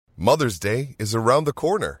Mother's Day is around the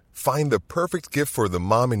corner. Find the perfect gift for the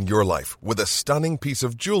mom in your life with a stunning piece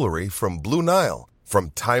of jewelry from Blue Nile.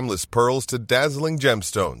 From timeless pearls to dazzling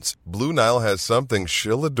gemstones, Blue Nile has something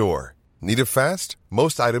she'll adore. Need it fast?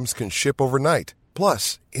 Most items can ship overnight.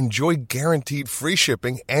 Plus, enjoy guaranteed free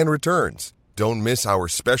shipping and returns. Don't miss our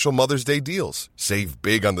special Mother's Day deals. Save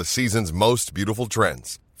big on the season's most beautiful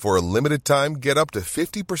trends. For a limited time, get up to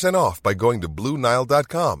 50% off by going to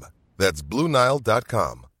BlueNile.com. That's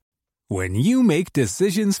BlueNile.com. When you make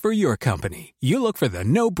decisions for your company, you look for the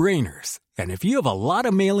no-brainers. And if you have a lot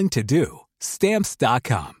of mailing to do,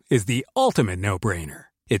 Stamps.com is the ultimate no-brainer.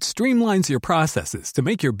 It streamlines your processes to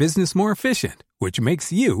make your business more efficient, which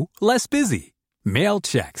makes you less busy. Mail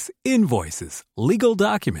checks, invoices, legal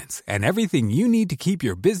documents, and everything you need to keep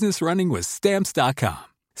your business running with Stamps.com.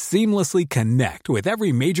 Seamlessly connect with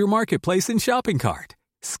every major marketplace and shopping cart.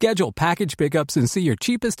 Schedule package pickups and see your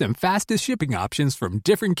cheapest and fastest shipping options from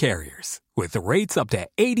different carriers, with rates up to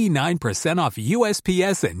 89% off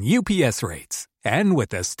USPS and UPS rates. And with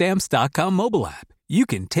the Stamps.com mobile app, you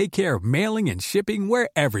can take care of mailing and shipping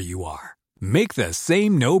wherever you are. Make the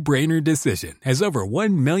same no-brainer decision as over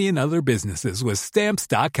 1 million other businesses with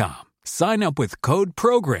Stamps.com. Sign up with code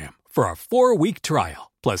PROGRAM for a 4-week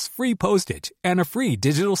trial, plus free postage and a free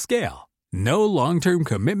digital scale. No long-term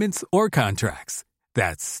commitments or contracts.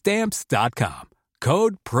 That's Stamps.com.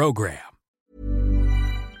 Code PROGRAM.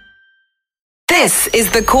 This is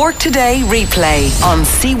the Cork Today replay on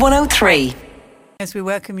C103. As we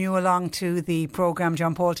welcome you along to the programme,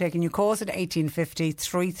 John Paul taking your calls at 1850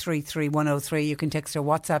 333 103. You can text or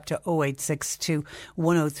WhatsApp to 0862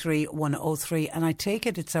 103 103. And I take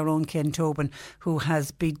it it's our own Ken Tobin who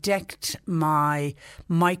has bedecked my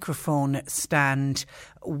microphone stand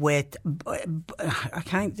with,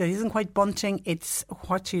 it isn't quite bunting, it's,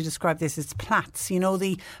 what do you describe this? It's plaits, you know,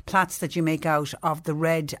 the plaits that you make out of the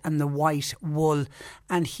red and the white wool.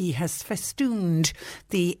 And he has festooned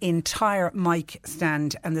the entire mic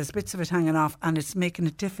stand, and there's bits of it hanging off, and it's making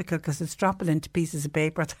it difficult because it's dropping into pieces of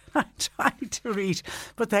paper that I'm trying to read.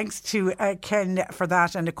 But thanks to Ken for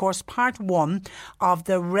that. And of course, part 1 of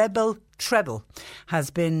the Rebel treble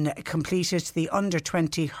has been completed. The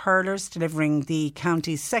under-20 hurlers delivering the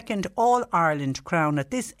county's second All-Ireland crown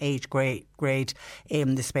at this age grade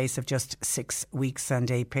in the space of just 6 weeks,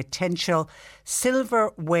 and a potential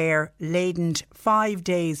silverware laden 5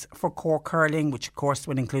 days for Cork hurling, which of course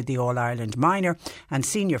will include the All-Ireland minor and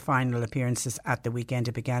senior final appearances at the weekend.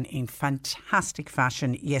 It began in fantastic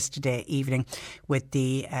fashion yesterday evening with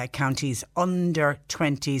the county's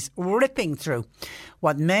under-20s ripping through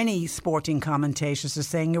what many sporting commentators are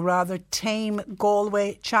saying a rather tame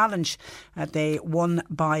Galway challenge. They won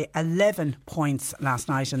by 11 points last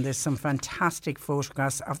night, and there's some fantastic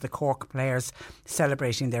photographs of the Cork players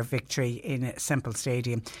celebrating their victory in Semple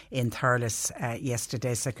Stadium in Thurles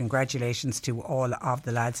yesterday. So congratulations to all of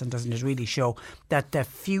the lads, and doesn't it really show that the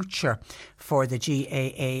future for the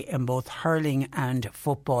GAA in both hurling and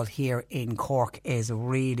football here in Cork is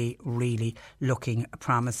really, really looking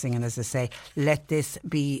promising. And as I say, let this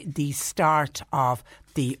be the start of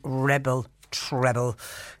the Rebel treble.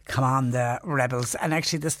 Come on, the Rebels. And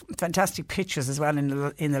actually there's fantastic pictures as well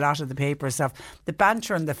in a lot of the papers of the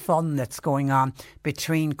banter and the fun that's going on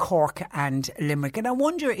between Cork and Limerick. And I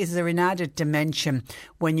wonder, is there an added dimension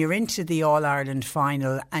when you're into the All-Ireland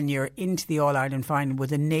final and you're into the All-Ireland final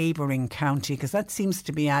with a neighbouring county, because that seems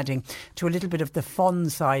to be adding to a little bit of the fun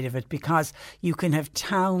side of it, because you can have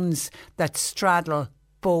towns that straddle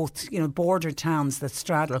both, you know, border towns that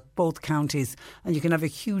straddle both counties, and you can have a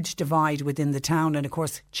huge divide within the town. And of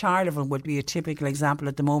course Charleville would be a typical example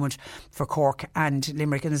at the moment for Cork and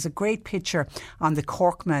Limerick. And there's a great picture on the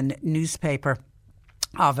Corkman newspaper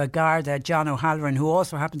of a Garda, John O'Halloran, who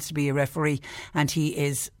also happens to be a referee, and he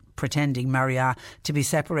is pretending, Maria, to be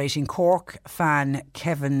separating Cork fan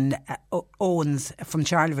Kevin Owens from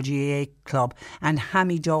Charleville GAA Club and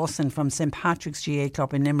Hammy Dawson from St Patrick's GAA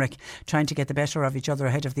Club in Limerick, trying to get the better of each other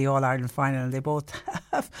ahead of the All-Ireland final. And they both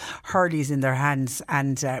have hurleys in their hands,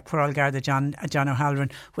 and poor old Garda John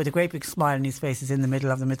O'Halloran with a great big smile on his face is in the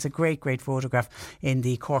middle of them. It's a great, great photograph in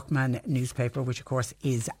the Corkman newspaper, which of course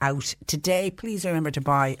is out today. Please remember to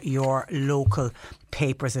buy your local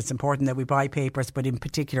papers. It's important that we buy papers, but in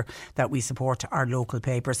particular reminder that we support our local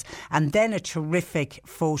papers. And then a terrific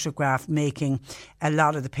photograph making a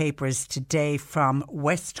lot of the papers today from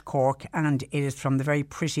West Cork, and it is from the very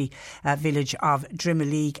pretty village of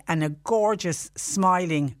Drimoleague, and a gorgeous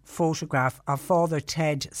smiling photograph of Father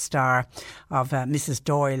Ted Starr of Mrs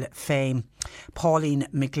Doyle fame. Pauline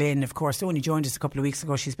McGlynn, of course, only joined us a couple of weeks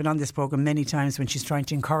ago. She's been on this programme many times when she's trying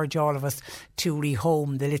to encourage all of us to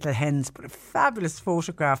rehome the little hens. But a fabulous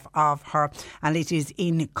photograph of her, and it is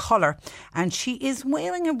in colour. And she is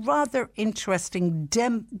wearing a rather interesting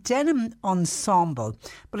denim ensemble,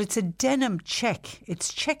 but it's a denim check.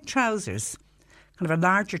 It's check trousers, kind of a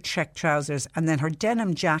larger check trousers, and then her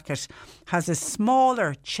denim jacket has a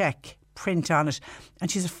smaller check print on it,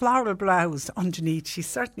 and she's a floral blouse underneath. She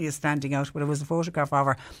certainly is standing out, but it was a photograph of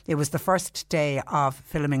her. It was the first day of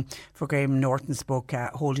filming for Graham Norton's book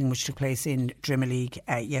Holding, which took place in Drimoleague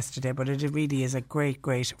yesterday, but it really is a great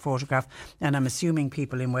photograph, and I'm assuming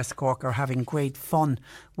people in West Cork are having great fun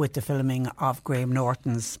with the filming of Graham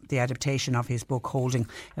Norton's, the adaptation of his book Holding,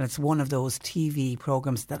 and it's one of those TV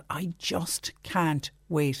programmes that I just can't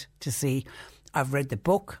wait to see. I've read the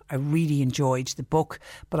book. I really enjoyed the book,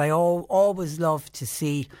 but I always love to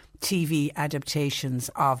see TV adaptations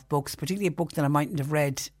of books, particularly a book that I mightn't have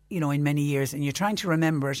read, in many years, and you're trying to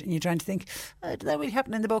remember it, and you're trying to think, did that really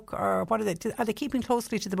happen in the book, or what are they keeping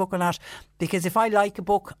closely to the book or not? Because if I like a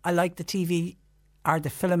book, I like the TV or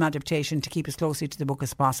the film adaptation to keep as closely to the book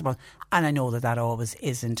as possible, and I know that always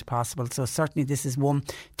isn't possible. So certainly this is one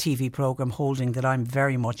TV programme, Holding, that I'm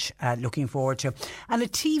very much looking forward to. And a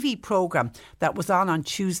TV programme that was on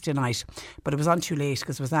Tuesday night, but it was on too late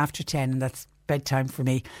because it was after 10 and that's bedtime for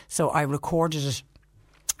me, so I recorded it.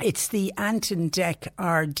 It's the Ant and Dec,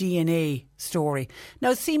 our DNA story.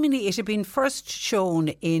 Now seemingly it had been first shown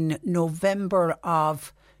in November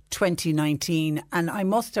of 2019, and I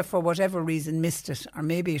must have, for whatever reason, missed it, or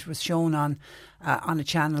maybe it was shown on a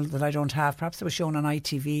channel that I don't have. Perhaps it was shown on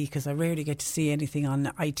ITV, because I rarely get to see anything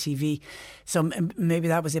on ITV, so maybe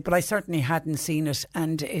that was it, but I certainly hadn't seen it.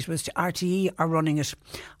 And it was RTE are running it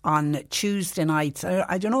on Tuesday nights.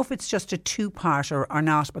 I don't know if it's just a two-parter or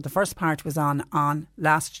not, but the first part was on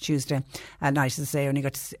last Tuesday night. As I say, I only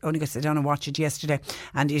got to sit down and watch it yesterday,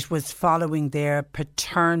 and it was following their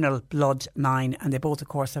paternal bloodline, and they both of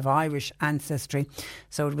course have Irish ancestry,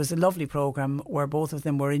 so it was a lovely programme where both of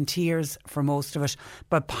them were in tears for most of it.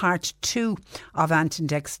 But part 2 of Ant and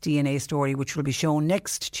Dec's DNA story, which will be shown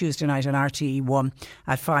next Tuesday night on RTE1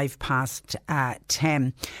 at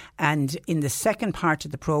 10:05, and in the second part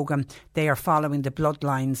of the programme they are following the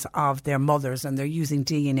bloodlines of their mothers, and they're using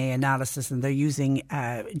DNA analysis and they're using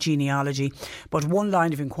genealogy, but one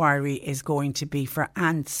line of inquiry is going to be for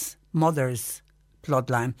Ant's mother's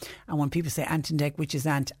bloodline. And when people say Ant and Dec, which is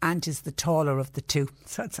Ant is the taller of the two,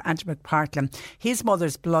 so it's Ant McPartlin. His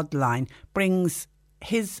mother's bloodline brings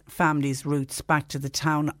his family's roots back to the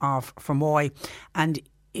town of Fermoy, and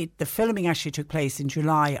the filming actually took place in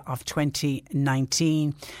July of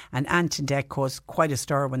 2019, and Ant and Dec caused quite a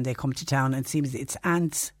stir when they come to town, and it seems it's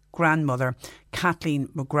Ant's grandmother, Kathleen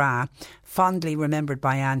McGrath, fondly remembered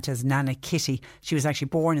by Ant as Nana Kitty. She was actually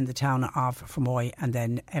born in the town of Fermoy and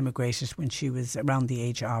then emigrated when she was around the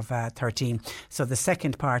age of 13. So the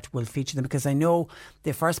second part will feature them, because I know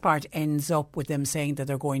the first part ends up with them saying that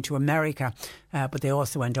they're going to America, but they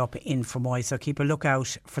also end up in Fermoy, so keep a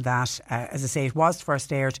lookout for that. As I say, it was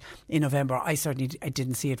first aired in November. I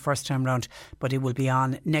didn't see it first time round, but it will be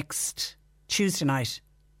on next Tuesday night,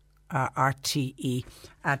 RTE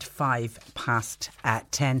at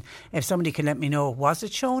 10:05. If somebody can let me know, was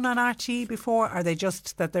it shown on RTE before? Are they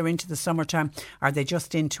just that they're into the summertime? Are they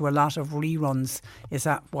just into a lot of reruns? Is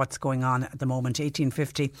that what's going on at the moment?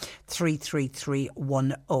 1850 333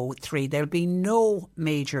 103. There'll be no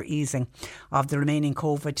major easing of the remaining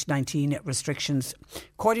COVID-19 restrictions.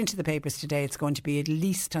 According to the papers today, it's going to be at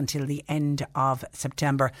least until the end of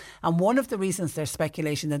September. And one of the reasons there's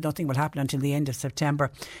speculation that nothing will happen until the end of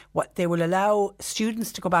September, what they will allow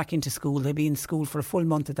students to go back into school. They'll be in school for a full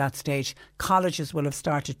month at that stage. Colleges will have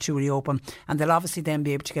started to reopen, and they'll obviously then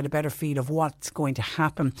be able to get a better feel of what's going to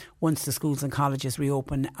happen once the schools and colleges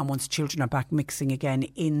reopen and once children are back mixing again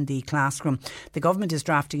in the classroom. The government is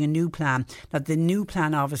drafting a new plan. Now, the new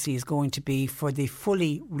plan obviously is going to be for the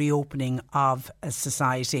fully reopening of a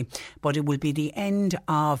society, but it will be the end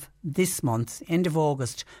of this month, end of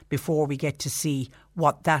August, before we get to see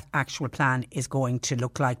what that actual plan is going to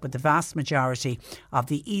look like. But the vast majority of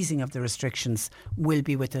the easing of the restrictions will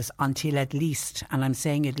be with us until at least, and I'm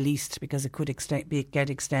saying at least because it could get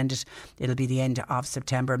extended, it'll be the end of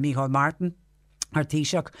September. Micheál Martin, Our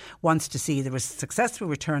Taoiseach wants to see the successful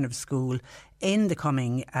return of school in the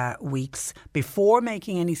coming weeks before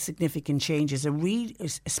making any significant changes,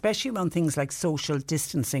 especially around things like social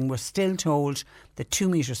distancing. We're still told that 2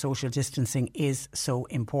 metre social distancing is so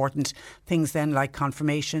important. Things then like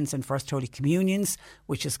confirmations and First Holy Communions,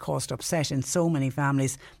 which has caused upset in so many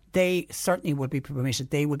families, they certainly will be permitted.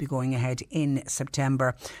 They will be going ahead in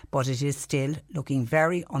September, but it is still looking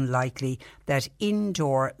very unlikely that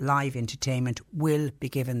indoor live entertainment will be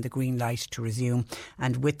given the green light to resume.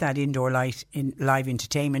 And with that indoor live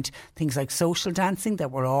entertainment, things like social dancing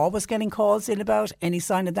that we're always getting calls in about, any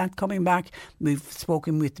sign of that coming back? We've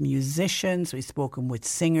spoken with musicians, we've spoken with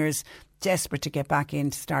singers, desperate to get back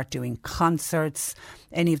in to start doing concerts.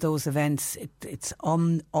 Any of those events, it's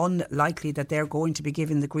unlikely that they're going to be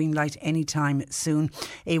given the green light anytime soon.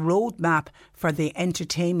 A roadmap for the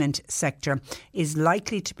entertainment sector is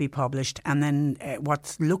likely to be published, and then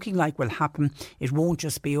what's looking like will happen, it won't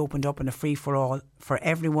just be opened up in a free-for-all for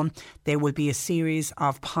everyone. There will be a series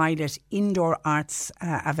of pilot indoor arts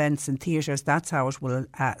events and theatres. That's how it will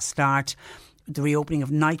start. The reopening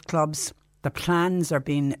of nightclubs. The plans are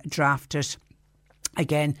being drafted.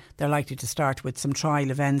 Again, they're likely to start with some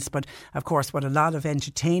trial events, but of course what a lot of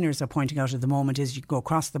entertainers are pointing out at the moment is you can go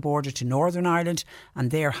across the border to Northern Ireland and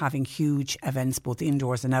they're having huge events both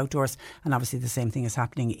indoors and outdoors, and obviously the same thing is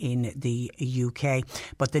happening in the UK.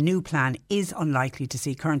 But the new plan is unlikely to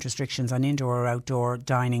see current restrictions on indoor or outdoor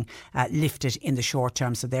dining lifted in the short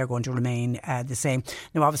term, so they're going to remain the same.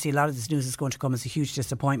 Now obviously a lot of this news is going to come as a huge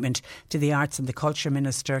disappointment to the Arts and the Culture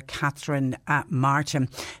Minister, Catherine Martin,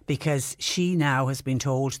 because she now has been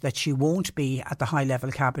told that she won't be at the high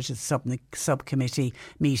level cabinet subcommittee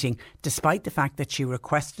meeting, despite the fact that she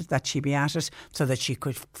requested that she be at it so that she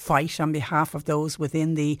could fight on behalf of those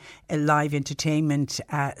within the live entertainment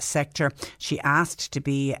sector. She asked to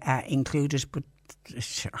be included, but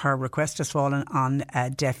her request has fallen on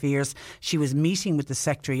deaf ears. She was meeting with the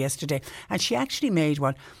sector yesterday and she actually made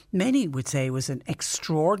what many would say was an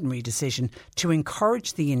extraordinary decision to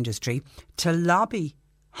encourage the industry to lobby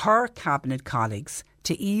her cabinet colleagues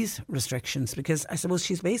to ease restrictions, because I suppose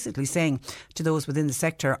she's basically saying to those within the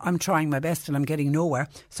sector, I'm trying my best and I'm getting nowhere,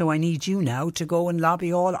 so I need you now to go and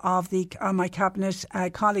lobby all of my cabinet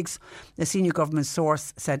colleagues. A senior government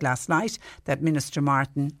source said last night that Minister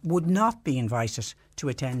Martin would not be invited to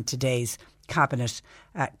attend today's Cabinet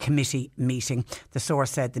committee meeting. The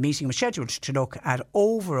source said the meeting was scheduled to look at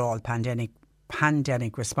overall pandemic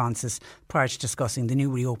responses prior to discussing the new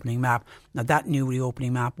reopening map. Now that new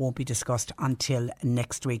reopening map won't be discussed until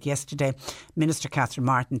next week. Yesterday, Minister Catherine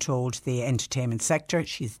Martin told the entertainment sector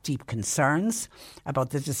she has deep concerns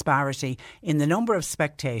about the disparity in the number of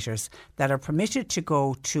spectators that are permitted to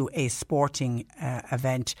go to a sporting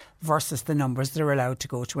event versus the numbers that are allowed to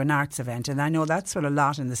go to an arts event. And I know that's what a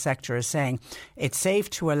lot in the sector is saying. It's safe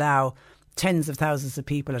to allow tens of thousands of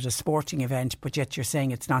people at a sporting event, but yet you're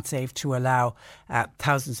saying it's not safe to allow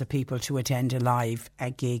thousands of people to attend a live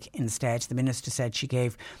gig instead. The Minister said she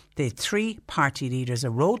gave the 3 party leaders a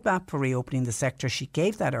roadmap for reopening the sector. She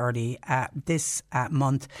gave that early this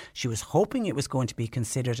month. She was hoping it was going to be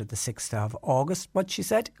considered at the 6th of August, but she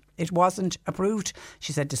said it wasn't approved.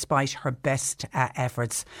 She said despite her best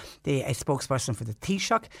efforts. A spokesperson for the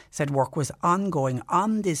Taoiseach said work was ongoing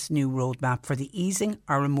on this new roadmap for the easing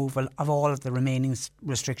or removal of all of the remaining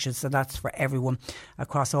restrictions. So that's for everyone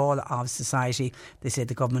across all of society. They said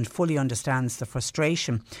the government fully understands the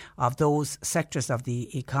frustration of those sectors of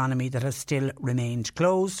the economy that have still remained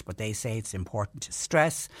closed, but they say it's important to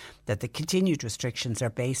stress that the continued restrictions are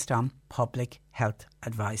based on public health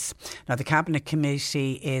advice. Now, the Cabinet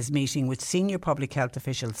Committee is meeting with senior public health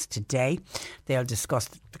officials today. They'll discuss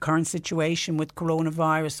the current situation with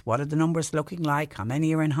coronavirus. What are the numbers looking like? How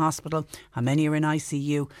many are in hospital? How many are in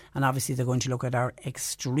ICU? And obviously they're going to look at our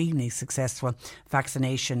extremely successful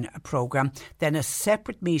vaccination programme. Then a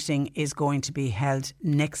separate meeting is going to be held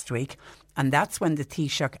next week, and that's when the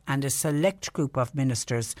Taoiseach and a select group of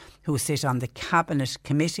ministers who sit on the Cabinet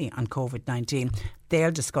Committee on COVID-19,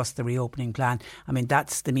 they'll discuss the reopening plan. I mean,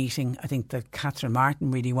 that's the meeting I think that Catherine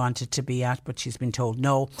Martin really wanted to be at, but she's been told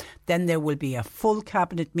no. Then there will be a full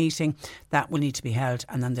Cabinet meeting that will need to be held,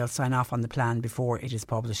 and then they'll sign off on the plan before it is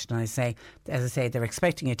published. And as I say, they're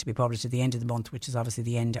expecting it to be published at the end of the month, which is obviously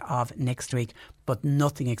the end of next week, but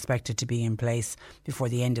nothing expected to be in place before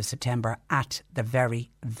the end of September at the very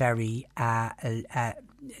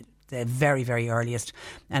earliest.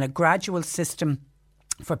 And a gradual system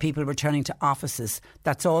for people returning to offices.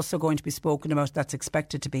 That's also going to be spoken about. That's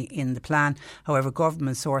expected to be in the plan. However,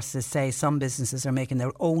 government sources say some businesses are making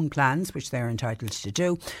their own plans, which they're entitled to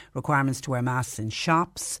do. Requirements to wear masks in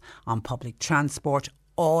shops, on public transport,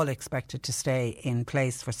 all expected to stay in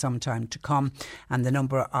place for some time to come. And the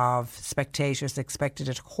number of spectators expected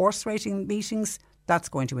at horse racing meetings, that's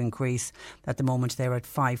going to increase. At the moment, they're at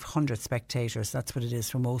 500 spectators. That's what it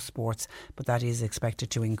is for most sports, but that is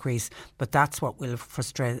expected to increase. But that's what will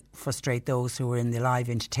frustrate those who are in the live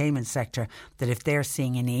entertainment sector, that if they're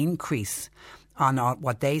seeing an increase on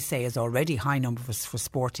what they say is already high numbers for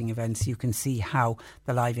sporting events, you can see how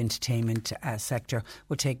the live entertainment sector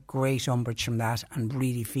will take great umbrage from that and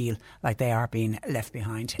really feel like they are being left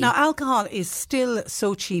behind. Now, alcohol is still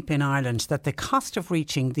so cheap in Ireland that the cost of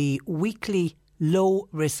reaching the weekly low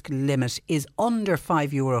risk limit is under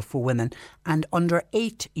 €5 for women and under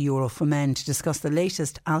 €8 for men. To discuss the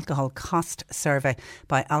latest alcohol cost survey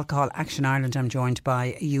by Alcohol Action Ireland, I'm joined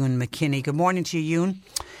by Ewan McKinney. Good morning to you, Ewan.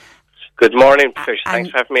 Good morning, Patricia. Thanks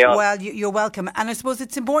for having me on. Well, you're welcome. And I suppose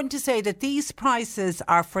it's important to say that these prices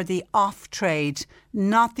are for the off-trade,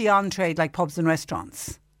 not the on-trade like pubs and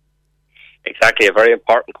restaurants. Exactly, a very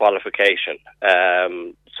important qualification.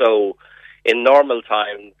 So in normal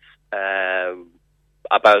times,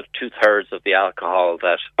 about 2/3 of the alcohol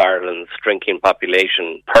that Ireland's drinking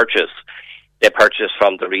population they purchase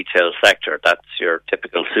from the retail sector. That's your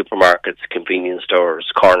typical supermarkets, convenience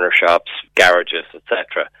stores, corner shops, garages,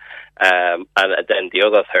 etc. And then the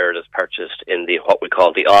other third is purchased in what we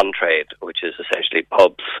call the on-trade, which is essentially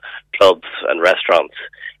pubs, clubs and restaurants.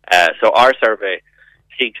 So our survey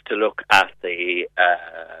seeks to look at the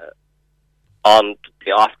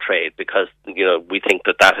off-trade because, we think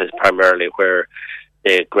that is primarily where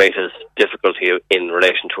the greatest difficulty in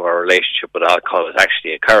relation to our relationship with alcohol is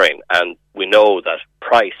actually occurring. And we know that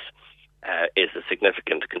price is a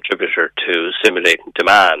significant contributor to stimulating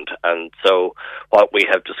demand. And so what we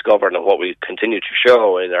have discovered and what we continue to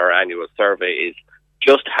show in our annual survey is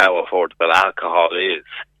just how affordable alcohol is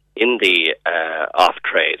in the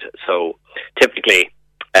off-trade. So typically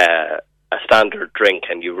a standard drink,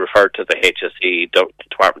 and you refer to the HSE,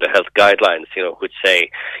 Department of Health guidelines, which say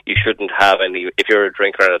you shouldn't have any, if you're a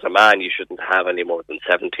drinker as a man, you shouldn't have any more than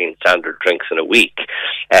 17 standard drinks in a week.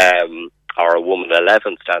 Or a woman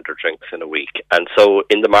 11 standard drinks in a week. And so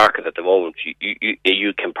in the market at the moment,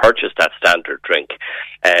 you can purchase that standard drink.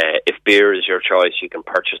 If beer is your choice, you can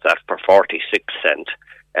purchase that for 46 cents.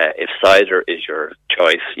 If cider is your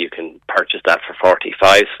choice, you can purchase that for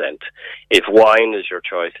 45 cents. If wine is your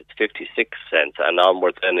choice, it's 56 cents, and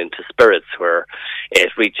onward then into spirits, where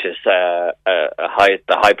it reaches the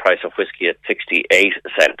high price of whiskey at 68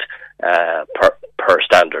 cents per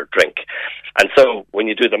standard drink. And so when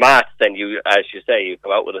you do the math, then you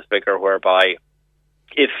come out with a figure whereby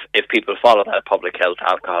if people follow that public health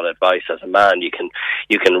alcohol advice as a man, you can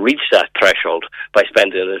reach that threshold by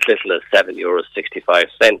spending as little as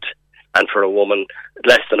 €7.65, and for a woman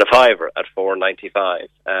less than a fiver at €4.95.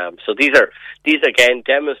 So these again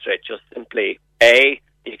demonstrate just simply the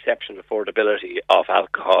exceptional affordability of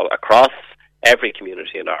alcohol across every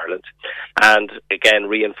community in Ireland, and again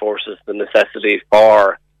reinforces the necessity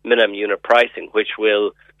for minimum unit pricing, which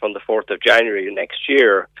will, from the 4th of January next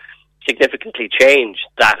year, significantly change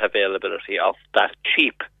that availability of that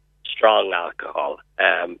cheap, strong alcohol,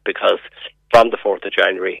 because from the 4th of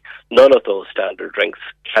January, none of those standard drinks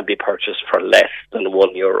can be purchased for less than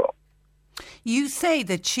 €1. You say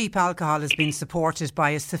that cheap alcohol has been supported by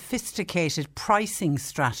a sophisticated pricing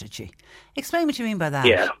strategy. Explain what you mean by that.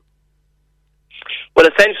 Yeah. Well,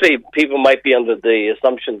 essentially, people might be under the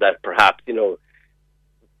assumption that perhaps, the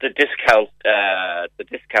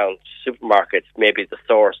discount supermarkets may be the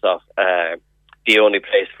source of the only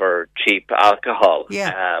place for cheap alcohol.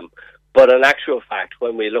 Yeah. But in actual fact,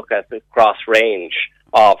 when we look at the cross range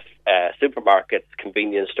of supermarkets,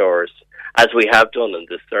 convenience stores, as we have done in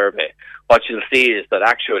this survey, what you'll see is that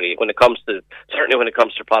actually, when it comes to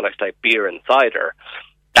products like beer and cider,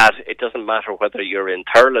 that it doesn't matter whether you're in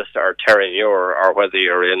Thurles or Terranure or whether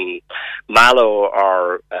you're in Mallow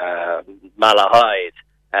or Malahide,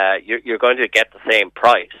 you're going to get the same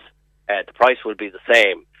price. The price will be the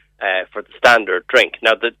same for the standard drink.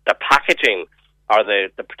 Now, the packaging or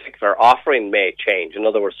the particular offering may change. In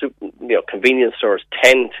other words, convenience stores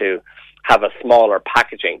tend to have a smaller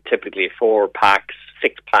packaging, typically 4-packs,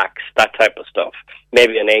 6-packs, that type of stuff,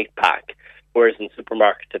 maybe an 8-pack, whereas in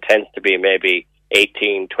supermarkets it tends to be maybe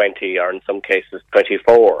 18, 20, or in some cases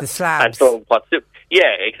 24. The slabs. And so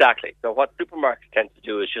exactly. So what supermarkets tend to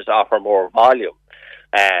do is just offer more volume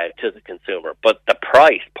to the consumer, but the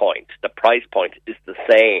price point is the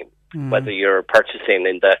same whether you're purchasing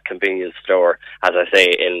in that convenience store, as I say,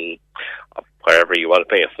 in wherever you want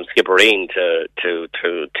to pay, from Skibbereen to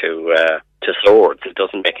Swords, it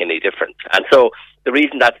doesn't make any difference. And so the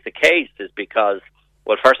reason that's the case is because,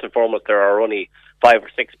 well, first and foremost, there are only 5 or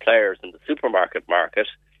 6 players in the supermarket market,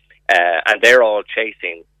 and they're all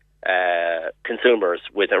chasing consumers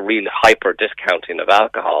with a real hyper discounting of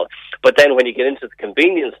alcohol. But then when you get into the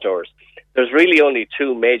convenience stores, there's really only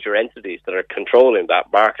 2 major entities that are controlling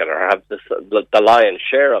that market or have the lion's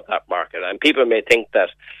share of that market. And people may think that,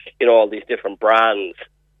 all these different brands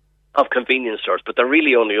of convenience stores, but they're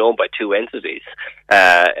really only owned by 2 entities.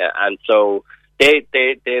 And so they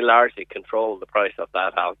largely control the price of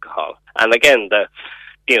that alcohol. And again, the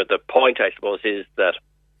point, I suppose, is that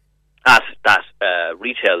at that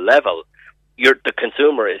retail level, the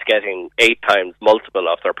consumer is getting 8 times multiple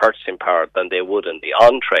of their purchasing power than they would in the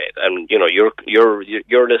on-trade. And,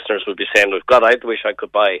 your listeners will be saying, "Well, God, I wish I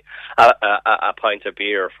could buy a pint of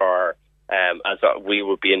beer for, as we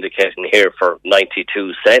would be indicating here, for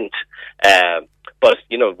 92 cents. But,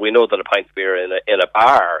 we know that a pint of beer in a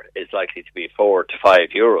bar is likely to be 4 to 5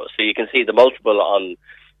 euros. So you can see the multiple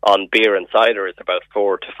on beer and cider is about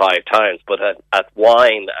 4 to 5 times. But at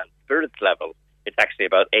wine and spirits level, it's actually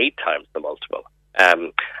about 8 times the multiple.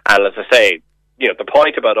 And as I say, the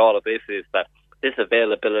point about all of this is that this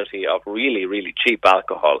availability of really, really cheap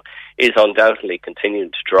alcohol is undoubtedly continuing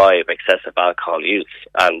to drive excessive alcohol use.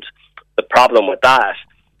 And the problem with that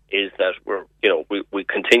is that we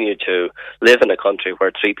continue to live in a country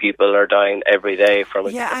where 3 people are dying every day from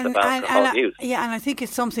excessive alcohol use. Yeah, and I think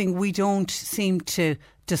it's something we don't seem to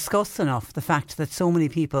discuss enough, the fact that so many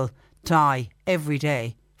people die every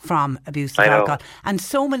day from abuse of alcohol. And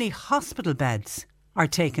so many hospital beds are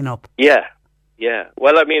taken up. Yeah.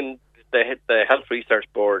 Well, I mean, the Health Research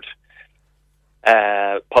Board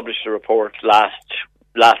published a report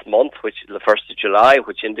last month, which is the 1st of July,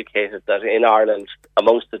 which indicated that in Ireland,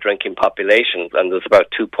 amongst the drinking population, and there's about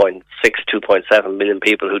 2.6, 2.7 million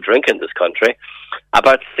people who drink in this country,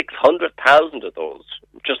 about 600,000 of those,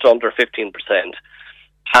 just under 15%,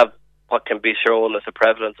 have what can be shown as a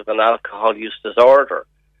prevalence of an alcohol use disorder.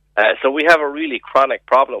 So we have a really chronic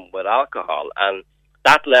problem with alcohol, and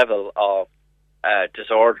that level of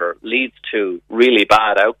disorder leads to really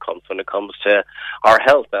bad outcomes when it comes to our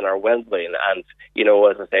health and our well-being. And,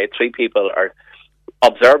 as I say, 3 people are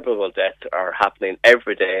observable deaths are happening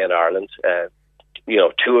every day in Ireland.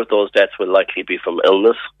 2 of those deaths will likely be from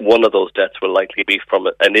illness. 1 of those deaths will likely be from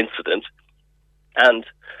an incident. And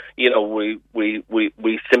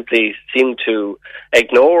we simply seem to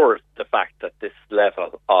ignore the fact that this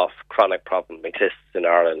level of chronic problem exists in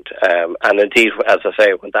Ireland. And indeed, as I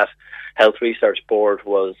say, when that Health Research Board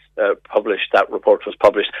was published, that report was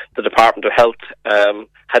published, the Department of Health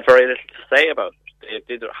had very little to say about it. It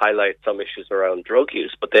did highlight some issues around drug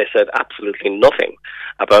use, but they said absolutely nothing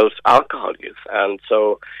about alcohol use. And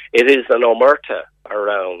so it is an omerta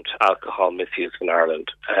around alcohol misuse in Ireland.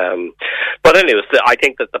 But anyways, I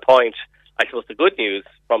think that the point, I suppose the good news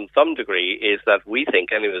from some degree is that we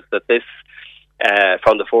think anyways that this,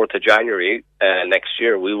 from the 4th of January next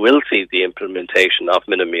year, we will see the implementation of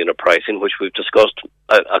minimum unit pricing, which we've discussed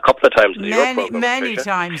a couple of times in your program. Many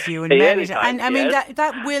times, Ewan, many times. And I mean,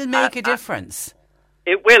 that will make a difference.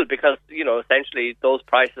 It will, because essentially those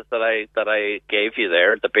prices that I gave you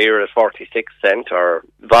there, the beer at 46 cents or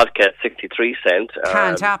vodka at 63 cents,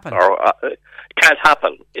 can't happen. Can't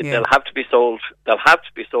happen. They'll have to be sold. They'll have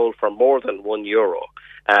to be sold for more than €1.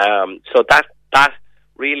 So that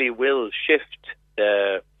really will shift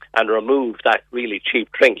and remove that really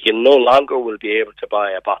cheap drink. You no longer will be able to buy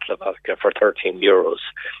a bottle of vodka for €13.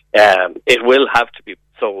 It will have to be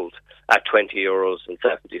sold at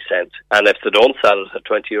 €20.70. And if they don't sell it at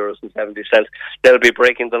 €20.70, they'll be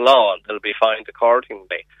breaking the law and they'll be fined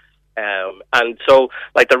accordingly. And so,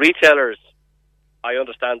 like the retailers, I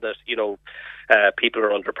understand that, people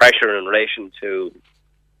are under pressure in relation to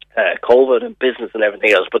COVID and business and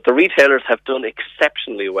everything else, but the retailers have done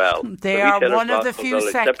exceptionally well. They are one of the few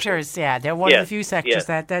sectors, they're one of the few sectors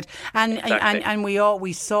that and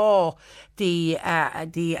we saw the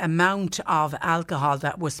amount of alcohol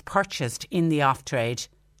that was purchased in the off trade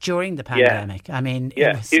during the pandemic. I mean,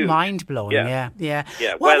 it was mind blowing. Yeah.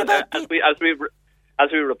 Well, as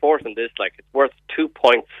we report on this, like, it's worth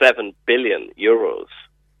 €2.7 billion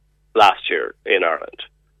last year in Ireland.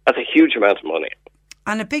 That's a huge amount of money.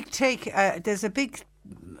 And a big take, there's a big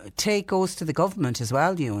take goes to the government as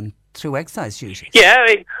well, Ewan, through excise duties. Yeah,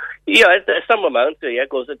 some amount. Yeah,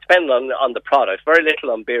 goes. It depends on the product. Very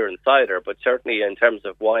little on beer and cider, but certainly in terms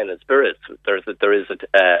of wine and spirits, there is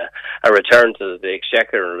a return to the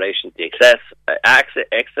exchequer in relation to the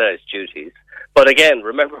excise duties. But again,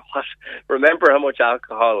 remember how much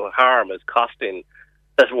alcohol harm is costing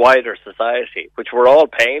this wider society, which we're all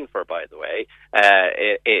paying for, by the way,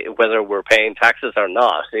 whether we're paying taxes or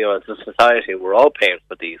not. As a society, we're all paying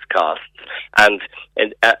for these costs. And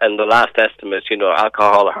in the last estimate,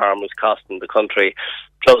 alcohol harm was costing the country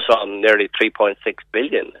close on nearly 3.6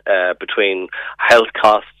 billion between health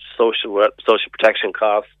costs, social protection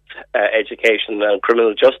costs, education and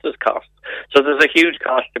criminal justice costs. So there's a huge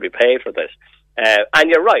cost to be paid for this. And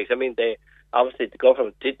you're right. I mean, obviously the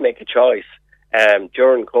government did make a choice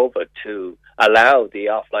during COVID to allow the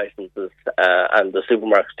off-licenses and the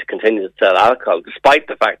supermarkets to continue to sell alcohol, despite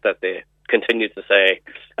the fact that they continue to say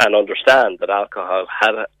and understand that alcohol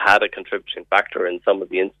had a contributing factor in some of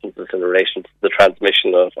the instances in relation to the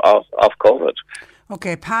transmission of COVID.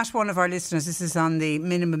 Okay, Pat, one of our listeners, this is on the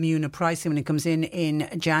minimum unit pricing when it comes in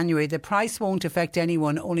January. The price won't affect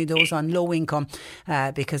anyone, only those on low income,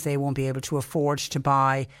 because they won't be able to afford to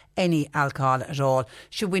buy any alcohol at all.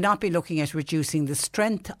 Should we not be looking at reducing the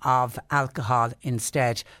strength of alcohol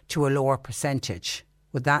instead to a lower percentage?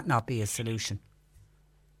 Would that not be a solution?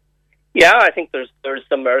 Yeah, I think there's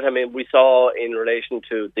some merit. I mean, we saw in relation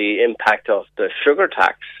to the impact of the sugar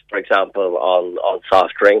tax, for example, on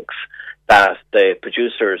soft drinks, that the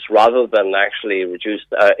producers, rather than actually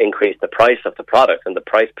increase the price of the product, and the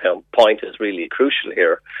price point is really crucial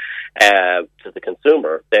here to the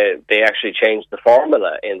consumer, they actually changed the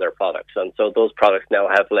formula in their products, and so those products now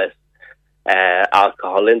have less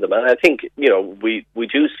alcohol in them. And I think we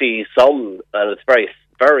do see some, and it's very,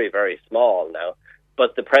 very, very small now,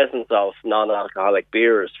 but the presence of non-alcoholic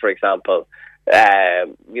beers, for example,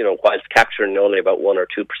 whilst capturing only about 1 or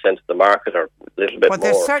 2% of the market, or a little bit more. But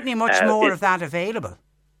there's certainly much more of that available.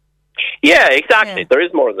 Yeah, exactly. Yeah. There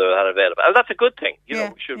is more of that available, and that's a good thing.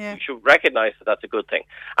 We should recognise that that's a good thing.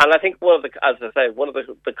 And I think one of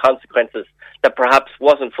the consequences that perhaps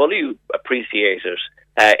wasn't fully appreciated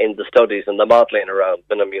in the studies and the modelling around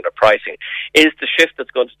minimum unit pricing is the shift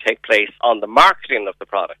that's going to take place on the marketing of the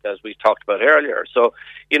product, as we talked about earlier. So,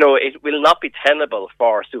 it will not be tenable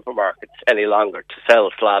for supermarkets any longer to sell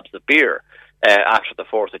slabs of beer after the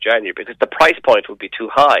 4th of January, because the price point would be too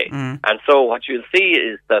high. And so what you'll see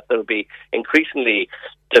is that there'll be increasingly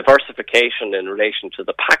diversification in relation to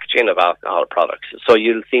the packaging of alcohol products. So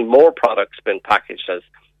you'll see more products being packaged as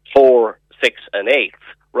 4, 6 and 8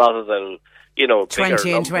 rather than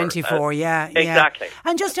 20 and 24, exactly.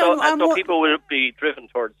 And just so people will be driven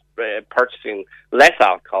towards purchasing less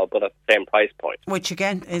alcohol, but at the same price point. Which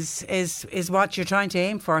again is what you're trying to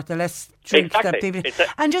aim for, the less drink that people.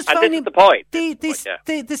 And finally, this is the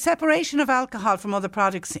point. The separation of alcohol from other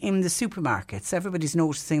products in the supermarkets, everybody's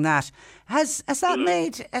noticing that. Has that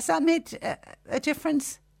made a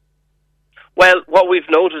difference? Well, what we've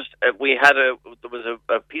noticed, there was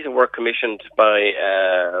a piece of work commissioned by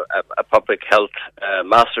a public health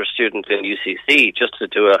master's student in UCC just to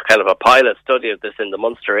do a kind of a pilot study of this in the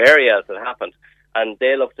Munster area as it happened. And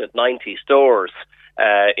they looked at 90 stores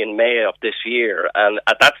in May of this year. And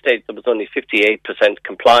at that stage, there was only 58%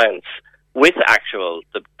 compliance with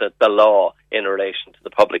the law in relation to the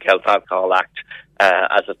Public Health Alcohol Act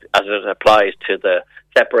as it applies to the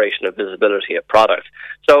separation of visibility of product.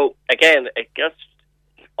 So again,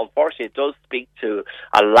 unfortunately, it does speak to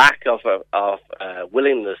a lack of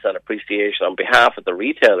willingness and appreciation on behalf of the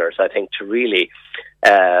retailers, I think, to really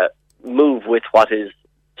move with what is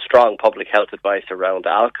strong public health advice around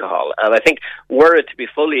alcohol. And I think were it to be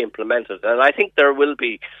fully implemented, and I think there will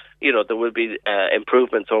be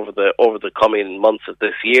improvements over the coming months of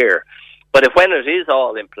this year. But when it is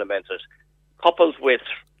all implemented, coupled with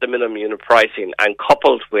the minimum unit pricing and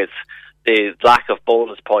coupled with the lack of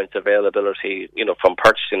bonus points availability, from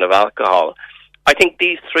purchasing of alcohol, I think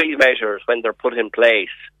these three measures, when they're put in place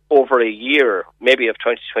over a year, maybe of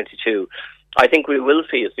 2022, I think we will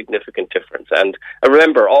see a significant difference. And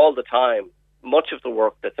remember, all the time, much of the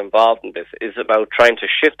work that's involved in this is about trying to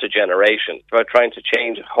shift a generation, about trying to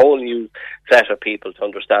change a whole new set of people to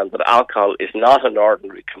understand that alcohol is not an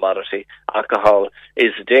ordinary commodity. Alcohol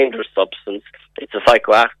is a dangerous substance. It's a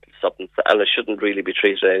psychoactive substance, and it shouldn't really be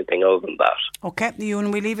treated anything other than that. Okay,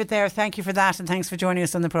 Ewan, we leave it there. Thank you for that, and thanks for joining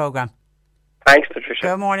us on the programme. Thanks, Patricia.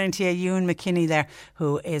 Good morning to you. Ewan McKinney there,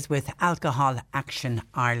 who is with Alcohol Action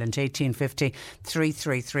Ireland, 1850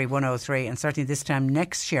 333 103. And certainly this time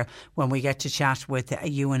next year when we get to chat with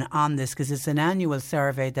Ewan on this, because it's an annual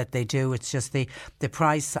survey that they do. It's just the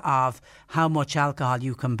price of how much alcohol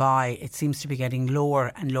you can buy. It seems to be getting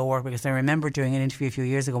lower and lower, because I remember doing an interview a few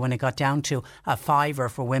years ago when it got down to a fiver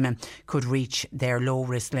for women could reach their low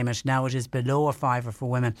risk limit. Now it is below a fiver for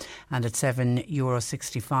women, and at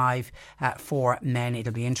 €7.65 for men.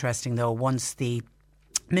 It'll be interesting though once the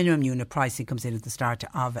minimum unit pricing comes in at the start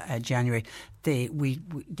of January. There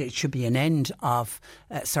should be an end of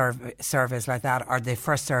surveys like that, or the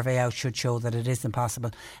first survey out should show that it is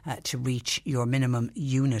impossible to reach your minimum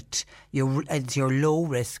unit, your low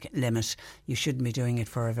risk limit. You shouldn't be doing it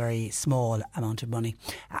for a very small amount of money.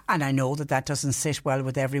 And I know that doesn't sit well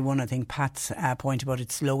with everyone. I think Pat's point about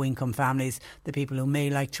it's low income families, the people who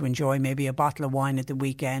may like to enjoy maybe a bottle of wine at the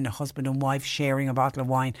weekend, a husband and wife sharing a bottle of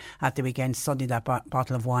wine at the weekend. Suddenly that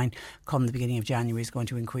bottle of wine come the beginning of January is going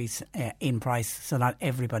to increase in price, so not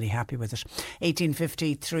everybody happy with it.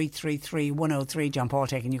 1850 333 103. John Paul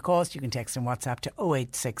taking your calls. You can text and WhatsApp to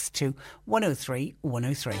 0862 103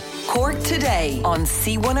 103. Cork Today on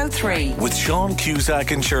C103 with Sean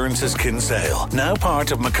Cusack Insurance's Kinsale, now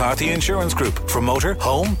part of McCarthy Insurance Group. For motor,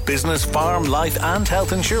 home, business, farm, life and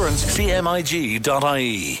health insurance,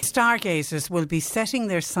 cmig.ie. Stargazers will be setting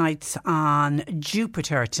their sights on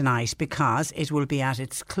Jupiter tonight because it will be at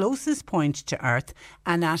its closest point to Earth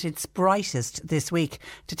and at its brightest this week.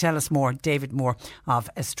 To tell us more, David Moore of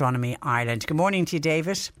Astronomy Ireland. Good morning to you,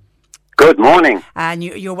 David. Good morning. And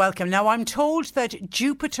you're welcome. Now, I'm told that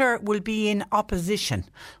Jupiter will be in opposition.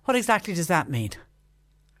 What exactly does that mean?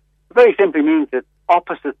 It very simply means it's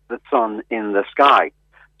opposite the Sun in the sky.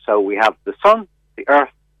 So we have the Sun, the Earth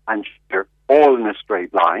and Jupiter all in a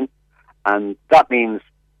straight line. And that means,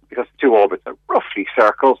 because the two orbits are roughly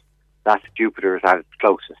circles, that Jupiter is at its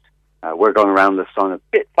closest. We're going around the Sun a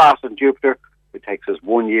bit faster than Jupiter. It takes us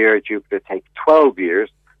 1 year. Jupiter takes 12 years.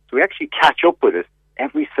 So we actually catch up with it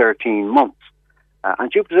every 13 months.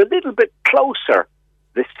 And Jupiter's a little bit closer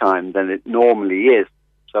this time than it normally is.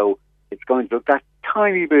 So it's going to look that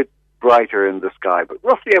tiny bit brighter in the sky. But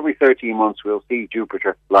roughly every 13 months we'll see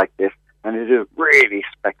Jupiter like this. And it is really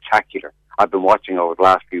spectacular. I've been watching over the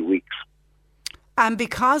last few weeks. And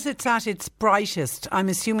because it's at its brightest, I'm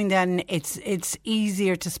assuming then it's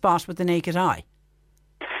easier to spot with the naked eye.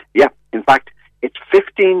 Yeah, in fact, it's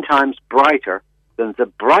 15 times brighter than the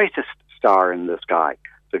brightest star in the sky.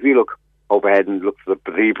 So if you look overhead and look for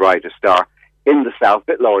the brightest star in the south, a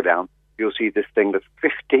bit lower down, you'll see this thing that's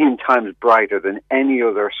 15 times brighter than any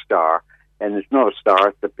other star. And it's not a star,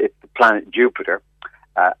 it's the planet Jupiter.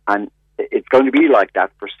 And it's going to be like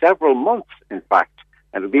that for several months, in fact.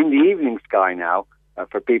 And it'll be in the evening sky now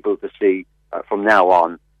for people to see from now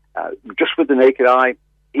on. Just with the naked eye,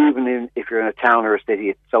 even if you're in a town or a city,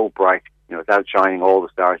 it's so bright, it's outshining all the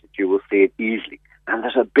stars that you will see it easily. And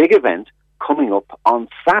there's a big event coming up on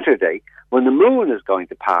Saturday when the moon is going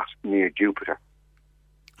to pass near Jupiter.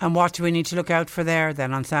 And what do we need to look out for there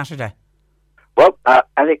then on Saturday? Well, I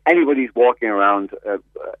think anybody's walking around,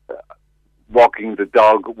 walking the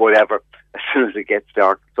dog, whatever, as soon as it gets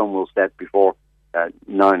dark, the sun will set before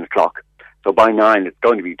 9 o'clock. So by 9 it's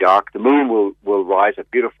going to be dark. The moon will rise, a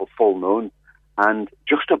beautiful full moon, and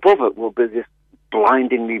just above it will be this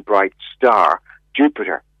blindingly bright star,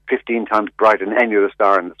 Jupiter, 15 times brighter than any other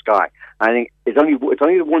star in the sky. And I think it's only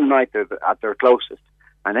the one night they're at their closest.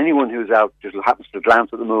 And anyone who's out just happens to glance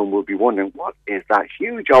at the moon will be wondering, what is that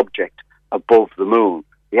huge object above the moon?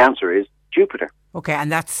 The answer is Jupiter. Okay,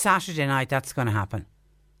 and that's Saturday night that's going to happen.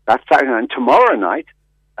 That's Saturday night. And tomorrow night,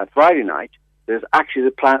 Friday night, there's actually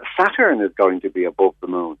the planet Saturn is going to be above the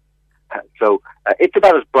moon. So it's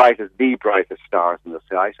about as bright as the brightest stars in the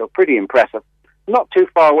sky, so pretty impressive. Not too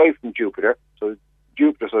far away from Jupiter, so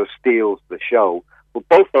Jupiter sort of steals the show. But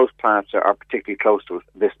both those planets are particularly close to us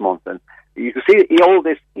this month, and you can see all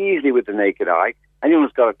this easily with the naked eye. Anyone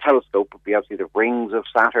who's got a telescope will be able to see the rings of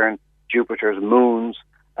Saturn, Jupiter's moons,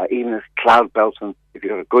 even its cloud belts, and if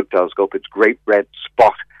you've got a good telescope, its great red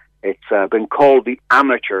spot. It's been called the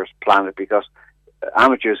amateur's planet because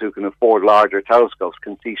amateurs who can afford larger telescopes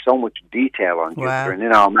can see so much detail on Jupiter. Wow. And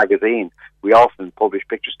in our magazine, we often publish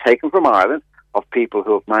pictures taken from Ireland of people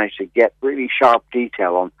who have managed to get really sharp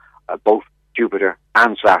detail on both Jupiter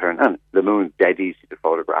and Saturn, and the moon's dead easy to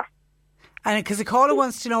photograph. And because the caller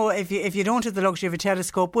wants to know, if you don't have the luxury of a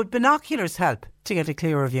telescope, would binoculars help to get a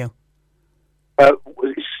clearer view?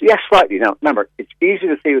 Yes, slightly. Now, remember, it's easy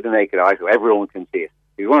to see with the naked eye, so everyone can see it.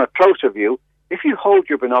 If you want a closer view, if you hold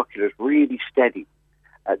your binoculars really steady,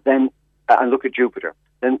 and look at Jupiter,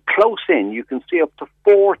 then close in you can see up to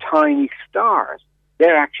 4 tiny stars.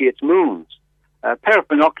 They're actually its moons. A pair of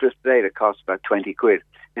binoculars today that cost about 20 quid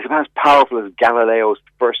is about as powerful as Galileo's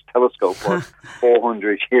first telescope was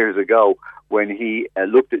 400 years ago, when he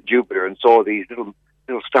looked at Jupiter and saw these little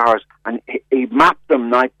stars, and he mapped them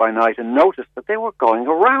night by night and noticed that they were going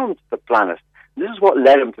around the planet. And this is what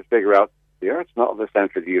led him to figure out the Earth's not the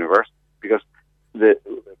centre of the universe, because the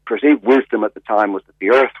perceived wisdom at the time was that the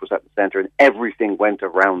Earth was at the centre and everything went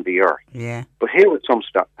around the Earth. Yeah. But here were some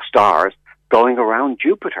stars going around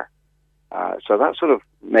Jupiter. So that sort of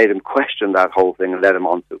made him question that whole thing and led him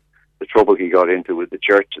on to the trouble he got into with the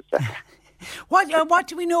church, etc. What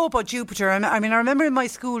do we know about Jupiter? I mean, I remember in my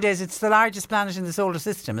school days, it's the largest planet in the solar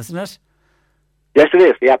system, isn't it? Yes, it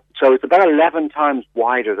is, yeah. So it's about 11 times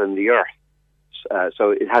wider than the Earth.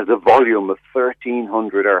 So it has the volume of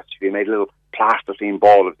 1,300 Earths. If you made a little plasticine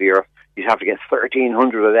ball of the Earth, you'd have to get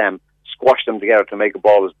 1,300 of them, squash them together to make a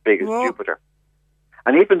ball as big as Jupiter.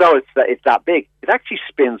 And even though it's that big, it actually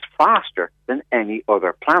spins faster than any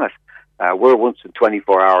other planet. We're once in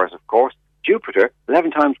 24 hours, of course. Jupiter, 11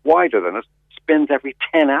 times wider than us, spins every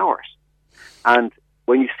 10 hours. And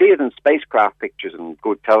when you see it in spacecraft pictures and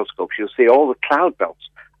good telescopes, you'll see all the cloud belts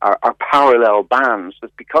are parallel bands.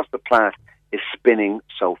 It's because the planet is spinning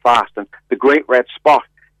so fast. And the Great Red Spot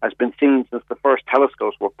has been seen since the first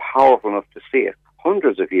telescopes were powerful enough to see it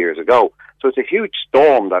hundreds of years ago. So it's a huge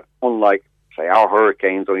storm that, unlike, say, our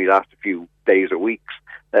hurricanes only last a few days or weeks,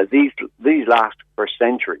 these last for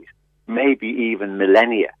centuries, maybe even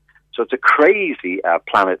millennia. So it's a crazy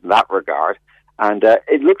planet in that regard. And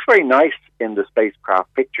it looks very nice in the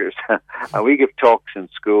spacecraft pictures. And we give talks in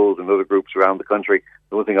schools and other groups around the country.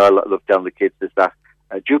 The one thing I love telling the kids is that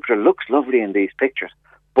Jupiter looks lovely in these pictures,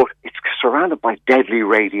 but it's surrounded by deadly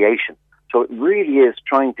radiation. So it really is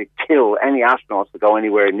trying to kill any astronauts that go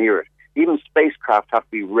anywhere near it. Even spacecraft have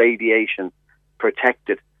to be radiation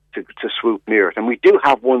protected to swoop near it. And we do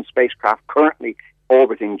have one spacecraft currently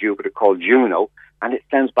orbiting Jupiter called Juno, and it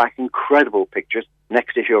sends back incredible pictures.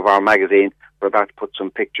 Next issue of our magazine, we're about to put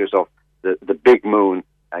some pictures of the big moon,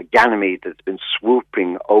 Ganymede, that's been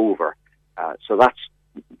swooping over. So that's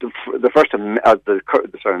the first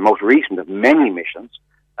most recent of many missions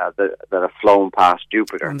that have flown past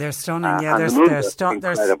Jupiter. And they're stunning, they're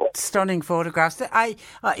stunning photographs.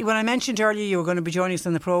 When I mentioned earlier you were going to be joining us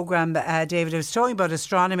on the programme, David, I was talking about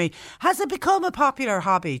astronomy. Has it become a popular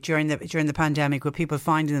hobby during the pandemic, with people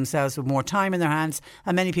finding themselves with more time in their hands,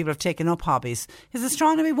 and many people have taken up hobbies? Is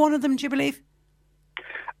astronomy one of them, do you believe?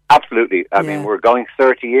 Absolutely. I mean, we're going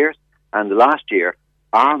 30 years, and the last year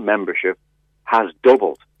our membership has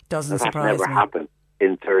doubled. Doesn't surprise me. That's never happened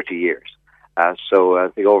in 30 years. So I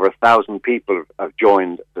think over 1,000 people have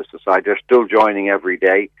joined the society. They're still joining every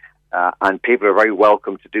day, and people are very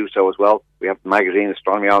welcome to do so as well. We have the magazine,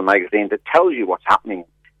 Astronomy On magazine, that tells you what's happening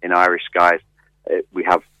in Irish skies. We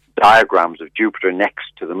have diagrams of Jupiter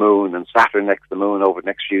next to the moon and Saturn next to the moon over the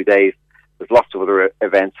next few days. There's lots of other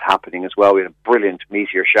events happening as well. We had a brilliant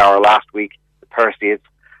meteor shower last week, the Perseids.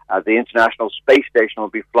 The International Space Station will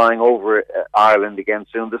be flying over Ireland again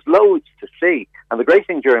soon. There's loads to see. And the great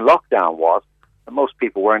thing during lockdown was that most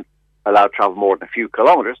people weren't allowed to travel more than a few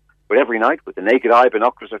kilometres. But every night, with the naked eye,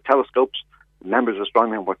 binoculars or telescopes, members of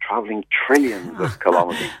Astronomy were travelling trillions of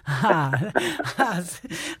kilometres.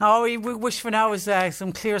 We wish for now is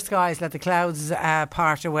some clear skies, let the clouds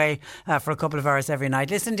part away for a couple of hours every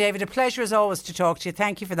night. Listen, David, a pleasure as always to talk to you.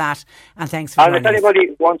 Thank you for that, and thanks for joining us. And if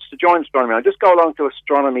anybody wants to join Astronomy, just go along to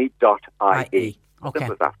astronomy.ie. Okay.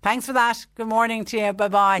 Thanks for that. Good morning to you.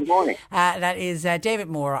 Bye-bye. Good morning. That is David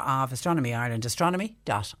Moore of Astronomy Ireland,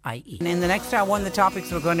 astronomy.ie. And in the next hour, one of the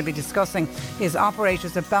topics we're going to be discussing is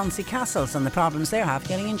operators of bouncy castles and the problems they have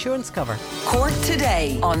getting insurance cover. Cork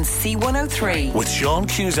Today on C103. With Sean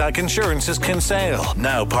Cusack Insurance's Kinsale,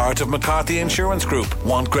 now part of McCarthy Insurance Group.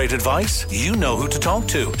 Want great advice? You know who to talk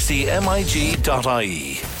to.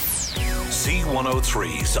 CMIG.ie.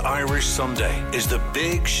 C103's Irish Sunday is the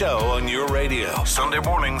big show on your radio. Sunday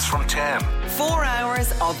mornings from 10. 4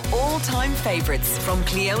 hours of all-time favourites, from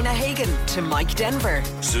Cleona Hagan to Mike Denver,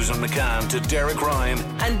 Susan McCann to Derek Ryan,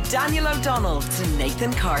 and Daniel O'Donnell to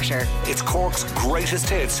Nathan Carter. It's Cork's greatest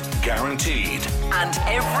hits, guaranteed. And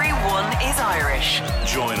everyone is Irish.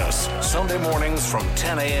 Join us Sunday mornings from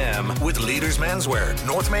 10 a.m. with Leaders Menswear,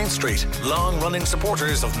 North Main Street, long-running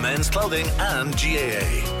supporters of men's clothing and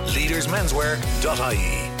GAA. LeadersMenswear.ie.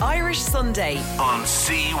 Irish Sunday on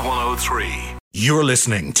C103. You're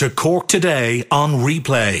listening to Cork Today on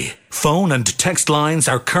replay. Phone and text lines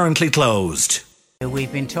are currently closed.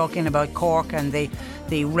 We've been talking about Cork and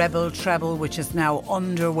the Rebel Treble, which is now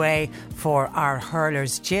underway for our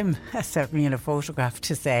hurlers. Jim has sent me in a photograph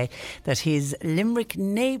to say that his Limerick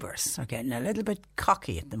neighbours are getting a little bit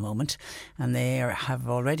cocky at the moment, and they have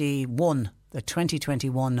already won the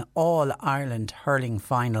 2021 All-Ireland hurling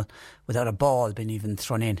final without a ball being even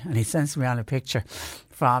thrown in. And he sends me on a picture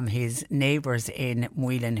from his neighbours in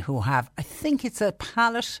Whelan who have, I think it's a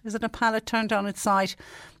pallet, is it a pallet turned on its side,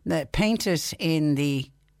 painted in the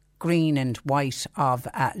green and white of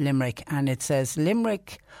Limerick, and it says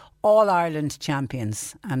Limerick All-Ireland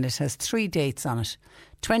Champions, and it has 3 dates on it.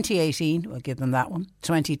 2018, we'll give them that one.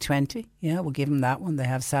 2020, yeah, we'll give them that one. They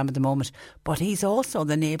have Sam at the moment. But he's also,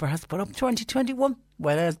 the neighbour has put up 2021.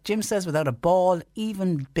 Well, as Jim says, without a ball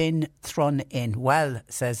even been thrown in. Well,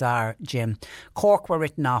 says our Jim, Cork were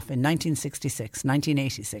written off in 1966,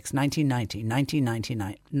 1986, 1990,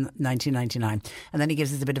 1999. And then he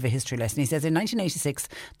gives us a bit of a history lesson. He says in 1986,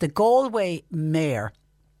 the Galway mayor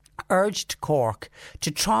urged Cork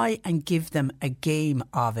to try and give them a game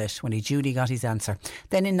of it when he duly got his answer.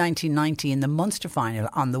 Then in 1990, in the Munster final,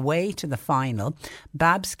 on the way to the final,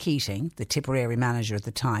 Babs Keating, the Tipperary manager at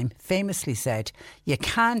the time, famously said, "You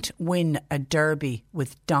can't win a derby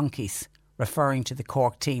with donkeys," referring to the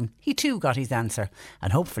Cork team. He too got his answer,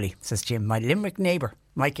 and hopefully, says Jim, my Limerick neighbour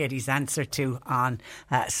might get his answer too on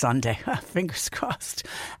Sunday. Fingers crossed.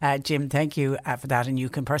 Jim, thank you for that. And you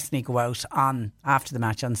can personally go out on after the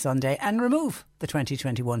match on Sunday and remove the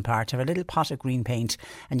 2021 part. Have a little pot of green paint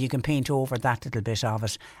and you can paint over that little bit of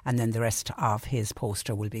it, and then the rest of his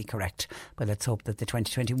poster will be correct. But let's hope that the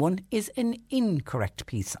 2021 is an incorrect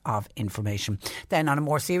piece of information. Then on a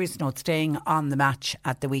more serious note, staying on the match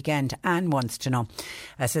at the weekend, Anne wants to know,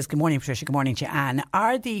 says, good morning Patricia, good morning to you, Anne.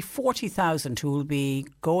 Are the 40,000 who will be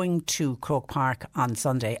going to Croke Park on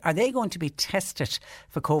Sunday, are they going to be tested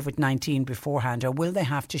for COVID-19 beforehand, or will they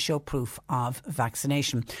have to show proof of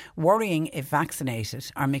vaccination? Worrying if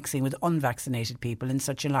vaccinated are mixing with unvaccinated people in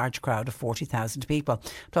such a large crowd of 40,000 people.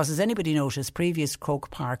 Plus, has anybody noticed previous Croke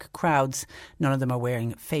Park crowds, none of them are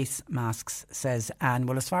wearing face masks, says Anne.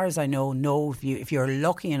 Well, as far as I know, no. If you're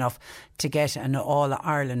lucky enough to get an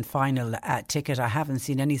All-Ireland final ticket, I haven't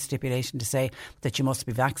seen any stipulation to say that you must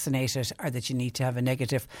be vaccinated or that you need to have a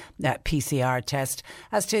negative PCR test.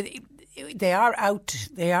 As to they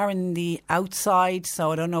are in the outside,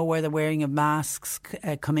 so I don't know where the wearing of masks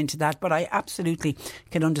come into that, but I absolutely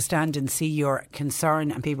can understand and see your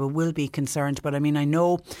concern, and people will be concerned. But I mean, I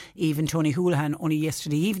know even Tony Houlihan only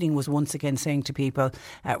yesterday evening was once again saying to people,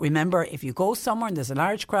 remember, if you go somewhere and there's a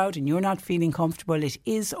large crowd and you're not feeling comfortable, it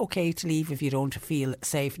is okay to leave if you don't feel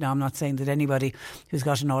safe. Now, I'm not saying that anybody who's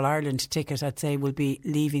got an All-Ireland ticket, I'd say, will be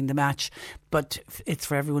leaving the match, but it's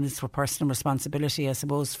for everyone. It's for personal responsibility, I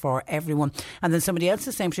suppose, for everyone. And then somebody else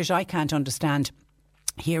is saying, Patricia, I can't understand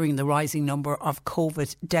hearing the rising number of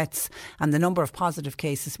COVID deaths, and the number of positive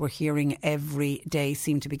cases we're hearing every day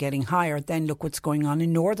seem to be getting higher. Then look what's going on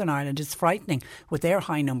in Northern Ireland. It's frightening with their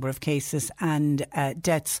high number of cases and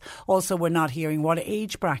deaths. Also, we're not hearing what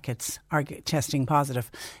age brackets are testing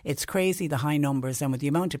positive. It's crazy, the high numbers, and with the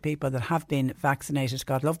amount of people that have been vaccinated,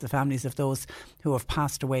 God love the families of those who have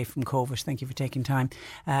passed away from COVID. Thank you for taking time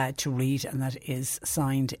to read, and that is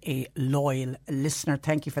signed a loyal listener.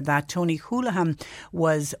 Thank you for that. Tony Houlihan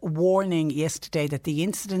was warning yesterday that the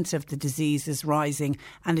incidence of the disease is rising,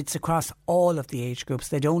 and it's across all of the age groups.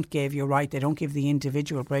 They don't give, you're right, they don't give the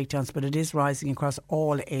individual breakdowns, but it is rising across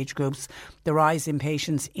all age groups. The rise in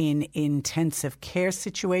patients in intensive care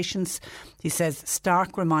situations. He says,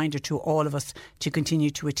 stark reminder to all of us to continue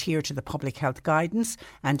to adhere to the public health guidance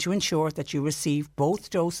and to ensure that you receive both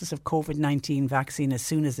doses of COVID-19 vaccine as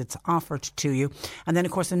soon as it's offered to you. And then,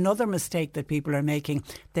 of course, another mistake that people are making,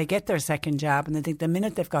 they get their second jab and they think the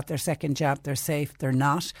minute they've got their second jab, they're safe. They're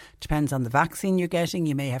not. Depends on the vaccine you're getting.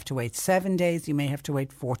 You may have to wait 7 days. You may have to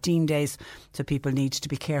wait 14 days. So people need to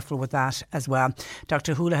be careful with that as well.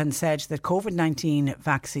 Dr. Houlihan said that COVID-19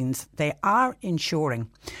 vaccines, they are ensuring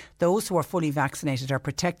those who are fully vaccinated are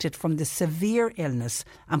protected from the severe illness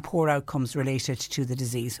and poor outcomes related to the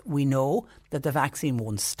disease. We know that the vaccine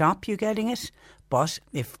won't stop you getting it, but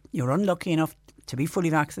if you're unlucky enough to be fully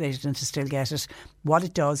vaccinated and to still get it, what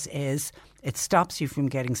it does is it stops you from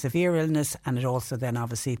getting severe illness, and it also then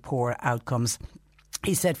obviously poor outcomes.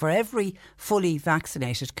 He said for every fully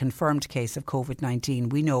vaccinated confirmed case of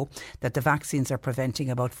COVID-19, we know that the vaccines are preventing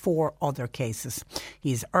about 4 other cases.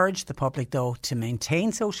 He's urged the public, though, to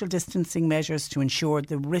maintain social distancing measures to ensure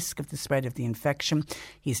the risk of the spread of the infection.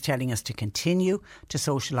 He's telling us to continue to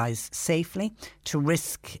socialise safely, to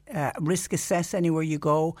risk assess anywhere you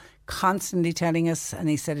go, constantly telling us, and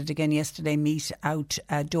he said it again yesterday, meet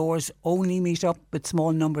outdoors, only meet up with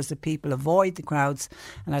small numbers of people, avoid the crowds.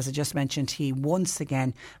 And as I just mentioned, he once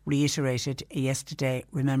again reiterated yesterday,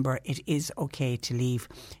 remember, it is okay to leave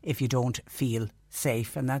if you don't feel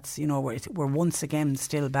safe. And that's, you know, we're once again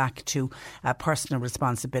still back to personal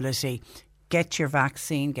responsibility. Get your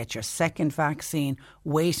vaccine, get your second vaccine,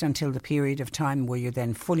 wait until the period of time where you're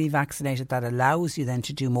then fully vaccinated. That allows you then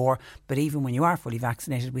to do more. But even when you are fully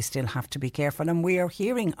vaccinated, we still have to be careful. And we are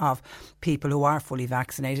hearing of people who are fully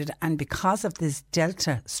vaccinated. And because of this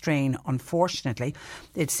Delta strain, unfortunately,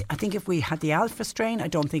 I think if we had the Alpha strain, I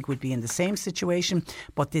don't think we'd be in the same situation.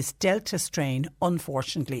 But this Delta strain,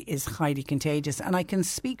 unfortunately, is highly contagious. And I can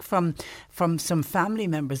speak from some family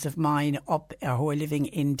members of mine up who are living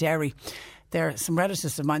in Derry. They're some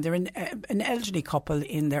relatives of mine. They're an elderly couple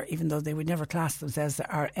in there, even though they would never class themselves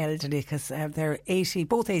as elderly, because they're 80,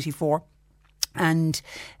 both 84. And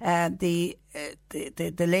the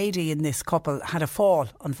lady in this couple had a fall,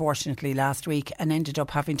 unfortunately, last week and ended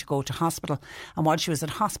up having to go to hospital. And while she was at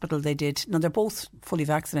hospital, they're both fully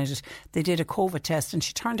vaccinated, they did a COVID test and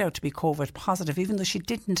she turned out to be COVID positive, even though she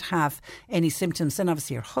didn't have any symptoms. Then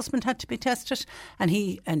obviously her husband had to be tested and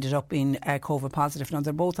he ended up being COVID positive. Now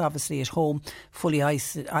they're both obviously at home, fully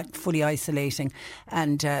isolating,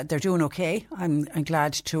 and they're doing okay. I'm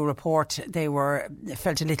glad to report they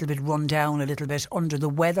felt a little bit run down, a little bit under the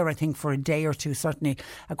weather, I think, for a day or two, certainly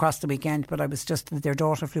across the weekend. But their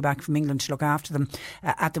daughter flew back from England to look after them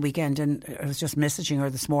at the weekend, and I was just messaging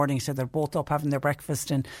her this morning. So they're both up having their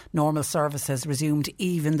breakfast and normal service has resumed,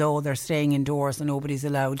 even though they're staying indoors and nobody's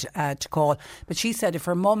allowed to call. But she said if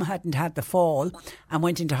her mum hadn't had the fall and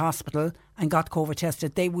went into hospital and got COVID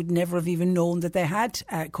tested, they would never have even known that they had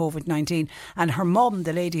COVID-19. And her mum,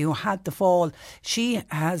 the lady who had the fall, she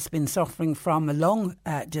has been suffering from a lung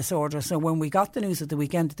disorder. So when we got the news at the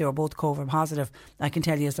weekend that they were both COVID positive, I can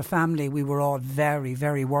tell you as a family, we were all very,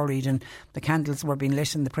 very worried, and the candles were being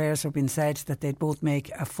lit and the prayers were being said that they'd both make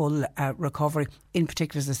a full recovery. In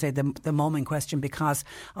particular, as I say, the mum in question, because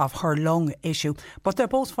of her lung issue. But they're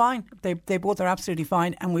both fine. They both are absolutely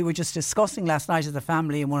fine. And we were just discussing last night as a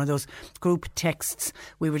family in one of those group texts,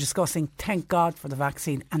 we were discussing, thank God for the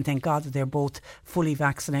vaccine and thank God that they're both fully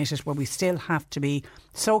vaccinated, where we still have to be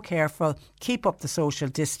so careful, keep up the social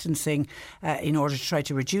distancing in order to try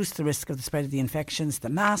to reduce the risk of the spread of the infections. The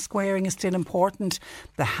mask wearing is still important,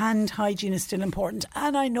 the hand hygiene is still important,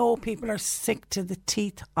 and I know people are sick to the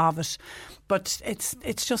teeth of it, but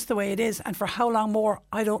it's just the way it is. And for how long more,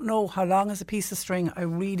 I don't know. How long is a piece of string? I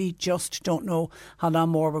really just don't know how long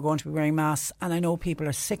more we're going to be wearing masks. And I know people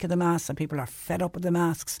are sick of the masks and people are fed up with the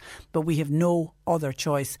masks, but we have no other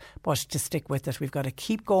choice but to stick with it. We've got to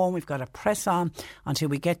keep going, we've got to press on until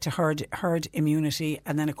we get to herd immunity,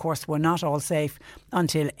 and then of course we're not all safe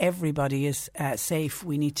until everybody is safe.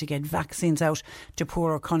 We need to get vaccines out to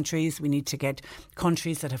poorer countries. We need to get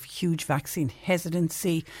countries that have huge vaccine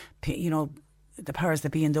hesitancy, the powers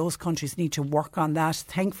that be in those countries need to work on that.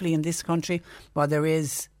 Thankfully in this country, while there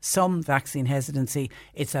is some vaccine hesitancy,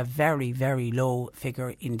 it's a very, very low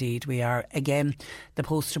figure indeed. We are again the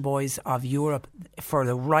poster boys of Europe for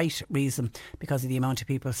the right reason, because of the amount of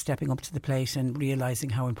people stepping up to the plate and realising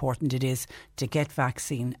how important it is to get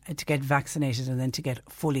vaccinated and then to get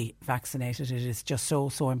fully vaccinated. It is just so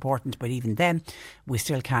important. But even then, we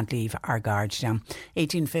still can't leave our guard down.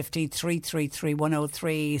 1850 333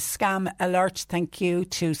 103. Scam alert. Thank you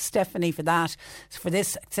to Stephanie for that. For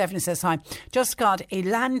this, Stephanie says, hi, just got a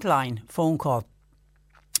landline phone call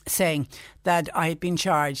saying that I had been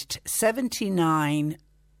charged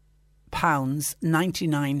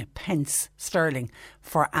 £79.99 sterling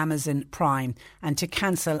for Amazon Prime, and to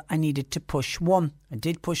cancel I needed to push 1. I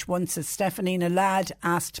did push 1, says Stephanie, and a lad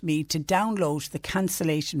asked me to download the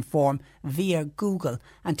cancellation form via Google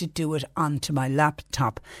and to do it onto my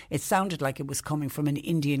laptop. It sounded like it was coming from an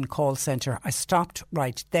Indian call centre. I stopped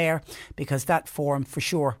right there because that form for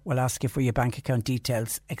sure will ask you for your bank account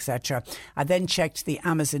details, etc. I then checked the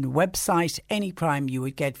Amazon website. Any Prime you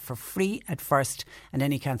would get for free at first, and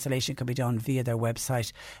any cancellation could be done via their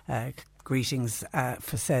website. Greetings,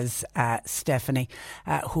 says Stephanie,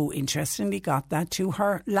 who interestingly got that to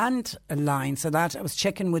her landline. So that I was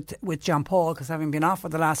checking with John Paul, because having been off for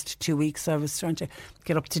the last 2 weeks, I was trying to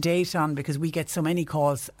get up to date on, because we get so many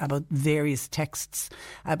calls about various texts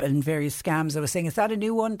and various scams. I was saying, is that a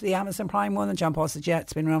new one, the Amazon Prime one? And John Paul said, yeah,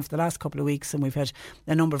 it's been around for the last couple of weeks and we've had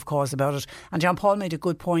a number of calls about it. And John Paul made a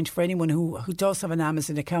good point for anyone who does have an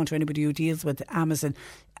Amazon account, or anybody who deals with Amazon.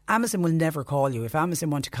 Amazon will never call you. If Amazon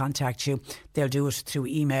want to contact you, they'll do it through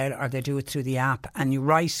email or they'll do it through the app. And you're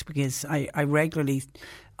right, because I regularly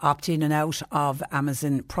opt in and out of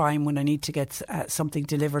Amazon Prime when I need to get something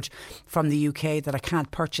delivered from the UK that I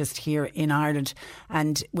can't purchase here in Ireland.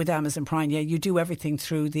 And with Amazon Prime, you do everything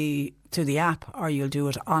through the app, or you'll do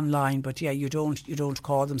it online, but you don't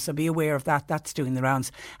call them, so be aware of that. That's doing the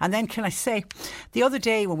rounds. And then can I say, the other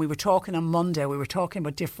day when we were talking on Monday, we were talking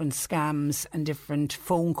about different scams and different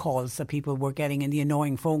phone calls that people were getting, and the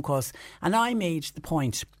annoying phone calls, and I made the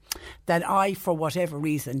point that I, for whatever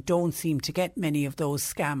reason, don't seem to get many of those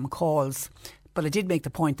scam calls. But I did make the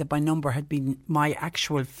point that my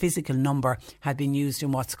actual physical number had been used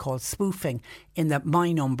in what's called spoofing, in that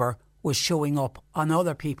my number was showing up on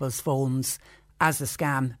other people's phones as a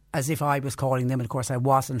scam, as if I was calling them. And of course I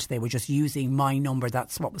wasn't. They were just using my number.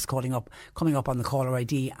 That's what was coming up on the caller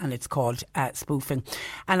ID, and it's called spoofing.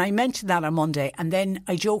 And I mentioned that on Monday, and then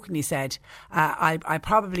I jokingly said I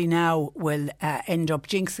probably now will end up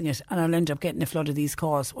jinxing it, and I'll end up getting a flood of these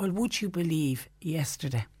calls. Well, would you believe,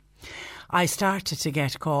 yesterday I started to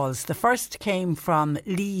get calls. The first came from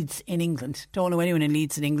Leeds in England. Don't know anyone in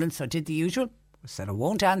Leeds in England, so I did the usual. I said I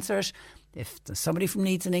won't answer it. If somebody from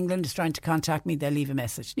Leeds in England is trying to contact me, they'll leave a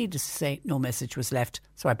message. Needless to say, no message was left,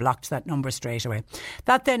 so I blocked that number straight away.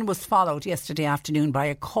 That then was followed yesterday afternoon by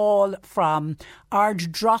a call from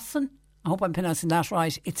Ardrossan. I hope I'm pronouncing that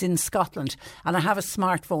right. It's in Scotland, and I have a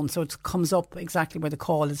smartphone, so it comes up exactly where the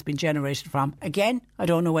call has been generated from. Again, I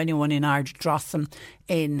don't know anyone in Ardrossan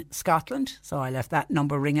in Scotland, so I left that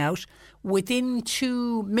number ring out. Within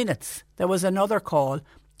 2 minutes, there was another call,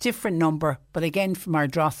 different number, but again from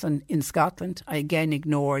Ardrossan in Scotland. I again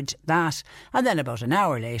ignored that, and then about an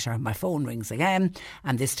hour later my phone rings again,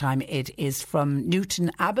 and this time it is from Newton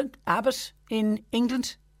Abbott in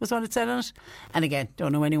England, was what it said on it. And again,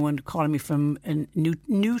 don't know anyone calling me from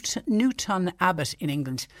Newton Abbott in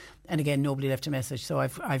England. And again, nobody left a message, so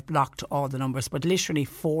I've blocked all the numbers. But literally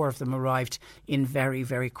 4 of them arrived in very,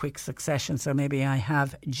 very quick succession. So maybe I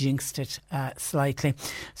have jinxed it slightly.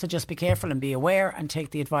 So just be careful and be aware, and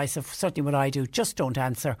take the advice of certainly what I do. Just don't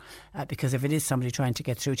answer, because if it is somebody trying to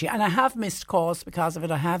get through to you. And I have missed calls because of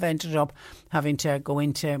it. I have ended up having to go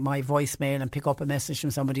into my voicemail and pick up a message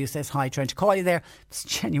from somebody who says, hi, trying to call you there. It's a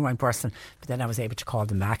genuine person. But then I was able to call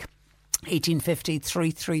them back. 1850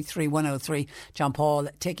 333 103. John Paul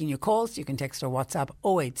taking your calls. You can text or WhatsApp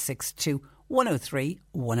 0862 103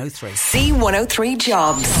 103. C103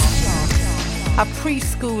 Jobs. A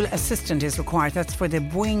preschool assistant is required. That's for the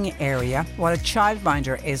Buing area, while a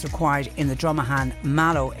childminder is required in the Dromahane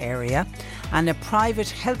Mallow area, and a private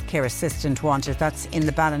healthcare assistant wanted. That's in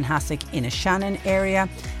the Ballinhassig Innishannon area,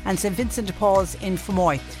 and St Vincent de Paul's in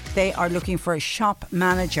Fermoy. They are looking for a shop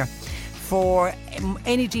manager. For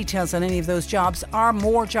any details on any of those jobs or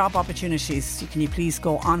more job opportunities, can you please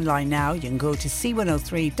go online now? You can go to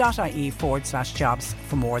c103.ie/jobs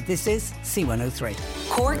for more. This is C103.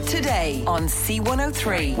 Cork Today on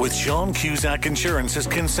C103. With Sean Cusack Insurance's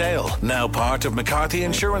Kinsale, now part of McCarthy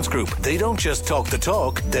Insurance Group. They don't just talk the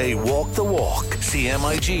talk, they walk the walk.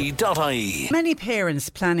 CMIG.ie. Many parents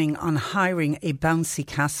planning on hiring a bouncy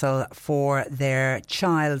castle for their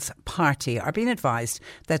child's party are being advised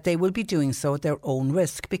that they will be doing so at their own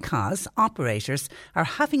risk, because operators are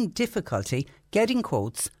having difficulty getting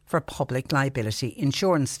quotes for public liability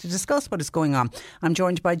insurance. To discuss what is going on, I'm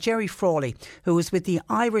joined by Jerry Frawley, who is with the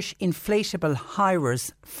Irish Inflatable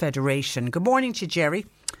Hirers Federation. Good morning to you, Jerry.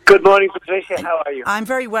 Good morning, Patricia. How are you? I'm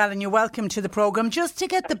very well, and you're welcome to the programme. Just to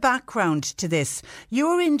get the background to this,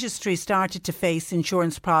 your industry started to face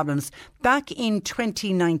insurance problems back in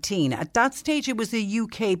 2019. At that stage, it was a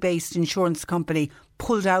UK-based insurance company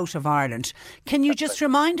pulled out of Ireland. Can you just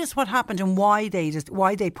remind us what happened and why they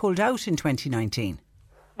pulled out in 2019?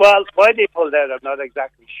 Well, why they pulled out, I'm not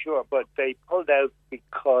exactly sure, but they pulled out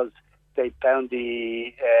because they found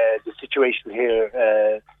the situation here.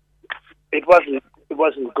 It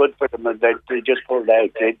wasn't good for them, and they just pulled out.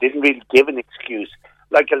 They didn't really give an excuse.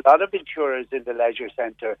 Like a lot of insurers in the leisure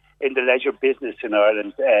centre, in the leisure business in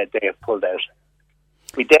Ireland, they have pulled out.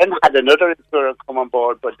 We then had another insurer come on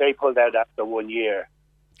board, but they pulled out after 1 year.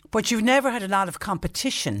 But you've never had a lot of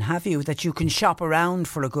competition, have you, that you can shop around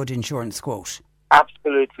for a good insurance quote?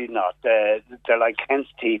 Absolutely not. They're like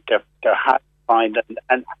hen's teeth. They're hard to find,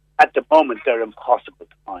 and at the moment they're impossible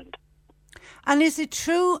to find. And is it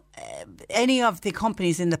true any of the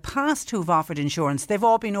companies in the past who've offered insurance, they've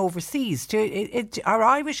all been overseas? Are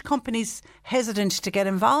Irish companies hesitant to get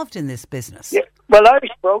involved in this business? Yeah. Well,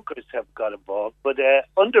 Irish brokers have got involved, but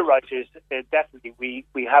underwriters, definitely,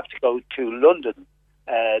 we have to go to London,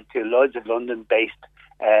 to Lloyd's of London-based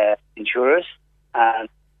insurers and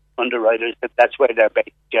underwriters. That's where they're based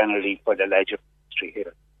generally for the leisure industry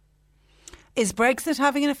here. Is Brexit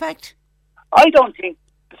having an effect? I don't think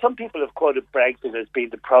some people have quoted Brexit as being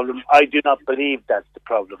the problem. I do not believe that's the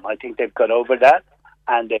problem. I think they've got over that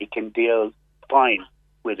and they can deal fine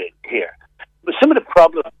with it here. But some of the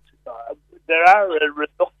problems, there are a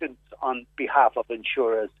reluctance on behalf of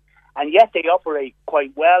insurers, and yet they operate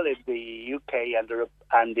quite well in the UK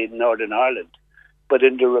and in Northern Ireland. But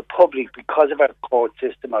in the Republic, because of our court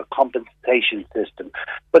system, our compensation system.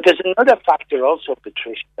 But there's another factor also,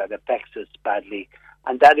 Patricia, that affects us badly,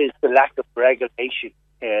 and that is the lack of regulation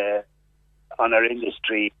on our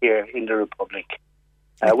industry here in the Republic.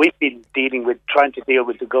 We've been trying to deal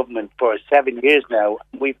with the government for 7 years now.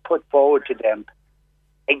 We've put forward to them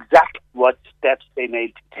exactly what steps they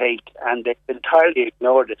need to take, and they've entirely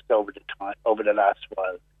ignored us over the last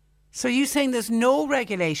while. So you're saying there's no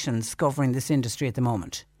regulations governing this industry at the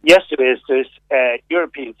moment? Yes, there is. There's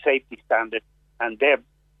European safety standards, and they're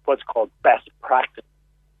what's called best practice.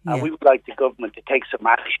 Yeah. And we would like the government to take some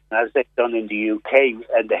action, as they've done in the UK,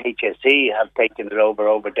 and the HSE have taken it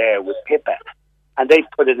over there with PIPA. And they've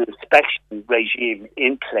put an inspection regime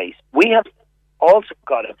in place. We have also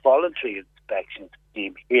got a voluntary inspection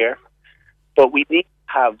scheme here, but we need to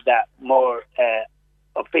have that more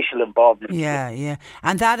official involvement. Yeah.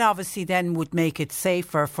 And that obviously then would make it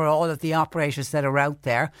safer for all of the operators that are out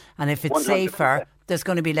there. And if it's 100%. Safer, there's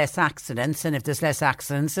going to be less accidents. And if there's less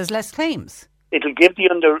accidents, there's less claims. It'll give the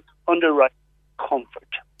underwriter comfort.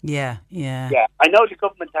 Yeah. I know the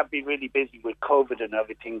government have been really busy with COVID and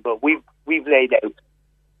everything, but we've laid out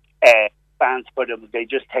plans for them. They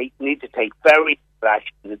just need to take very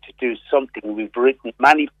action to do something. We've written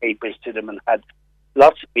many papers to them and had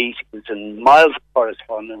lots of meetings and miles of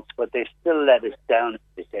correspondence, but they still let us down in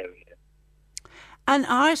this area. And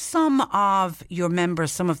are some of your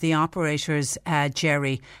members, some of the operators,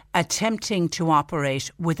 Jerry, attempting to operate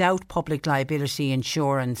without public liability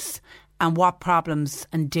insurance? And what problems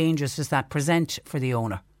and dangers does that present for the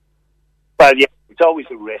owner? Well, yeah, it's always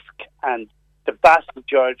a risk. And the vast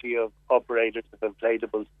majority of operators of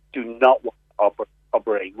inflatables do not want to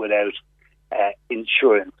operate without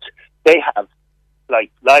insurance. They have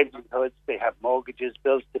livelihoods, they have mortgages,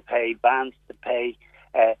 bills to pay, vans to pay.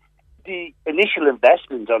 The initial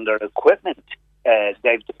investment on their equipment, they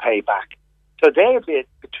have to pay back. So they're a bit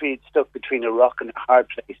stuck between a rock and a hard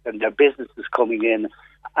place, and their business is coming in.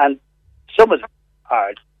 And some of them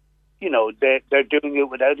are, they're doing it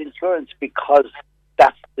without insurance because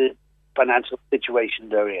that's the financial situation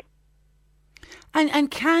they're in. And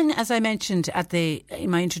can, as I mentioned in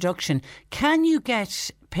my introduction, can you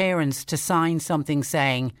get parents to sign something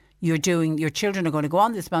saying your children are going to go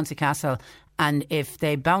on this bouncy castle, and if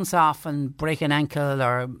they bounce off and break an ankle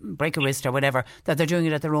or break a wrist or whatever, that they're doing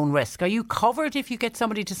it at their own risk? Are you covered if you get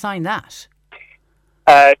somebody to sign that?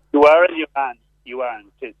 You are and you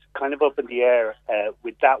aren't. It's kind of up in the air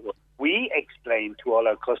with that one. We explain to all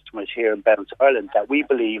our customers here in Bounce Ireland that we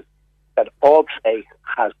believe that all play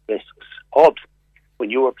has risks. All play. When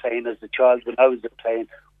you were playing as a child, when I was playing,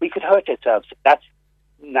 we could hurt ourselves. That's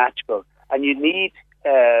natural. And you need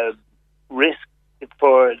risk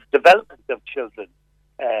for development of children.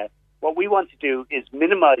 What we want to do is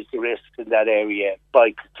minimise the risks in that area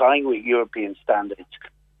by complying with European standards.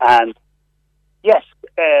 And yes,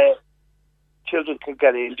 children could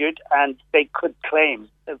get injured and they could claim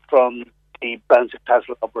from the bouncy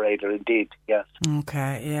castle operator, indeed, yes.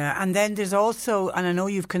 Okay, yeah. And then there's also, and I know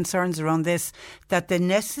you've concerns around this, that the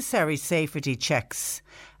necessary safety checks,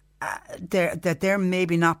 they're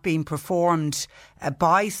maybe not being performed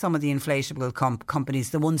by some of the inflatable companies,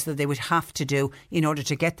 the ones that they would have to do in order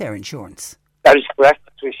to get their insurance. That is correct,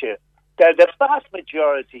 Patricia. The vast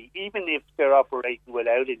majority, even if they're operating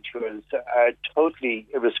without insurance, are totally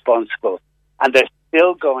irresponsible. And they're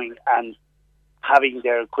still going and having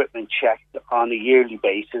their equipment checked on a yearly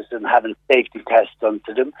basis and having safety tests done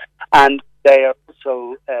to them. And they are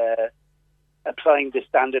also applying the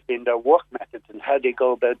standard in their work methods and how they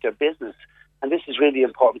go about their business. And this is really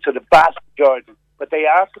important. So the vast majority, but they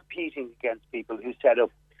are competing against people who set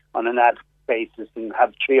up on an ad basis and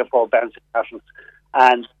have 3 or 4 bouncy castles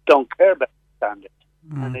and don't care about the standard.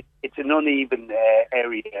 And it's an uneven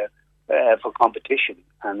area for competition,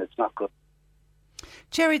 and it's not good.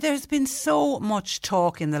 Jerry, there's been so much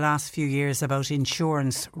talk in the last few years about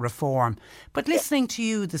insurance reform, but listening to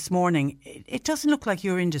you this morning, it doesn't look like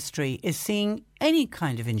your industry is seeing any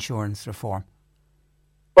kind of insurance reform.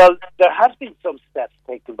 Well, there has been some steps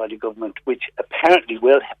taken by the government which apparently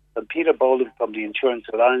will help. And Peter Boland from the Insurance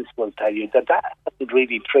Alliance will tell you that hasn't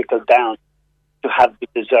really trickled down to have the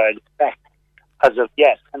desired effect as of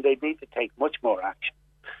yet, and they need to take much more action.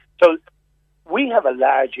 So we have a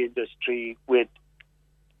large industry with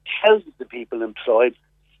thousands of people employed,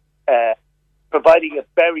 providing a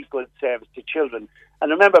very good service to children. And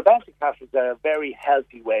remember, bouncy castles are a very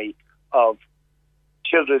healthy way of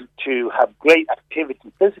children to have great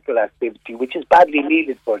activity, physical activity, which is badly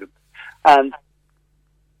needed for them. And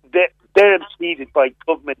they're impeded by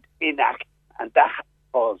government inaction, and that has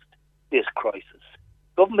caused this crisis.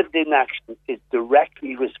 Government inaction is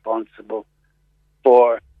directly responsible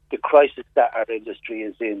for the crisis that our industry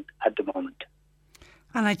is in at the moment.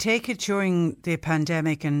 And I take it during the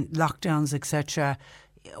pandemic and lockdowns, etc.,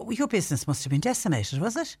 your business must have been decimated,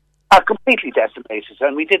 was it? Completely decimated,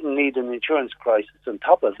 and we didn't need an insurance crisis on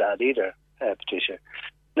top of that either, Patricia.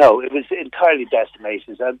 No, it was entirely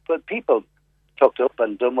decimated, but people took up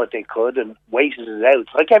and done what they could and waited it out,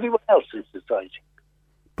 like everyone else in society.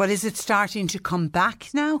 But is it starting to come back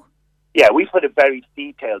now? Yeah, we put a very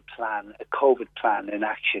detailed plan, a COVID plan in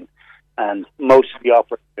action, and most of the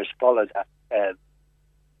operators followed that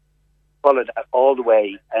all the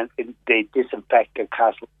way, and they disinfect their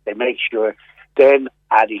castles. They make sure they're not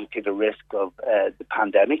adding to the risk of the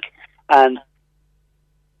pandemic, and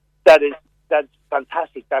that's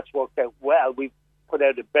fantastic. That's worked out well. We've put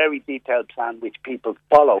out a very detailed plan which people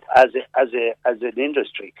follow as an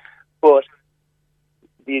industry, but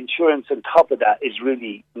the insurance on top of that is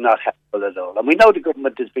really not helpful at all. And we know the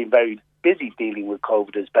government has been very busy dealing with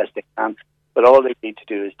COVID as best they can, but all they need to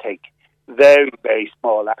do is take very, very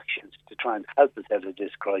small actions to try and help us out of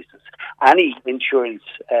this crisis. Any insurance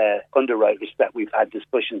underwriters that we've had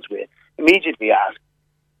discussions with immediately ask,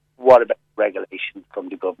 what about regulation from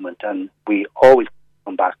the government? And we always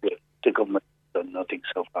come back with the government has done nothing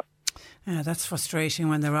so far. Yeah, that's frustrating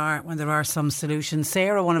when there are some solutions.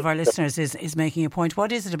 Sarah, one of our listeners, is making a point.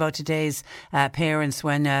 What is it about today's parents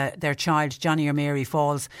when their child, Johnny or Mary,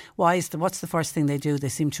 falls? What's the first thing they do? They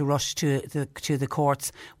seem to rush to the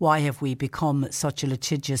courts. Why have we become such a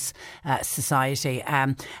litigious society?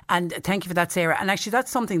 And thank you for that, Sarah. And actually,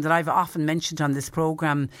 that's something that I've often mentioned on this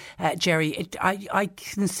programme, Jerry. I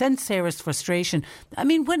can sense Sarah's frustration. I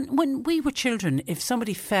mean, when we were children, if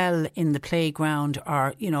somebody fell in the playground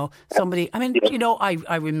or, somebody,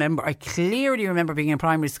 I clearly remember being in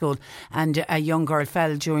primary school and a young girl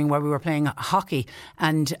fell while we were playing hockey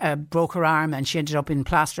and broke her arm, and she ended up in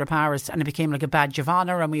plaster of Paris, and it became like a badge of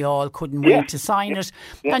honour, and we all couldn't wait to sign it.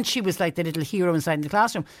 Yeah. And she was like the little hero inside the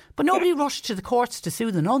classroom. But nobody rushed to the courts to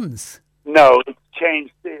sue the nuns. No, it's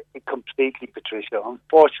changed completely, Patricia.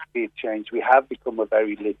 Unfortunately, it's changed. We have become a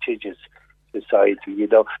very litigious society,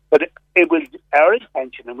 But it was our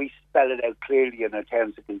intention, and we spell it out clearly in our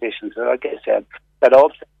terms and conditions, and like I said, that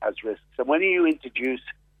also has risks. And when you introduce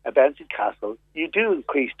a bouncy castle, you do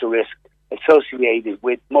increase the risk associated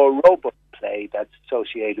with more robust play that's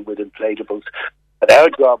associated with inflatables. But our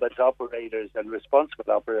job as operators and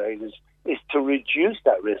responsible operators is to reduce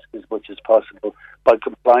that risk as much as possible by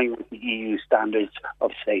complying with the EU standards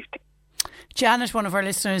of safety. Janet, one of our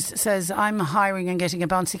listeners, says, I'm hiring and getting a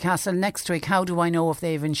bouncy castle next week. How do I know if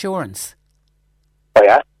they have insurance? I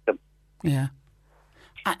ask them. Yeah.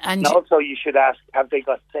 And also you should ask, have they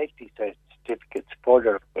got safety certificates for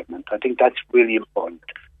their equipment? I think that's really important.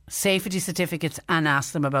 Safety certificates, and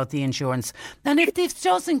ask them about the insurance. And if this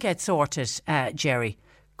doesn't get sorted, Jerry,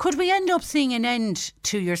 could we end up seeing an end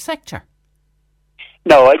to your sector?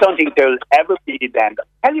 No, I don't think there'll ever be an end.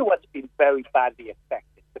 I'll tell you what's been very badly affected.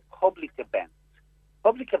 Public events.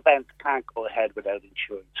 Public events can't go ahead without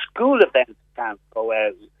insurance. School events can't go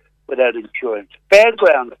ahead without insurance.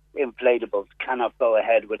 Fairground inflatables cannot go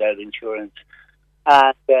ahead without insurance.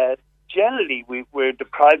 And generally, we're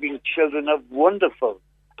depriving children of wonderful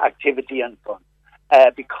activity and fun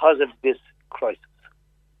because of this crisis.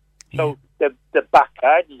 So the back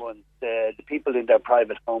garden ones, the people in their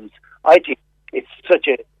private homes, I think it's such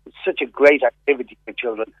a great activity for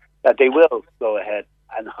children that they will go ahead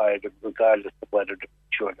and hire them regardless of whether they're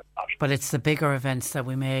insured or not. But it's the bigger events that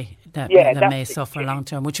may suffer long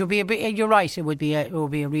term, which would be you're right. It would be a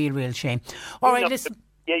real shame. All right, listen.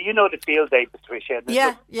 Yeah, the field day, Patricia.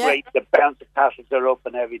 Great. The bouncy castles are up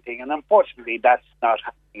and everything, and unfortunately, that's not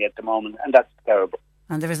happening at the moment, and that's terrible.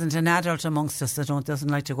 And there isn't an adult amongst us that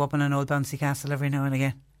doesn't like to go up on an old bouncy castle every now and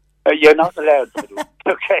again. You're not allowed to.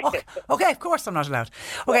 Okay, of course I'm not allowed.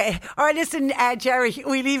 Okay, all right, listen, Jerry,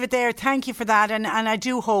 we leave it there. Thank you for that, and I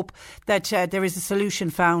do hope that there is a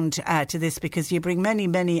solution found to this, because you bring many,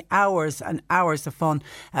 many hours and hours of fun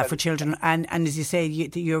for children, and as you say,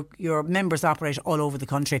 your members operate all over the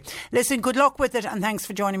country. Listen, good luck with it, and thanks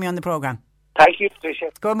for joining me on the programme. Thank you,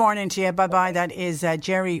 Patricia. Good morning to you. Bye-bye. That is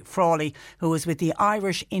Jerry Frawley, who was with the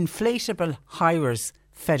Irish Inflatable Hirers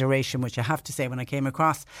federation, which I have to say, when I came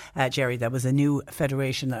across, Jerry, that was a new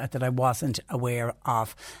federation that I wasn't aware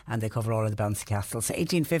of, and they cover all of the bouncy castles.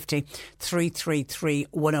 1850 333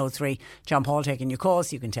 103. John Paul taking your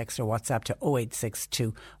calls. You can text or WhatsApp to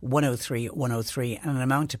 0862 103 103, and an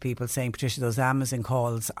amount of people saying, Patricia, those Amazon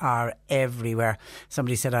calls are everywhere.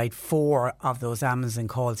 Somebody said I had 4 of those Amazon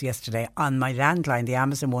calls yesterday on my landline. The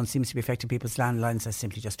Amazon one seems to be affecting people's landlines. I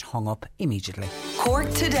simply just hung up immediately. Cork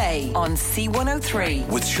Today on C103.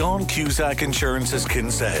 With Sean Cusack Insurance's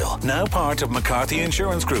Kinsale, now part of McCarthy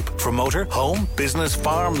Insurance Group. For motor, home, business,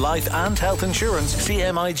 farm, life and health insurance,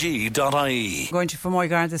 cmig.ie. Going to Fermoy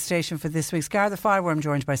Garda station for this week's Garda Fire, where I'm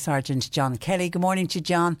joined by Sergeant John Kelly. Good morning to you,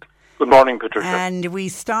 John. Good morning, Patricia. And we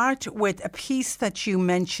start with a piece that you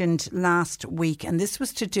mentioned last week, and this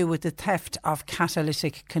was to do with the theft of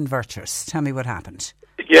catalytic converters. Tell me what happened.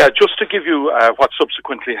 Yeah, just to give you what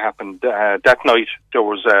subsequently happened. That night there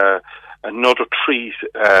was another 3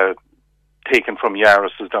 taken from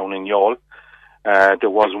Yaris's down in Youghal. There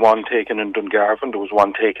was one taken in Dungarvan. There was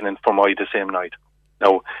one taken in Fermoy the same night.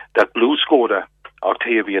 Now, that blue Skoda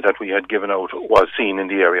Octavia that we had given out was seen in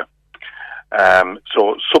the area.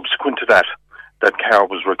 So subsequent to that, that car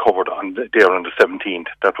was recovered on the 17th.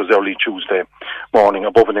 That was early Tuesday morning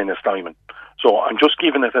above an Innis Diamond. So I'm just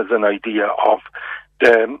giving it as an idea of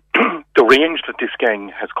the range that this gang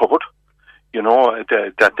has covered. You know,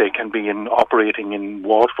 that they can be operating in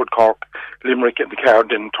Waterford, Cork, Limerick, and the car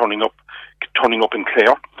then turning up in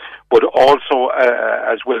Clare. But also,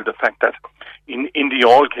 as well, the fact that in the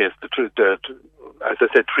all case, as I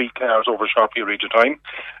said, 3 cars over a short period of time.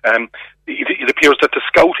 It appears that the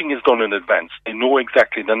scouting is done in advance. They know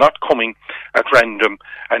exactly. They're not coming at random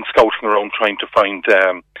and scouting around trying to find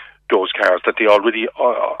those cars that they already,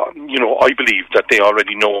 I believe that they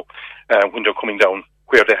already know when they're coming down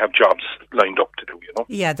where they have jobs lined up to do, you know.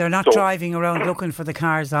 Yeah, they're not driving around looking for the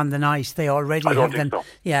cars on the night. They already have them. So.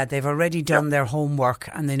 Yeah, they've already done their homework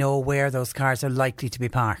and they know where those cars are likely to be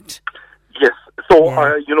parked. Yes. So,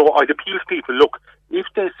 I'd appeal to people, look, if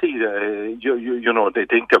they see, they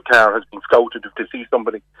think their car has been scouted, if they see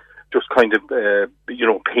somebody just kind of,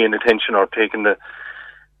 paying attention or taking the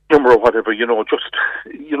number or whatever,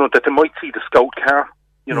 that they might see the scout car,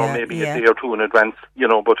 maybe a day or 2 in advance,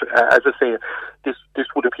 but as I say, this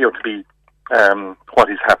would appear to be what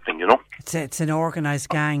is happening, It's an organised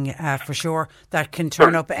gang, for sure, that can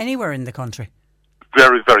turn up anywhere in the country.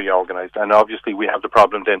 Very, very organised. And obviously we have the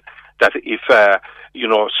problem then that if, there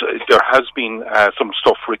has been some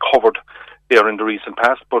stuff recovered there in the recent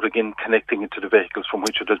past, but again, connecting it to the vehicles from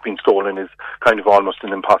which it has been stolen is kind of almost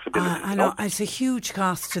an impossibility. I know. It's a huge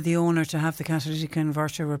cost to the owner to have the catalytic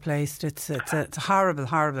converter replaced. It's a horrible,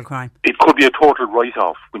 horrible crime. It could be a total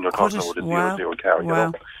write-off when you're talking about a zero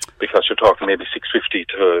car, because you're talking maybe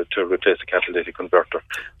 $650 to replace a catalytic converter,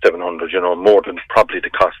 $700, more than probably the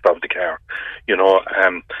cost of the car,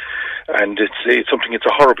 and it's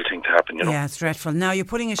a horrible thing to happen, Yeah, it's dreadful. Now you're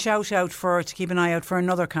putting a shout out to keep an eye out for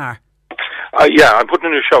another car. I'm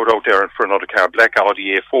putting a shout out there for another car, black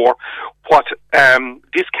Audi A4. What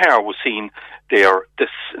this car was seen there.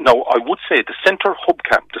 I would say the centre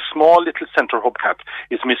hubcap, the small little centre hubcap,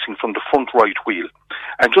 is missing from the front right wheel.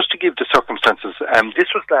 And just to give the circumstances,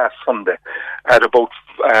 this was last Sunday at about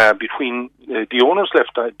between the owners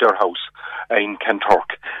left their house in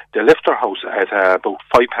Kanturk. They left their house at about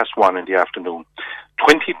 1:05 in the afternoon.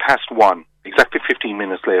 1:20, exactly 15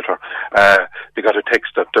 minutes later, they got a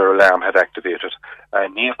text that their alarm had activated. A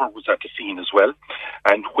neighbour was at the scene as well,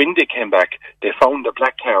 and when they came back, they found a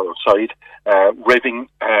black car outside, revving.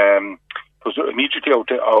 Was immediately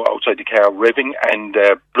outside the car, revving and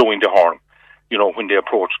blowing the horn. When they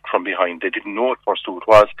approached from behind, they didn't know at first who it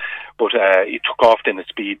was, but it took off then at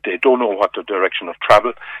speed. They don't know what the direction of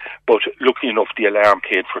travel, but luckily enough, the alarm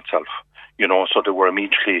paid for itself. So they were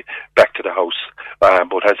immediately back to the house.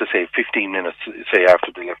 But as I say, 15 minutes,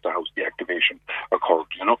 after they left the house, the activation occurred,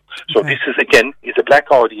 So okay. This is a black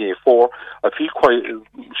Audi A4. I feel quite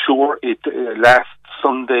sure last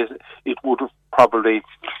Sunday it would have probably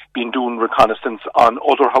been doing reconnaissance on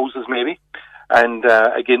other houses maybe. And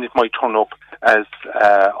again, it might turn up as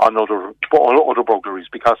on other burglaries,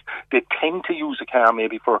 because they tend to use a car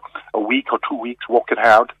maybe for a week or 2 weeks, work it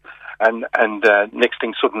hard, and next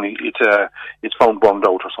thing suddenly it's found burned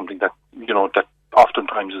out or something. That that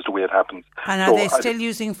oftentimes is the way it happens. And are they still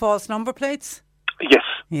using false number plates? Yes.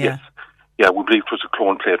 Yeah. Yes. Yeah, we believe it was a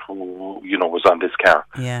clone plate who, was on this car.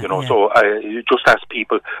 So I just ask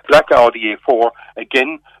people, black Audi A4,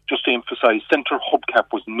 again, just to emphasise, centre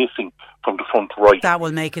hubcap was missing from the front right. That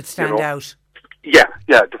will make it stand out. Yeah.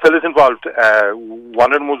 The fellas involved,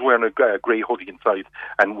 one of them was wearing a grey hoodie inside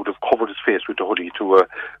and would have covered his face with the hoodie to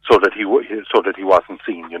so that he wasn't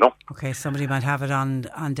seen. Okay, somebody might have it on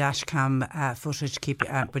dash cam footage.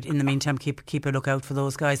 But in the meantime, keep a lookout for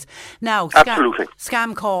those guys. Now, absolutely.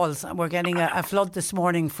 Scam calls. We're getting a flood this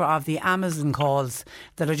morning of the Amazon calls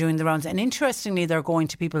that are doing the rounds, and interestingly, they're going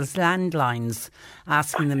to people's landlines,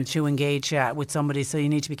 asking them to engage with somebody. So you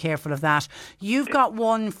need to be careful of that. You've got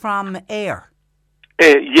one from Ayr.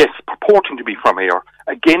 Yes, purporting to be from Ayr.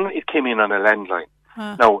 Again, it came in on a landline.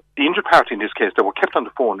 Now, the injured party in this case, they were kept on the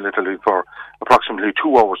phone literally for approximately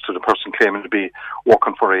 2 hours to the person claiming to be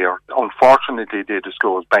working for Ayr. Unfortunately, they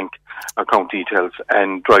disclosed bank account details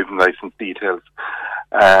and driving licence details,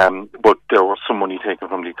 but there was some money taken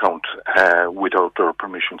from the account without their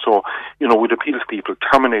permission. So, we'd appeal to people,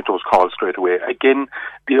 terminate those calls straight away. Again,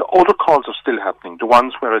 the other calls are still happening. The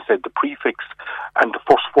ones where I said the prefix and the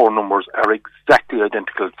first 4 numbers are exactly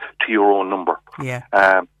identical to your own number. Yeah.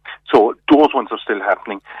 So those ones are still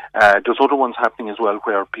happening. There's other ones happening as well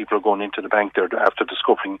where people are going into the bank there after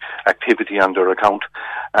discovering activity on their account.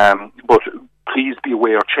 But please be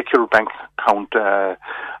aware, check your bank account,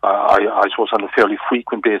 I suppose, on a fairly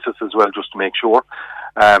frequent basis as well, just to make sure.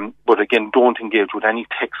 But again, don't engage with any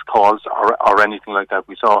text calls or anything like that.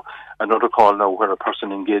 We saw another call now where a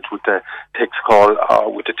person engaged with the text call,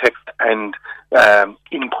 with the text and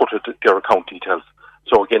inputted their account details.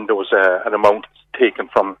 So again, there was an amount taken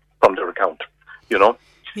from their account,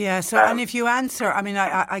 Yeah, so and if you answer, I mean,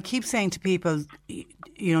 I keep saying to people,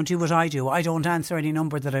 do what I do. I don't answer any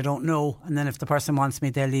number that I don't know, and then if the person wants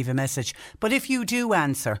me, they'll leave a message. But if you do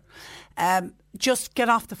answer, just get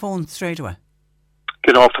off the phone straight away.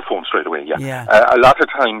 Get off the phone straight away, yeah. A lot of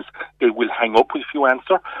times they will hang up if you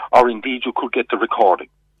answer, or indeed you could get the recording.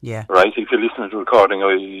 Yeah. Right? If you're listening to the recording,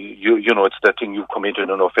 it's that thing you've committed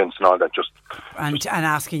an offence and all that. And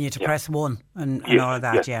asking you to press 1 and all of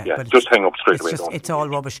that, yeah. But just hang up straight away. It's all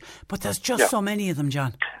rubbish. But there's just so many of them,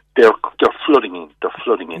 John. They're flooding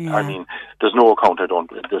in. Yeah. I mean, there's no account I don't.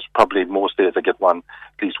 There's probably most days I get one,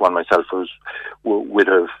 at least one myself. I was with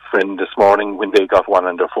a friend this morning when they got one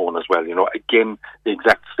on their phone as well. Again, the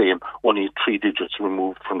exact same, only 3 digits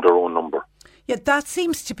removed from their own number. Yeah, that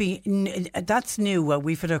seems to be, that's new.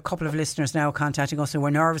 We've had a couple of listeners now contacting us who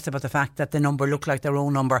were nervous about the fact that the number looked like their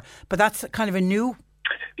own number. But that's kind of a new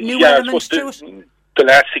element to it. The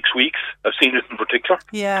last 6 weeks, I've seen it in particular.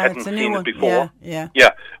 Yeah, it's a new one. It before. Yeah,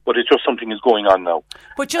 but it's just something is going on now.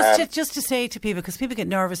 But just to say to people, because people get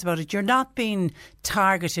nervous about it, you're not being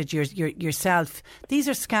targeted yourself. These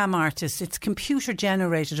are scam artists. It's computer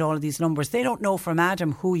generated, all of these numbers. They don't know from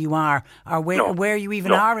Adam who you are or where you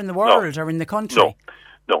even are in the world or in the country.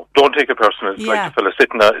 No, don't take it personal. It's like the fella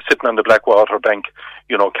sitting on the Blackwater bank,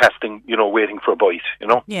 casting, waiting for a bite,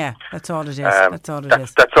 Yeah, that's all it is. That's all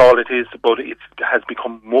it is. But it has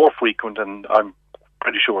become more frequent, and I'm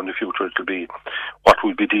pretty sure in the future it'll be what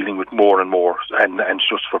we'll be dealing with more and more, and it's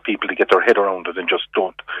just for people to get their head around it and just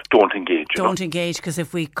don't engage. Don't engage, because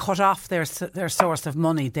if we cut off their source of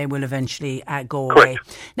money, they will eventually go Correct. away.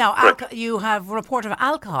 Now, you have a report of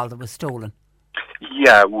alcohol that was stolen.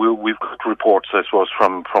 Yeah, we've got reports, I suppose,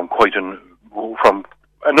 from from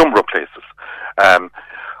a number of places.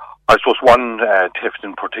 I suppose one theft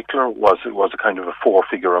in particular was a kind of a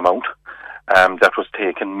 4-figure amount that was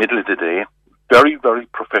taken middle of the day. Very, very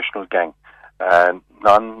professional gang,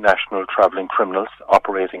 non-national travelling criminals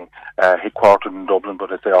operating, headquartered in Dublin,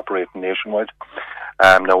 but as they operate nationwide.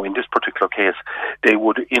 Now, in this particular case, they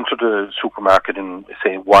would enter the supermarket in,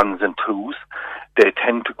 say, 1s and 2s. They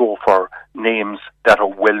tend to go for names that are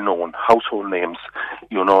well-known, household names,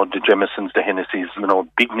 the Jamesons, the Hennessy's,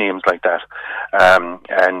 big names like that,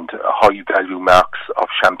 and high-value marks of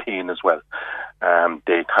champagne as well.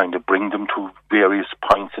 They kind of bring them to various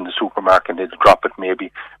points in the supermarket. They drop it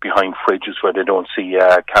maybe behind fridges where they don't see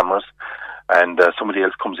cameras, and somebody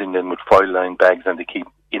else comes in then with foil-lined bags, and they keep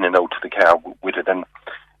in and out to the car with it. And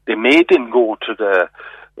they may then go to the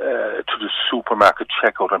supermarket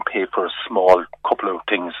checkout and pay for a small couple of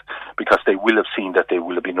things, because they will have seen that they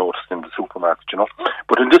will have been noticed in the supermarket,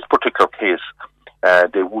 But in this particular case,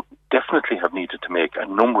 they would definitely have needed to make a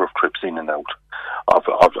number of trips in and out of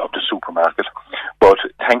the supermarket. But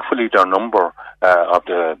thankfully, their number of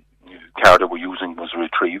the car they were using was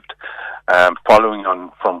retrieved, following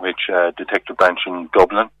on from which Detective Branch in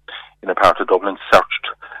Dublin, in a part of Dublin, searched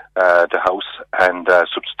the house, and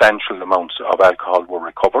substantial amounts of alcohol were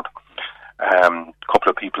recovered. A couple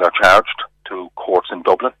of people are charged to courts in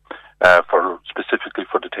Dublin specifically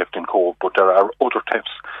for the theft in Cove, but there are other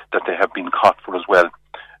thefts that they have been caught for as well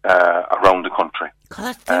around the country.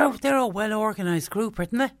 God, they're a well-organised group,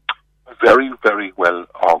 aren't they? Very, very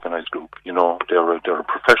organised group. You know, they're a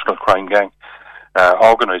professional crime gang,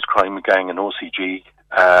 organised crime gang in OCG,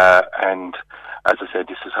 and as I said,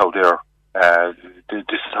 this is how they're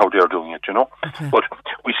doing it. You know, but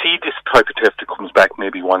we see this type of theft that comes back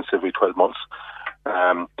maybe once every 12 months.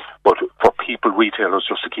 But for people, retailers,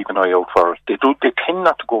 just to keep an eye out for it. They tend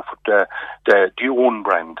not to go for the own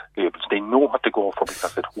brand labels. They know what to go for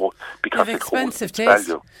because it expensive taste.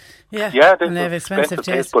 Value. Yeah, they have expensive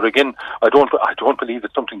taste. But again, I don't believe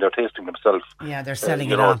it's something they're tasting themselves. Yeah, they're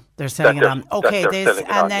selling it on. They're selling it on. Okay,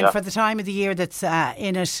 for the time of the year that's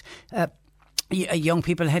in it. Young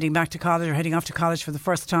people heading back to college or heading off to college for the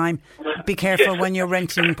first time, be careful when you're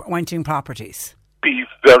renting properties. Be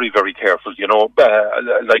very, very careful, you know.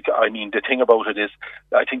 The thing about it is,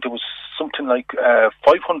 I think there was something like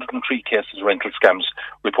 503 cases of rental scams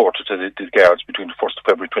reported to the guards between the 1st of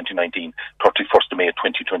February 2019, 31st of May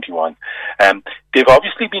 2021. They've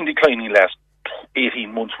obviously been declining last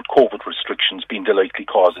 18 months with COVID restrictions being the likely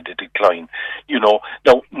cause of the decline. You know,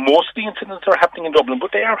 now most of the incidents are happening in Dublin,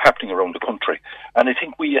 but they are happening around the country. And I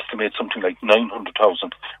think we estimate something like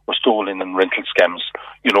 900,000 were stolen in rental scams,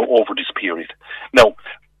 you know, over this period. Now,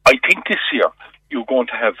 I think this year you're going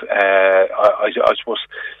to have, I suppose,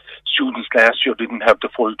 students last year didn't have the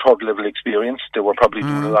full third level experience. They were probably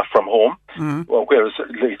doing a lot from home, whereas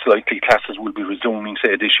it's likely classes will be resuming,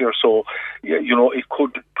 say, this year. So, you know, it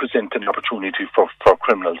could present an opportunity for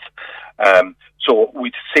criminals. So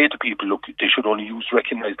we'd say to people, look, they should only use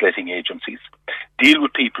recognised letting agencies. Deal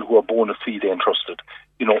with people who are bona fide and trusted.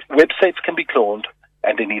 You know, websites can be cloned,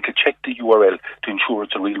 and they need to check the URL to ensure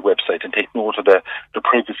it's a real website and take note of the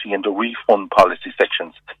privacy and the refund policy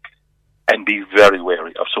sections. And be very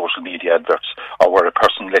wary of social media adverts, or where a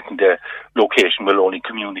person letting their location will only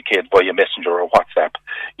communicate via Messenger or WhatsApp.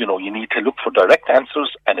 You know, you need to look for direct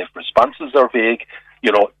answers, and if responses are vague,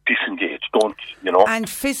 you know, disengage. Don't, you know. And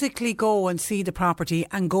physically go and see the property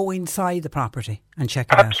and go inside the property and check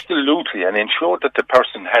it out. Absolutely, and ensure that the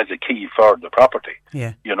person has a key for the property.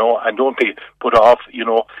 Yeah. You know, and don't be put off, you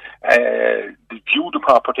know, view the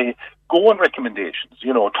property, go on recommendations,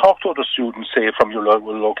 you know, talk to other students, say, from your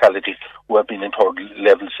locality who have been in third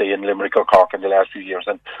level, say, in Limerick or Cork in the last few years,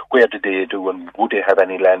 and where did they do, and would they have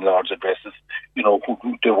any landlords' addresses, you know,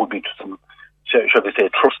 there would be some, shall we say,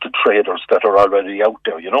 trusted traders that are already out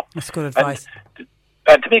there, you know. That's good advice.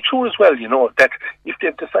 And to make sure as well, you know, that if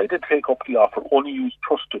they've decided to take up the offer, only use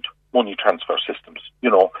trusted money transfer systems. You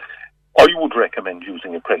know, I would recommend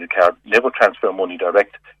using a credit card. Never transfer money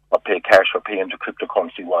direct or pay cash or pay into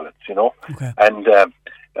cryptocurrency wallets, you know. Okay. And,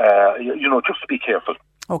 you know, just be careful.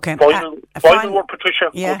 Okay. Final word, Patricia.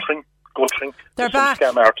 Yeah. Guttering. They're back.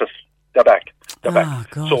 Scam artists. They're back.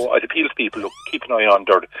 God. So I'd appeal to people, look, keep an eye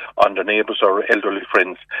on their neighbours or elderly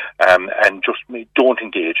friends, and just don't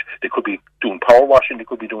engage. They could be doing power washing, they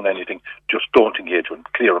could be doing anything. Just don't engage with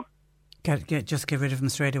them. Clear them. Just get rid of them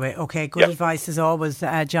straight away. Okay, good advice as always,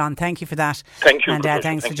 John. Thank you for that. Thank you. And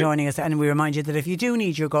thanks for joining us. And we remind you that if you do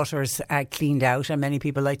need your gutters cleaned out, and many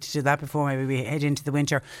people like to do that before maybe we head into the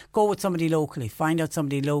winter, go with somebody locally. Find out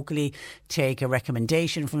somebody locally. Take a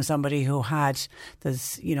recommendation from somebody who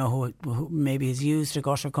maybe has used a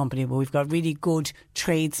gutter company. But we've got really good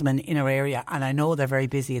tradesmen in our area, and I know they're very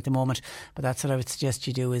busy at the moment. But that's what I would suggest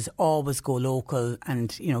you do: is always go local.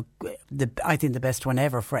 And you know, I think the best one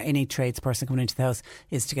ever for any tradesperson coming into the house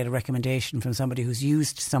is to get a recommendation from somebody who's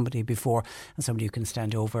used somebody before and somebody who can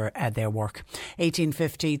stand over their work.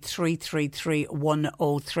 1850 333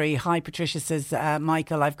 103. Hi, Patricia, says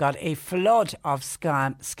Michael, I've got a flood of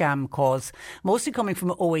scam calls, mostly coming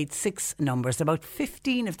from 086 numbers, about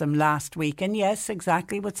 15 of them last week. And yes,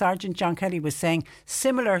 exactly what Sergeant John Kelly was saying,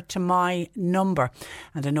 similar to my number.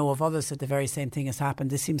 And I know of others that the very same thing has happened.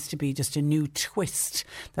 This seems to be just a new twist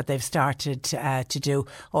that they've started to do.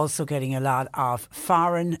 Also getting a lot of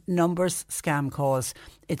foreign numbers, scam calls.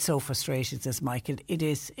 It's so frustrating, says Michael. It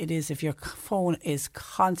is. If your phone is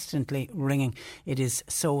constantly ringing, it is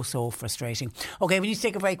so frustrating. Okay, we need to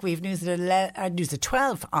take a break. We have news at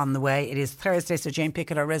 12 on the way. It is Thursday, so Jane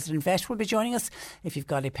Pickett, our resident vet, will be joining us. If you've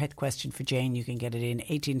got a pet question for Jane, you can get it in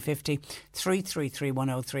 1850 333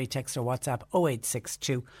 103. Text or WhatsApp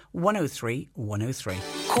 0862 103 103.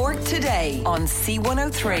 Cork Today on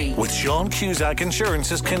C103. With Sean Cusack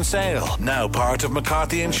Insurance's Kinsale, now part of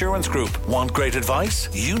McCarthy Insurance Group. Want great advice?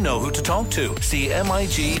 You know who to talk to.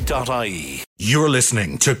 CMIG.ie. You're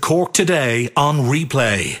listening to Cork Today on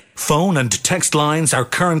replay. Phone and text lines are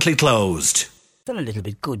currently closed. A little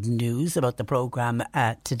bit good news about the programme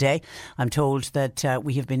today. I'm told that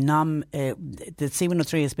we have been the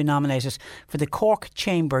C103 has been nominated for the Cork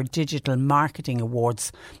Chamber Digital Marketing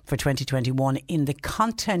Awards for 2021 in the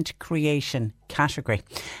content creation category,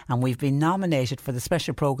 and we've been nominated for the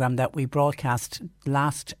special programme that we broadcast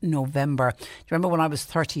last November. Do you remember when I was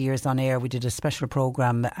 30 years on air, we did a special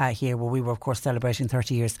programme here where we were of course celebrating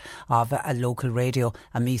 30 years of a local radio,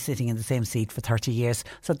 and me sitting in the same seat for 30 years.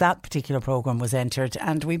 So that particular programme was entered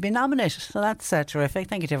and we've been nominated, so that's terrific.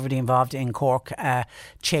 Thank you to everybody involved in Cork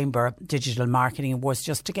Chamber Digital Marketing Awards.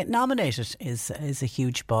 Just to get nominated is a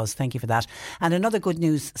huge buzz. Thank you for that. And another good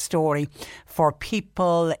news story for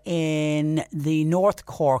people in the North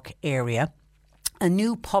Cork area. A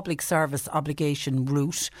new public service obligation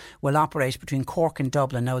route will operate between Cork and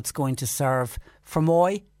Dublin. Now it's going to serve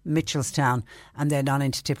Fermoy, Mitchelstown, and then on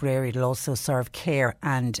into Tipperary. It'll also serve Cahir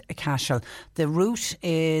and Cashel. The route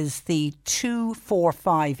is the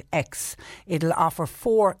 245X. It'll offer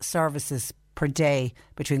 4 services per day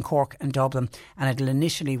between Cork and Dublin, and it'll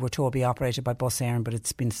initially, we're told, be operated by Bus Éireann, but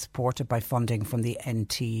it's been supported by funding from the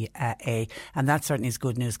NTA, and that certainly is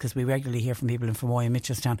good news, because we regularly hear from people in Fermoy and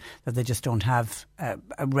Mitchelstown that they just don't have a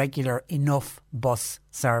regular enough bus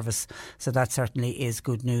service. So that certainly is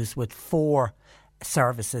good news, with 4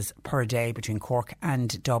 services per day between Cork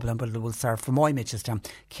and Dublin, but it will serve Fermoy, Mitchelstown,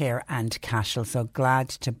 Cahir and Cashel. So glad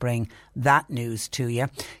to bring that news to you.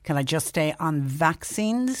 Can I just stay on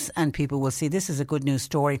vaccines? And people will see this is a good news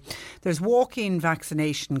story. There's walk-in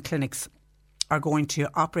vaccination clinics are going to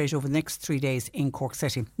operate over the next 3 days in Cork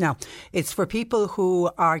City. Now, it's for people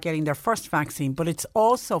who are getting their first vaccine, but it's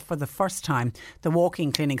also for the first time, the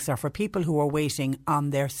walk-in clinics are for people who are waiting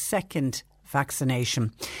on their second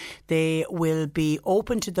vaccination. They will be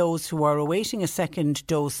open to those who are awaiting a second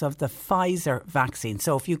dose of the Pfizer vaccine.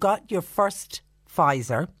 So if you got your first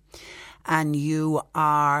Pfizer and you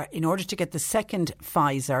are, in order to get the second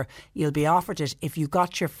Pfizer, you'll be offered it if you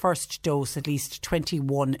got your first dose at least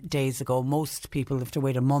 21 days ago. Most people have to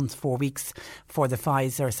wait a month, 4 weeks for the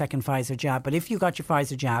second Pfizer jab. But if you got your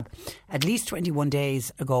Pfizer jab at least 21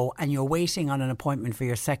 days ago and you're waiting on an appointment for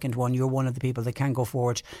your second one, you're one of the people that can go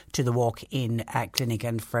forward to the walk-in clinic.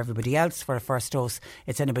 And for everybody else, for a first dose,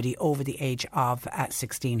 it's anybody over the age of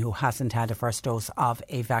 16 who hasn't had a first dose of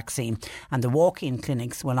a vaccine. And the walk-in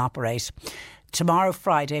clinics will operate tomorrow,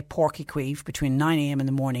 Friday, Páirc Uí Chaoimh, between 9 a.m. in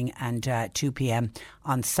the morning and 2 p.m.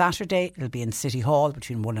 On Saturday, it'll be in City Hall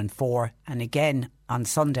between 1 and 4. And again, on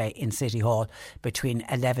Sunday in City Hall between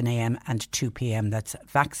 11 a.m. and 2 p.m. That's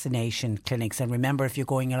vaccination clinics. And remember, if you're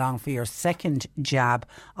going along for your second jab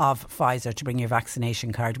of Pfizer, to bring your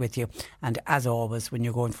vaccination card with you. And as always, when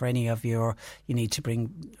you're going for any of you need to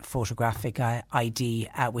bring photographic ID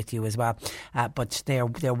with you as well. But they're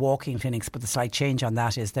walk-in clinics, but the slight change on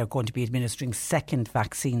that is they're going to be administering second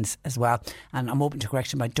vaccines as well. And I'm open to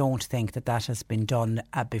correction, I don't think that has been done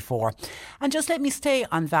before. And just let me stay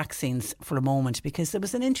on vaccines for a moment, because there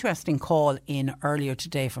was an interesting call in earlier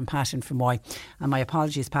today from Pat in Fermoy, and my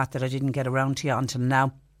apologies, Pat, that I didn't get around to you until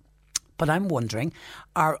now. But I'm wondering,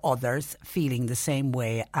 are others feeling the same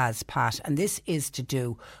way as Pat? And this is to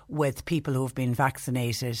do with people who have been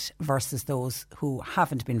vaccinated versus those who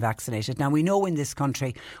haven't been vaccinated. Now, we know in this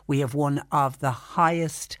country we have one of the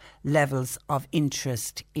highest levels of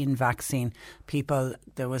interest in vaccine.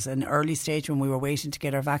 There was an early stage when we were waiting to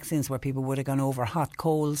get our vaccines where people would have gone over hot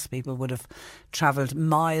coals, people would have travelled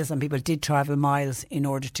miles, and people did travel miles in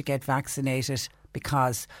order to get vaccinated,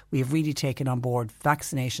 because we have really taken on board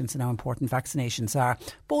vaccinations and how important vaccinations are,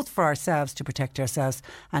 both for ourselves, to protect ourselves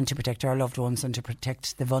and to protect our loved ones and to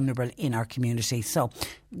protect the vulnerable in our community. So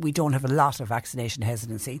we don't have a lot of vaccination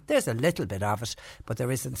hesitancy. There's a little bit of it, but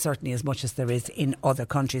there isn't certainly as much as there is in other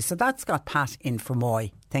countries. So that's got Pat in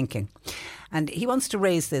Fermoy thinking. And he wants to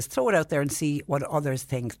raise this, throw it out there and see what others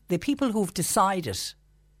think. The people who've decided,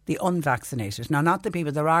 the unvaccinated. Now, not the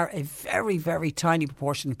people, there are a very, very tiny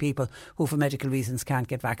proportion of people who for medical reasons can't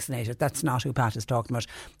get vaccinated. That's not who Pat is talking about.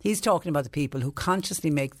 He's talking about the people who consciously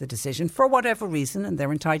make the decision for whatever reason, and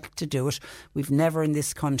they're entitled to do it. We've never in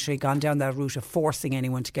this country gone down that route of forcing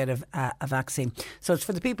anyone to get a vaccine. So it's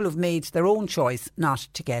for the people who've made their own choice not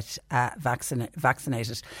to get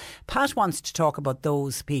vaccinated. Pat wants to talk about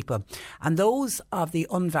those people and those of the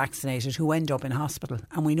unvaccinated who end up in hospital.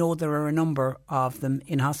 And we know there are a number of them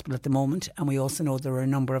in hospital at the moment, and we also know there are a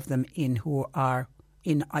number of them who are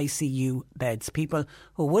in ICU beds, people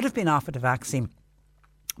who would have been offered a vaccine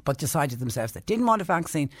but decided themselves they didn't want a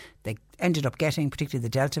vaccine. They ended up getting particularly the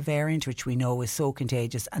Delta variant, which we know is so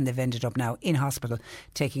contagious, and they've ended up now in hospital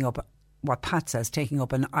taking up what Pat says, taking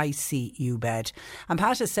up an ICU bed. And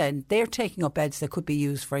Pat has said they're taking up beds that could be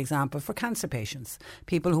used, for example, for cancer patients,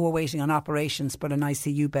 people who are waiting on operations, but an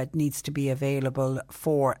ICU bed needs to be available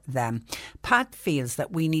for them. Pat feels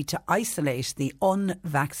that we need to isolate the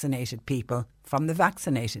unvaccinated people from the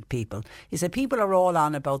vaccinated people. He said people are all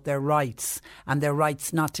on about their rights and their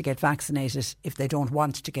rights not to get vaccinated if they don't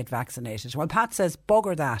want to get vaccinated. Well, Pat says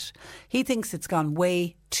bugger that. He thinks it's gone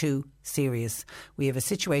way too serious. We have a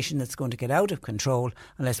situation that's going to get out of control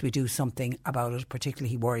unless we do something about it.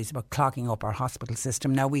 Particularly he worries about clogging up our hospital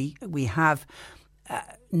system. Now we have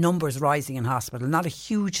numbers rising in hospital, not a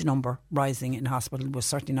huge number rising in hospital. We're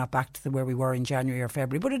certainly not back to where we were in January or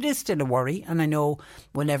February, but it is still a worry. And I know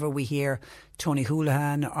whenever we hear Tony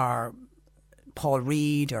Holohan or Paul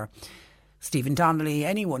Reid or Stephen Donnelly,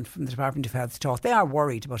 anyone from the Department of Health talk, they are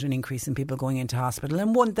worried about an increase in people going into hospital.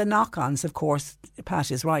 And one of the knock-ons, of course, Pat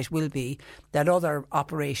is right, will be that other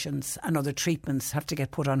operations and other treatments have to get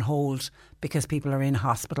put on hold because people are in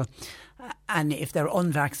hospital. And if they're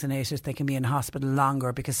unvaccinated, they can be in hospital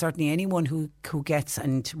longer, because certainly anyone who gets,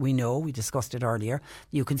 and we know, we discussed it earlier,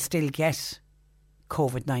 you can still get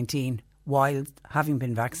COVID-19 while having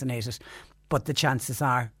been vaccinated. But the chances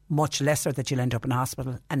are much lesser that you'll end up in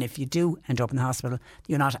hospital. And if you do end up in hospital,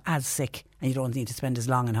 you're not as sick and you don't need to spend as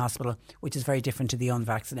long in hospital, which is very different to the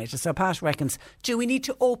unvaccinated. So Pat reckons, do we need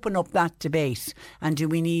to open up that debate? And do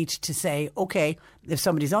we need to say, OK, if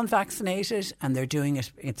somebody's unvaccinated and they're doing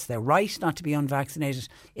it, it's their right not to be unvaccinated.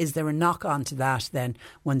 Is there a knock-on to that then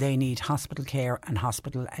when they need hospital care and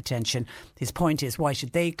hospital attention? His point is, why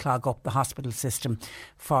should they clog up the hospital system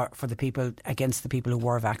for the people, against the people who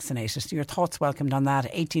were vaccinated? Your thoughts welcomed on that.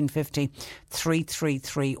 1850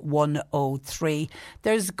 333 103.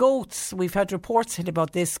 There's goats. We've had reports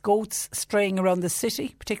about this. Goats straying around the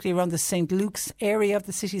city, particularly around the St. Luke's area of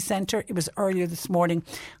the city centre. It was earlier this morning.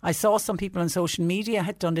 I saw some people on social media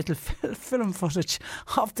had done little film footage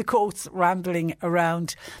of the goats rambling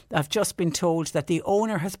around. I've just been told that the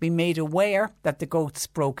owner has been made aware that the goats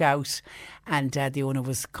broke out, and the owner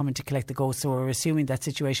was coming to collect the goats. So we're assuming that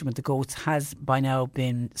situation with the goats has by now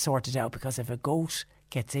been sorted out, because if a goat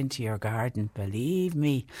gets into your garden, believe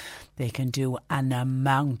me, they can do an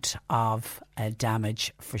amount of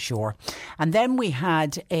damage for sure. And then we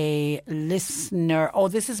had a listener,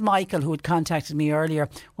 this is Michael, who had contacted me earlier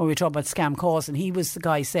when we were talking about scam calls, and he was the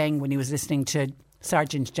guy saying, when he was listening to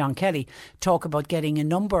Sergeant John Kelly talk about getting a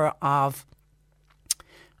number of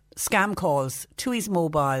scam calls to his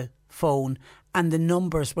mobile phone, and the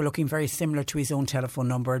numbers were looking very similar to his own telephone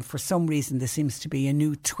number. And for some reason, there seems to be a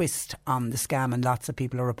new twist on the scam, and lots of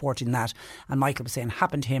people are reporting that. And Michael was saying it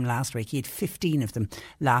happened to him last week. He had 15 of them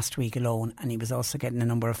last week alone, and he was also getting a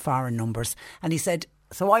number of foreign numbers. And he said,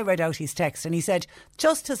 so I read out his text, and he said,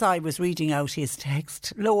 just as I was reading out his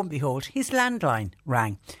text, lo and behold, his landline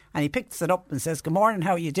rang. And he picks it up and says, good morning,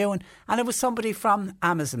 how are you doing? And it was somebody from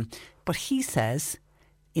Amazon. But he says,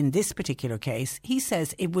 in this particular case, he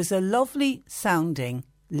says it was a lovely sounding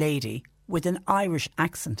lady with an Irish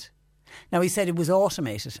accent. Now, he said it was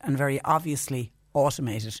automated, and very obviously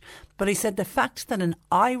automated. But he said the fact that an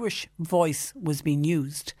Irish voice was being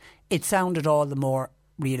used, it sounded all the more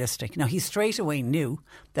realistic. Now, he straight away knew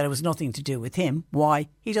that it was nothing to do with him. Why?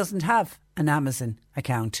 He doesn't have an Amazon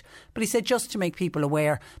account. But he said just to make people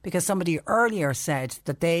aware, because somebody earlier said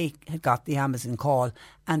that they had got the Amazon call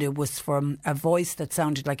and it was from a voice that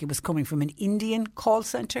sounded like it was coming from an Indian call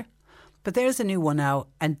centre. But there's a new one now,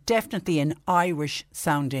 and definitely an Irish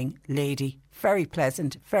sounding lady. Very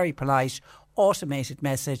pleasant, very polite, automated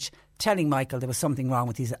message telling Michael there was something wrong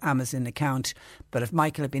with his Amazon account. But if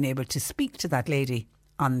Michael had been able to speak to that lady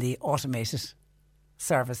on the automated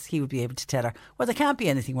service, he would be able to tell her, well, there can't be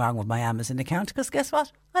anything wrong with my Amazon account, because guess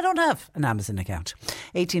what? I don't have an Amazon account.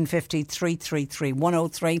 1850 333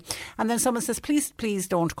 103. And then someone says, please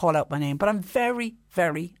don't call out my name, but I'm very,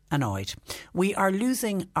 very annoyed. We are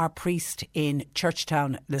losing our priest in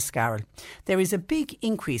Churchtown Liscarroll. There is a big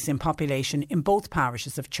increase in population in both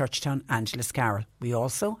parishes of Churchtown and Liscarroll. We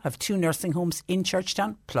also have 2 nursing homes in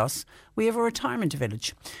Churchtown, plus we have a retirement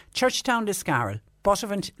village. Churchtown Liscarroll,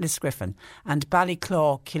 Buttevant Lisgriffin and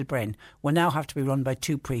Ballyclaw Kilbrain will now have to be run by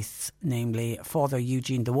 2 priests, namely Father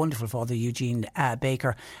Eugene, the wonderful Father Eugene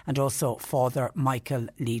Baker, and also Father Michael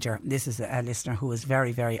Leader. This is a listener who is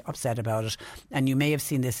very, very upset about it. And you may have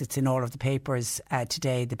seen this, it's in all of the papers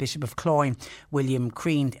today. The Bishop of Cloyne, William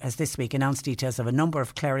Crean, has this week announced details of a number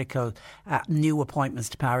of clerical new appointments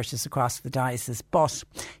to parishes across the diocese. But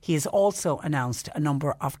he has also announced a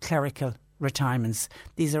number of clerical retirements.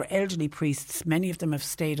 These are elderly priests. Many of them have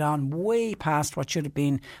stayed on way past what should have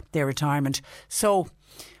been their retirement. So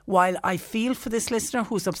while I feel for this listener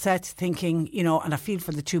who's upset thinking, and I feel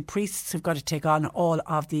for the two priests who've got to take on all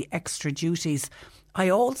of the extra duties, I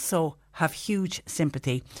also have huge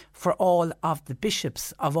sympathy for all of the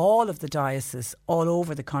bishops of all of the dioceses all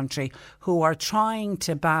over the country who are trying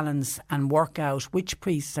to balance and work out which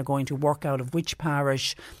priests are going to work out of which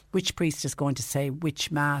parish, which priest is going to say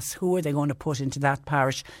which mass, who are they going to put into that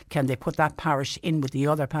parish, can they put that parish in with the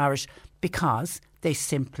other parish, because they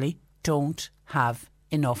simply don't have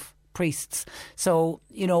enough priests. So,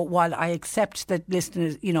 while I accept that this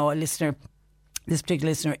particular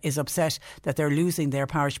listener is upset that they're losing their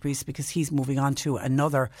parish priest because he's moving on to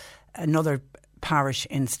another parish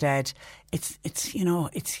instead. It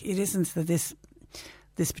isn't that this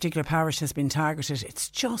particular parish has been targeted. It's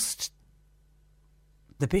just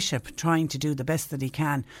the bishop trying to do the best that he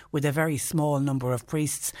can with a very small number of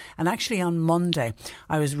priests. And actually on Monday,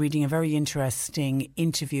 I was reading a very interesting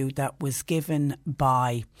interview that was given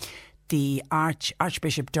by the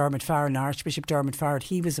Archbishop Dermot Farrell. Now, Archbishop Dermot Farrell,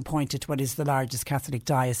 he was appointed to what is the largest Catholic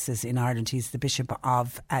diocese in Ireland. He's the Bishop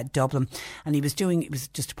of Dublin, and he was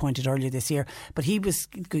just appointed earlier this year, but he was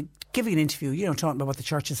giving an interview, talking about what the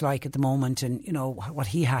church is like at the moment and, what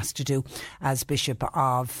he has to do as Bishop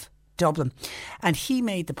of Dublin. And he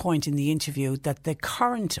made the point in the interview that the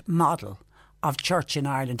current model of church in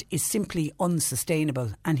Ireland is simply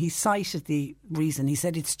unsustainable. And he cited the reason. He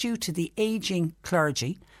said it's due to the ageing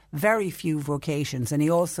clergy, very few vocations, and he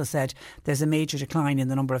also said there's a major decline in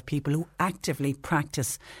the number of people who actively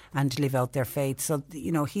practice and live out their faith. So,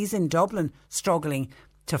 he's in Dublin struggling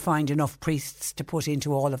to find enough priests to put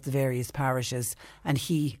into all of the various parishes, and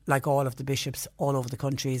he, like all of the bishops all over the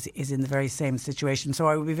country, is in the very same situation. So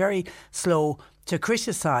I would be very slow to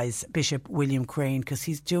criticise Bishop William Crane, because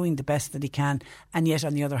he's doing the best that he can, and yet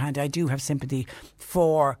on the other hand I do have sympathy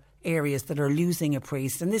for areas that are losing a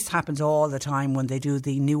priest, and this happens all the time when they do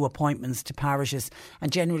the new appointments to parishes.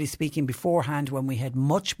 And generally speaking, beforehand, when we had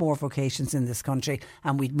much more vocations in this country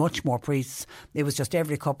and we'd much more priests, it was just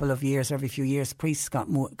every couple of years, every few years, priests got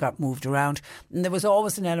moved around, and there was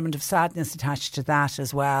always an element of sadness attached to that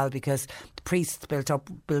as well, because the priests built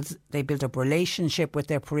up relationship with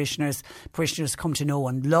their parishioners come to know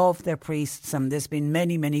and love their priests, and there's been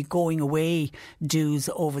many going away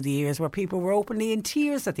dues over the years where people were openly in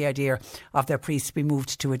tears at the idea of their priests be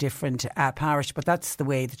moved to a different parish. But that's the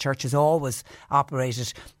way the church has always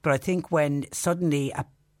operated. But I think when suddenly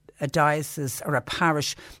a diocese or a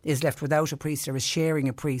parish is left without a priest or is sharing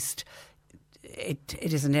a priest, it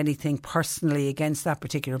isn't anything personally against that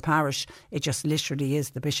particular parish. It just literally is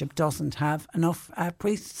the bishop doesn't have enough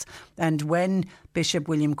priests. And when Bishop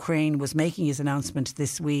William Crane was making his announcement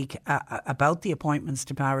this week about the appointments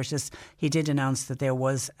to parishes, he did announce that there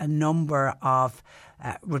was a number of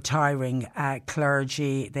retiring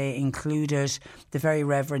clergy. They included the Very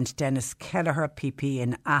Reverend Dennis Kelleher, PP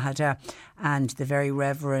in Aghada, and the Very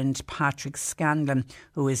Reverend Patrick Scanlon,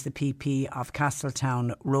 who is the PP of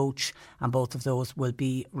Castletown Roach, and both of those will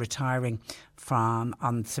be retiring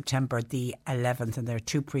on September the 11th. And there are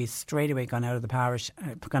two priests straight away gone out of the parish,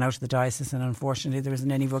 gone out of the diocese, and unfortunately there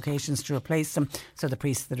isn't any vocations to replace them, so the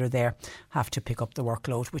priests that are there have to pick up the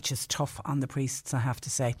workload, which is tough on the priests, I have to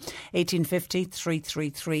say. 1850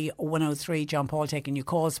 333 103. John Paul taking your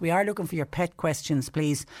calls. We are looking for your pet questions,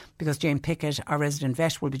 please, because Jane Pickett, our resident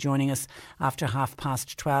vet, will be joining us after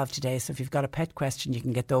 12:30 today. So if you've got a pet question, you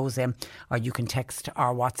can get those in, or you can text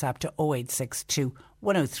our WhatsApp to 0862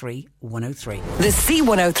 103 103. The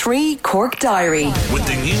C103 Cork Diary. With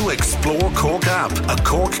the new Explore Cork app, a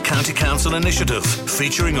Cork County Council initiative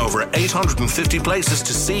featuring over 850 places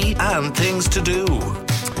to see and things to do.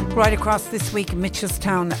 Right across this week,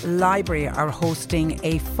 Mitchelstown Library are hosting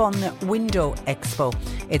a fun window expo.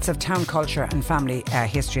 It's of town culture and family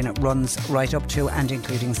history, and it runs right up to and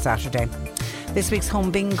including Saturday. This week's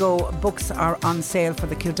Home Bingo books are on sale for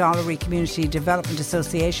the Kildallery Community Development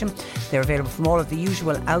Association. They're available from all of the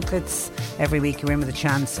usual outlets. Every week you're in with a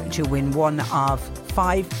chance to win one of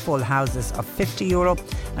 5 full houses of €50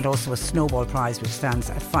 and also a snowball prize which stands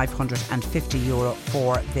at €550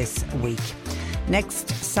 for this week. Next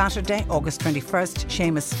Saturday, August 21st,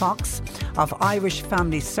 Seamus Fox of Irish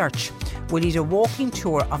Family Search will lead a walking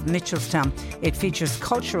tour of Mitchelstown. It features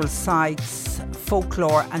cultural sites,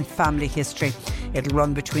 folklore and family history. It'll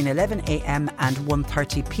run between 11 a.m. and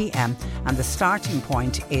 1:30 p.m. and the starting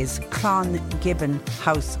point is Clongibbon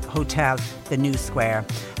House Hotel, the New Square.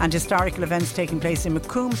 And historical events taking place in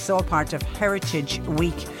Macroom, so all part of Heritage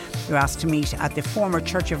Week. You're asked to meet at the former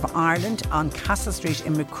Church of Ireland on Castle Street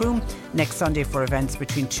in Macroom next Sunday for events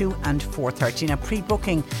between 2 and 4:30. Now,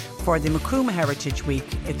 pre-booking for the Macroom Heritage Week,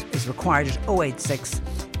 it is required at 086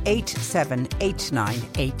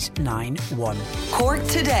 8789891. Cork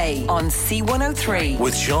Today on C103.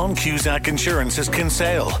 With Sean Cusack Insurance's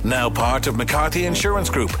Kinsale, now part of McCarthy Insurance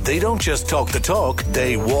Group. They don't just talk the talk,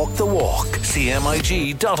 they walk the walk.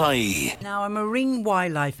 CMIG.ie. Now, a marine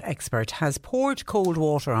wildlife expert has poured cold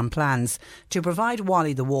water on plans to provide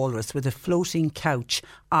Wally the walrus with a floating couch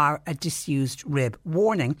or a disused rib,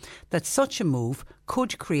 warning that such a move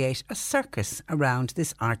could create a circus around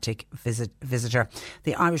this Arctic visitor.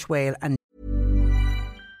 The Irish whale and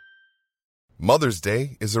Mother's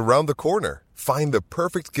Day is around the corner. Find the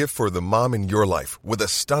perfect gift for the mom in your life with a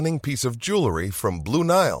stunning piece of jewelry from Blue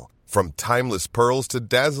Nile. From timeless pearls to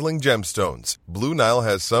dazzling gemstones, Blue Nile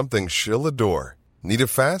has something she'll adore. Need it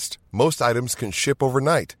fast? Most items can ship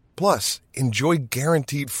overnight. Plus, enjoy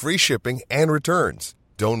guaranteed free shipping and returns.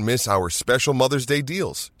 Don't miss our special Mother's Day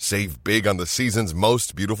deals. Save big on the season's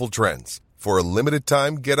most beautiful trends. For a limited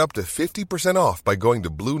time, get up to 50% off by going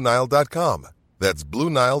to BlueNile.com. That's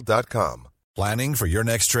BlueNile.com. Planning for your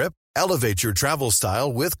next trip? Elevate your travel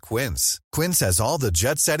style with Quince. Quince has all the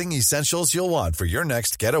jet-setting essentials you'll want for your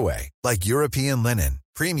next getaway, like European linen,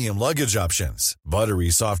 premium luggage options,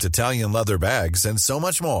 buttery soft Italian leather bags, and so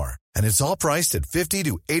much more. And it's all priced at 50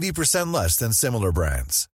 to 80% less than similar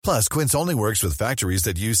brands. Plus, Quince only works with factories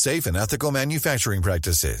that use safe and ethical manufacturing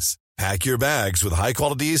practices. Pack your bags with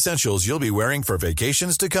high-quality essentials you'll be wearing for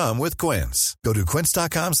vacations to come with Quince. Go to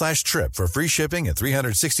quince.com/trip for free shipping and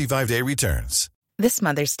 365-day returns. This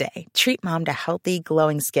Mother's Day, treat mom to healthy,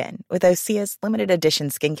 glowing skin with Osea's limited edition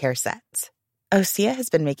skincare sets. Osea has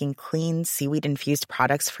been making clean, seaweed-infused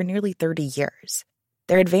products for nearly 30 years.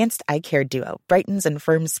 Their advanced eye care duo brightens and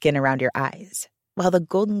firms skin around your eyes, while the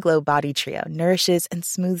Golden Glow Body Trio nourishes and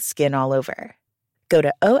smooths skin all over. Go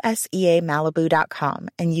to OSEAMalibu.com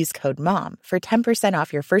and use code MOM for 10%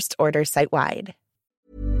 off your first order site-wide.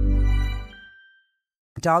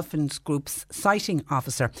 Dolphins Group's sighting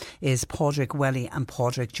officer is Padraig Welly, and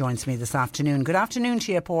Padraig joins me this afternoon. Good afternoon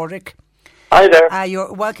to you, Padraig. Hi there.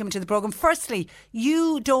 You're welcome to the programme. Firstly,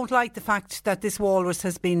 you don't like the fact that this walrus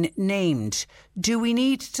has been named. Do we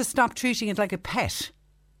need to stop treating it like a pet?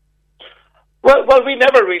 Well, we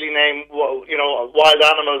never really name, wild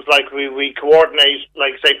animals like we coordinate,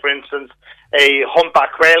 like, say, for instance, a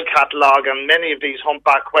humpback whale catalogue, and many of these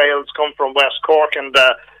humpback whales come from West Cork, and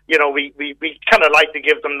we kind of like to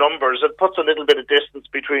give them numbers. It puts a little bit of distance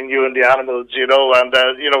between you and the animals, and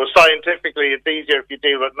scientifically it's easier if you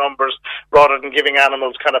deal with numbers rather than giving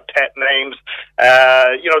animals kind of pet names.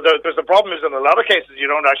 There's the problem is in a lot of cases you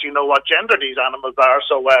don't actually know what gender these animals are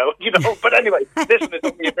so well, but anyway, listen,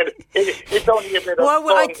 it's only a bit of fun,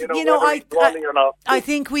 or not. I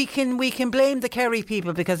think we can blame the Kerry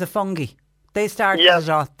people because of fungi. They started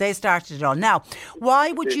it all. Now,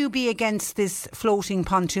 why would you be against this floating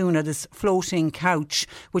pontoon or this floating couch,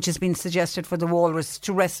 which has been suggested for the walrus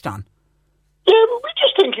to rest on? Yeah, we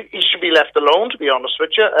just think he should be left alone, to be honest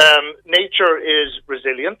with you. Nature is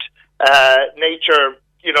resilient. Nature,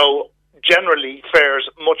 generally fares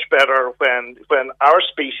much better when our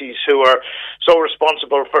species, who are so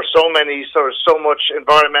responsible for so much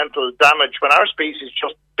environmental damage, when our species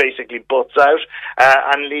just basically butts out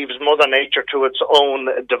and leaves Mother Nature to its own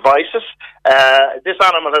devices. This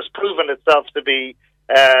animal has proven itself to be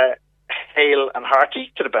hale and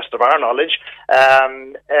hearty, to the best of our knowledge.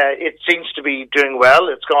 It seems to be doing well.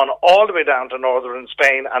 It's gone all the way down to northern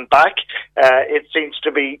Spain and back. It seems,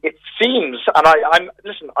 and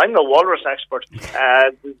I'm no walrus expert.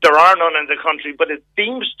 There are none in the country, but it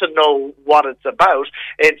seems to know what it's about.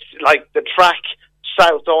 It's like the track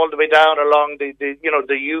south all the way down along the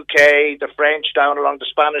UK, the French down along the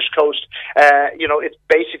Spanish coast. It's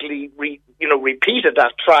basically repeated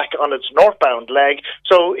that track on its northbound leg.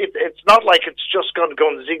 So it's not like it's just going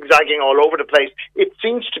zigzagging all over the place. It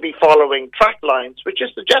seems to be following track lines, which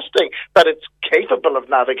is suggesting that it's capable of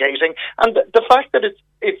navigating. And the fact that it's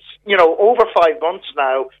over 5 months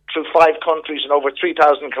now through 5 countries and over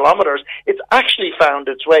 3,000 kilometres, it's actually found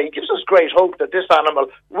its way. It gives us great hope that this animal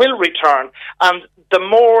will return. And the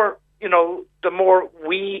more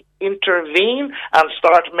we intervene and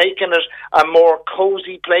start making it a more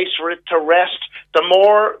cosy place for it to rest, the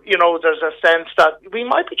more, there's a sense that we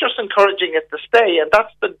might be just encouraging it to stay. And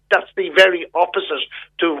that's the very opposite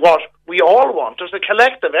to what we all want. There's a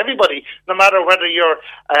collective, everybody, no matter whether you're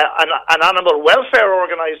an animal welfare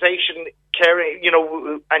organisation caring,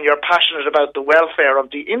 and you're passionate about the welfare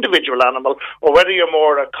of the individual animal, or whether you're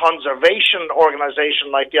more a conservation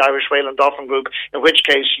organisation like the Irish Whale and Dolphin Group, in which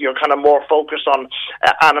case you're kind of more focused on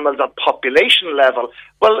animals at population level.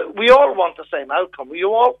 Well, we all want the same outcome. We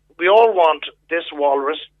all want this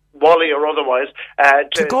walrus, Wally or otherwise,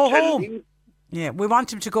 to go home. Yeah, we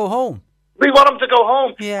want him to go home. We want him to go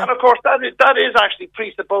home. Yeah. And of course, that is actually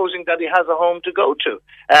presupposing that he has a home to go to,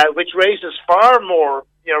 which raises far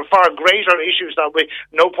greater issues that we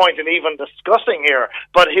no point in even discussing here.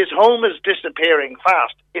 But his home is disappearing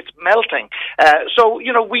fast. It's melting. So,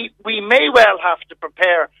 we may well have to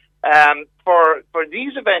prepare for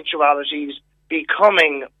these eventualities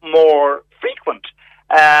becoming more frequent.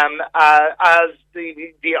 As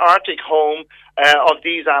the Arctic home of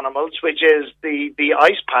these animals, which is the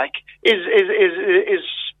ice pack, is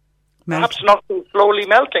perhaps not so slowly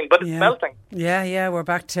melting, but it's melting. Yeah, we're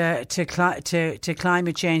back to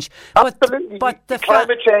climate change. Absolutely, but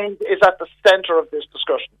climate change is at the centre of this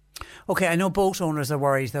discussion. Okay, I know boat owners are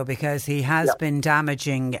worried though because he has been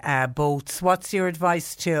damaging boats. What's your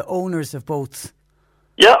advice to owners of boats?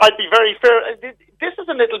 Yeah, I'd be very fair. This is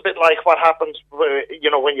a little bit like what happens,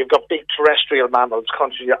 when you've got big terrestrial mammals,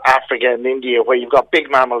 countries like Africa and India, where you've got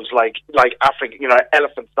big mammals like Africa,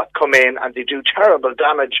 elephants that come in and they do terrible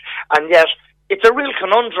damage, and yet it's a real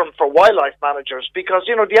conundrum for wildlife managers because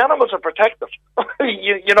the animals are protected,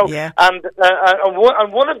 and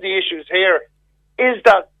one of the issues here is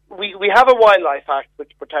that we have a Wildlife Act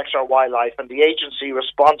which protects our wildlife, and the agency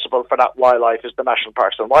responsible for that wildlife is the National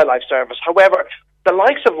Parks and Wildlife Service. However, the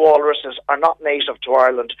likes of walruses are not native to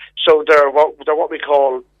Ireland, so they're what we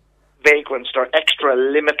call vagrants. They're extra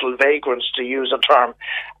limital vagrants, to use a term,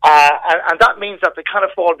 and that means that they kind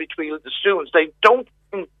of fall between the stools. They don't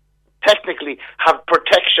technically have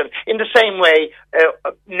protection in the same way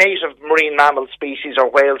native marine mammal species or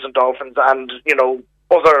whales and dolphins and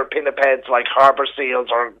other pinnipeds like harbour seals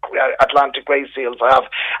or Atlantic grey seals have.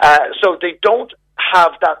 So they don't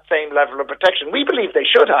have that same level of protection. We believe they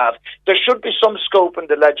should have. There should be some scope in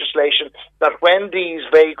the legislation that when these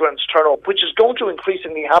vagrants turn up, which is going to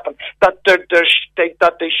increasingly happen, that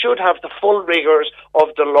they should have the full rigours of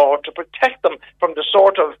the law to protect them from the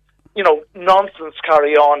sort of nonsense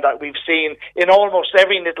carry on that we've seen in almost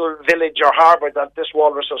every little village or harbour that this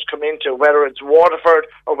walrus has come into, whether it's Waterford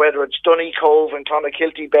or whether it's Dunny Cove in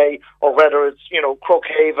Clonakilty Bay or whether it's,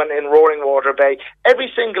 Crookhaven in Roaring Water Bay. Every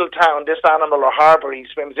single town this animal or harbour he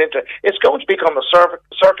swims into, it's going to become a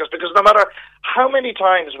circus because no matter how many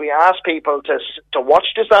times we ask people to watch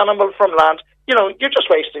this animal from land, you're just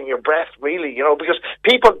wasting your breath, really, because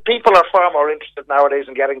people are far more interested nowadays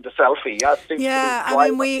in getting the selfie. Yeah, I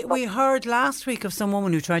mean, we heard last week of some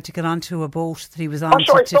woman who tried to get onto a boat that he was on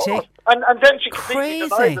to take. And then she completely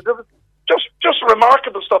denied it. It was just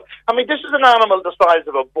remarkable stuff. I mean, this is an animal the size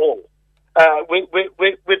of a bull,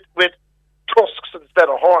 with tusks instead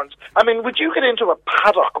of horns. I mean, would you get into a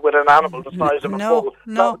paddock with an animal the size of a bull?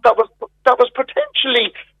 No. That was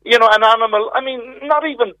potentially, an animal. I mean, not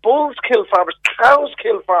even bulls kill farmers. Cows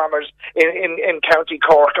kill farmers in County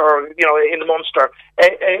Cork or, in Munster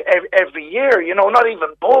every year. Not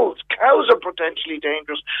even bulls. Cows are potentially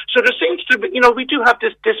dangerous. So there seems to be, we do have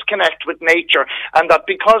this disconnect with nature, and that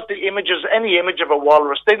because any image of a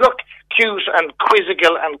walrus, they look cute and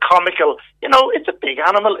quizzical and comical. It's a big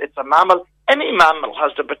animal. It's a mammal. Any mammal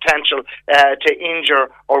has the potential to injure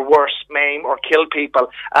or worse, maim or kill people,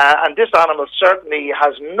 and this animal certainly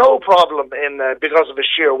has no problem because of his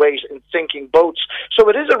sheer weight in sinking boats. So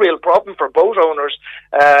it is a real problem for boat owners,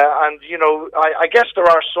 and I guess there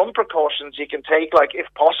are some precautions you can take, like if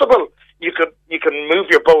possible, you can move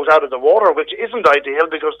your boat out of the water, which isn't ideal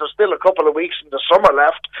because there's still a couple of weeks in the summer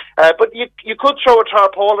left. But you could throw a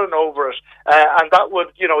tarpaulin over it, and that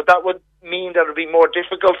would mean that it would be more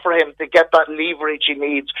difficult for him to get that leverage he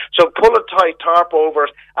needs. So pull a tight tarp over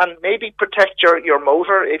it and maybe protect your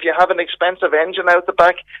motor. If you have an expensive engine out the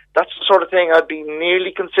back, that's the sort of thing I'd be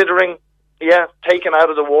nearly considering, taken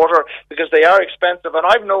out of the water, because they are expensive, and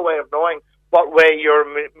I've no way of knowing what way your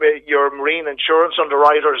marine insurance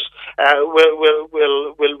underwriters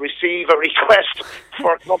will receive a request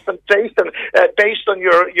for compensation based on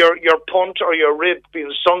your punt or your rib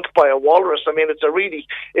being sunk by a walrus. I mean, it's a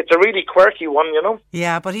really quirky one,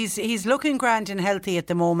 Yeah, but he's looking grand and healthy at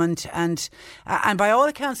the moment, and by all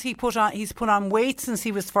accounts he's put on weight since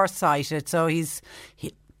he was first sighted. So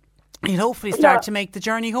he'll hopefully start to make the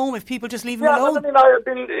journey home if people just leave him alone. I mean, I've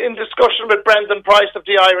been in discussion with Brendan Price of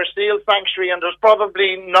the Irish Seal Sanctuary, and there's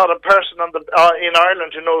probably not a person in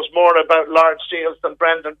Ireland who knows more about large seals than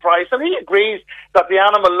Brendan Price, and he agrees that the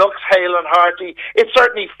animal looks hale and hearty. It's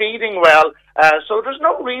certainly feeding well, So there's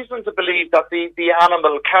no reason to believe that the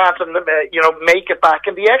animal can't, make it back.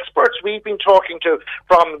 And the experts we've been talking to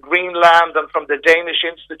from Greenland and from the Danish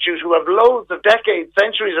Institute, who have loads of decades,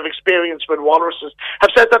 centuries of experience with walruses,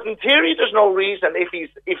 have said that in theory there's no reason if he's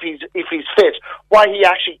fit why he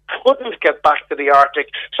actually couldn't get back to the Arctic.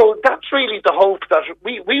 So that's really the hope, that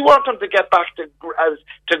we want him to get back to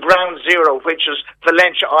ground zero, which is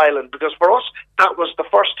Valentia Island, because for us that was the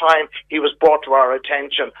first time he was brought to our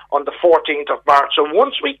attention on the 14th of March. So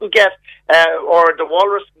once we can get, or the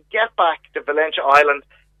walrus can get back to Valentia Island,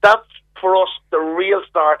 that's for us the real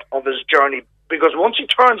start of his journey. Because once he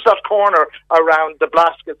turns that corner around the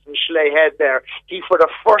Blaskets and Schley Head there, he for the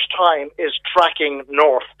first time is tracking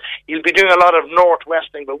north. He'll be doing a lot of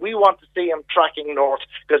northwesting, but we want to see him tracking north,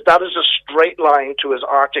 because that is a straight line to his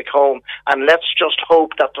Arctic home. And let's just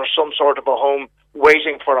hope that there's some sort of a home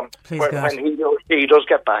waiting for him when he does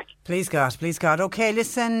get back. Please God, please God. OK,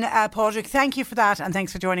 listen, Padraig, thank you for that, and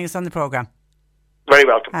thanks for joining us on the programme. Very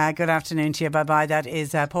welcome. Good afternoon to you. Bye-bye. That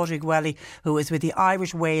is Padraig Welly, who is with the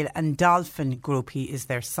Irish Whale and Dolphin Group. He is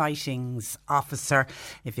their sightings officer.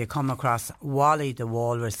 If you come across Wally the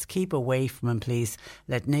walrus, keep away from him, please.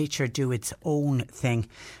 Let nature do its own thing.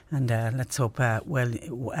 And let's hope,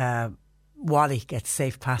 Wally gets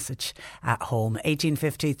safe passage at home.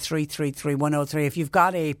 1850 333 103. If you've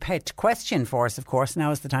got a pet question for us, of course, now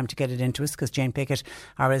is the time to get it into us, because Jane Pickett,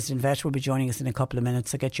 our resident vet, will be joining us in a couple of minutes.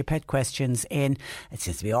 So get your pet questions in. It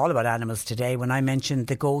seems to be all about animals today. When I mentioned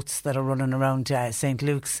the goats that are running around St.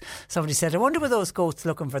 Luke's, somebody said, I wonder were those goats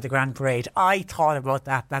looking for the Grand Parade. I thought about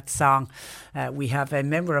that song. We have a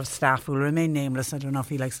member of staff who will remain nameless. I don't know if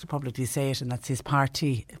he likes to publicly say it, and that's his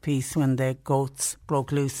party piece when the goats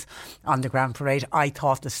broke loose on the Grand Parade. I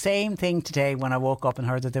thought the same thing today when I woke up and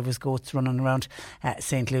heard that there was goats running around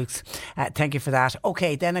St. Luke's. Thank you for that.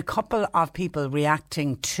 OK, then a couple of people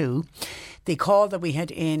reacting to the call that we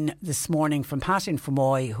had in this morning from Pat in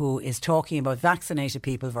Fermoy, who is talking about vaccinated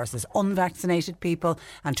people versus unvaccinated people,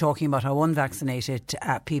 and talking about how unvaccinated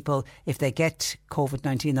people, if they get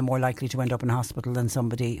COVID-19, they're more likely to end up in hospital than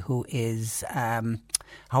somebody who is...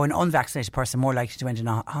 how an unvaccinated person more likely to end in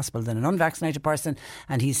a hospital than an unvaccinated person.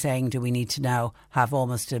 And he's saying, do we need to now have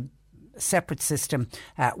almost a separate system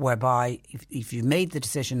whereby if you made the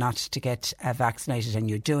decision not to get vaccinated and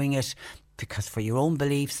you're doing it because for your own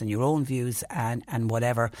beliefs and your own views and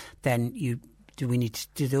whatever, then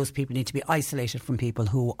do those people need to be isolated from people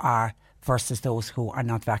who are versus those who are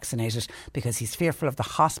not vaccinated, because he's fearful of the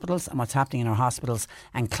hospitals and what's happening in our hospitals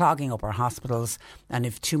and clogging up our hospitals. And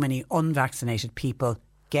if too many unvaccinated people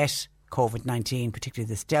get COVID-19, particularly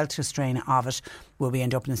this Delta strain of it, will we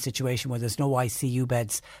end up in a situation where there's no ICU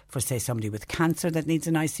beds for, say, somebody with cancer that needs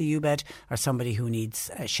an ICU bed, or somebody who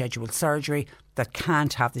needs scheduled surgery that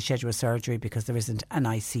can't have the scheduled surgery because there isn't an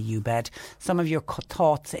ICU bed. Some of your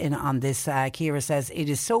thoughts in on this. Kira says, it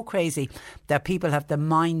is so crazy that people have the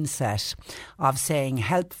mindset of saying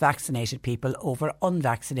help vaccinated people over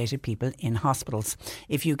unvaccinated people in hospitals.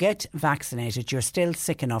 If you get vaccinated, you're still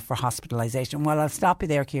sick enough for hospitalisation. Well, I'll stop you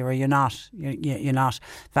there, Kira. You're not. You're not.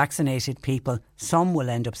 Vaccinated people, some will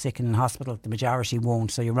end up sick in hospital. The majority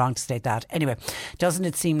won't. So you're wrong to state that. Anyway, doesn't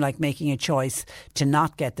it seem like making a choice to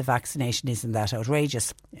not get the vaccination isn't that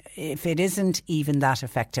outrageous? If it isn't even that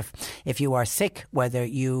effective, if you are sick, if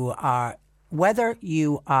you are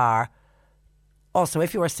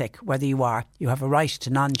sick, you have a right to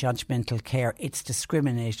non-judgmental care. It's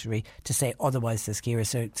discriminatory to say otherwise, says Kira.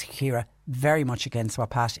 So Kira, very much against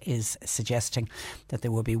what Pat is suggesting, that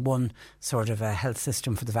there will be one sort of a health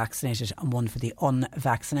system for the vaccinated and one for the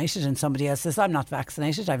unvaccinated. And somebody else says, I'm not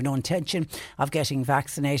vaccinated, I have no intention of getting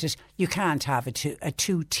vaccinated. You can't have a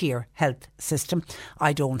two-tier health system.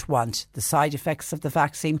 I don't want the side effects of the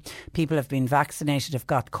vaccine. People have been vaccinated, have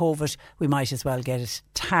got COVID, we might as well get it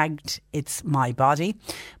tagged, it's my body.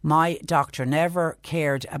 My doctor never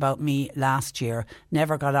cared about me last year,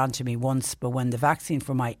 never got on to me once, but when the vaccine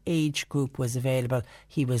for my age group was available,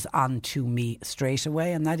 he was on to me straight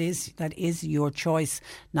away. And that is your choice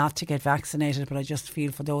not to get vaccinated. But I just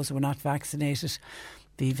feel for those who are not vaccinated,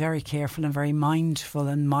 be very careful and very mindful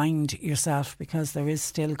and mind yourself, because there is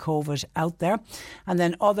still COVID out there. And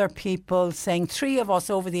then other people saying 3 of us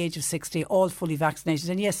over the age of 60 all fully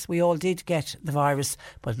vaccinated, and yes, we all did get the virus,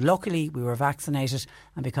 but luckily we were vaccinated,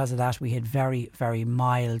 and because of that we had very, very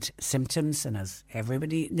mild symptoms. And as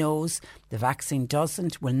everybody knows, the vaccine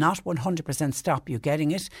will not 100% stop you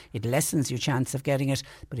getting it. It lessens your chance of getting it,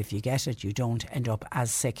 but if you get it, you don't end up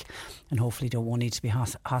as sick, and hopefully won't need to be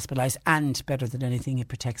hospitalised, and better than anything, it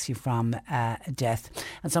protects you from death.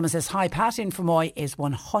 And someone says, hi, Pat in Fermoy is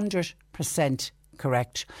 100%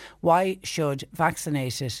 correct. Why should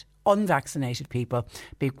vaccinated unvaccinated people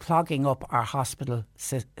be clogging up our hospital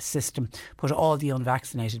system, put all the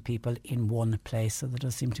unvaccinated people in one place. So there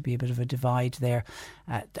does seem to be a bit of a divide there,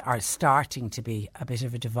 or starting to be a bit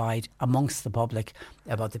of a divide amongst the public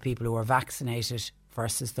about the people who are vaccinated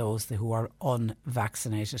versus those who are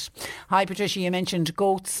unvaccinated. Hi Patricia, you mentioned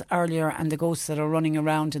goats earlier and the goats that are running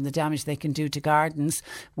around and the damage they can do to gardens.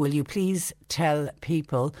 Will you please tell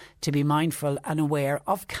people to be mindful and aware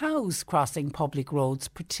of cows crossing public roads,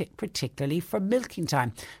 particularly for milking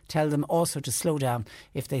time? Tell them also to slow down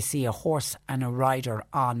if they see a horse and a rider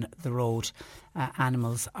on the road.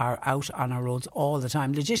 Animals are out on our roads all the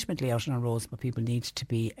time, legitimately out on our roads, but people need to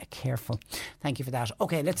be careful. Thank you for that.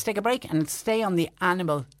 OK, let's take a break and stay on the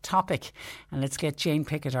animal topic, and let's get Jane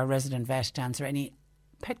Pickett, our resident vet, to answer any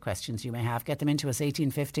pet questions you may have. Get them into us,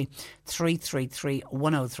 1850 333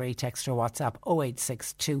 103. Text or WhatsApp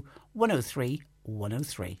 0862 103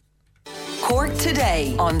 103. Cork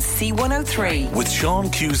Today on C103. With Sean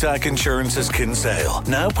Cusack Insurance's Kinsale,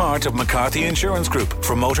 now part of McCarthy Insurance Group.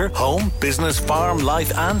 For motor, home, business, farm,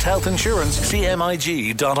 life and health insurance,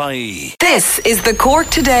 cmig.ie. This is the Cork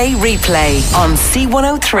Today replay on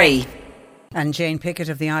C103. And Jane Pickett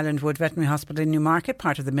of the Islandwood Veterinary Hospital in Newmarket,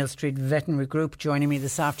 part of the Mill Street Veterinary Group, joining me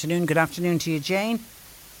this afternoon. Good afternoon to you, Jane.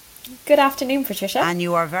 Good afternoon, Patricia. And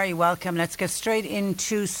you are very welcome. Let's get straight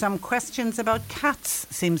into some questions about cats.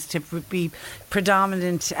 Seems to be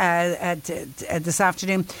predominant this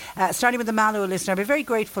afternoon. Starting with the Mallow listener, I'd be very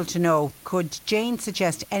grateful to know, could Jane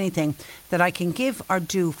suggest anything that I can give or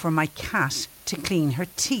do for my cat to clean her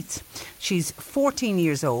teeth? She's 14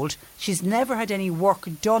 years old. She's never had any work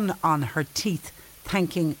done on her teeth.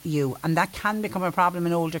 Thanking you. And that can become a problem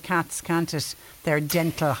in older cats, can't it? Their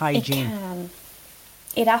dental hygiene. It can.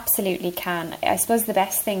 It absolutely can. I suppose the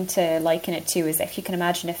best thing to liken it to is if you can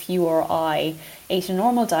imagine if you or I ate a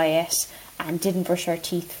normal diet and didn't brush our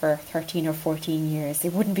teeth for 13 or 14 years,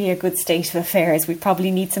 it wouldn't be a good state of affairs. We'd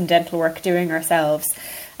probably need some dental work doing ourselves.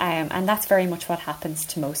 And that's very much what happens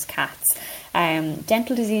to most cats.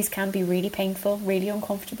 Dental disease can be really painful, really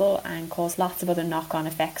uncomfortable, and cause lots of other knock-on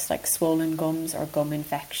effects like swollen gums or gum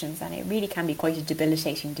infections, and it really can be quite a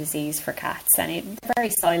debilitating disease for cats, and they're very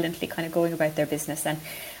silently kind of going about their business, and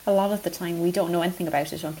a lot of the time we don't know anything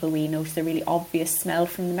about it until we notice a really obvious smell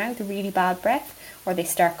from the mouth, a really bad breath, or they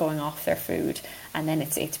start going off their food, and then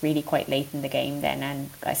it's really quite late in the game then. And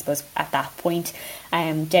I suppose at that point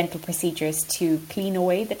dental procedures to clean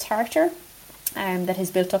away the tartar that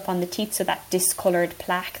has built up on the teeth, so that discoloured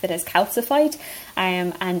plaque that has calcified,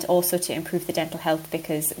 and also to improve the dental health,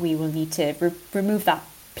 because we will need to remove that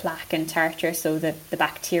plaque and tartar so that the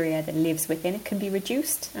bacteria that lives within it can be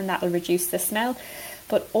reduced, and that will reduce the smell.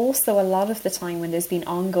 But also a lot of the time when there's been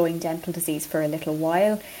ongoing dental disease for a little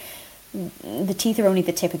while, the teeth are only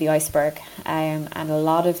the tip of the iceberg, and a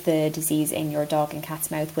lot of the disease in your dog and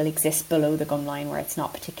cat's mouth will exist below the gum line where it's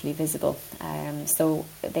not particularly visible. So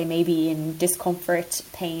they may be in discomfort,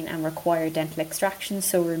 pain, and require dental extraction,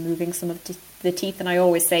 so removing some of the teeth. And I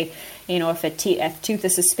always say, you know, if a tooth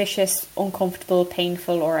is suspicious, uncomfortable,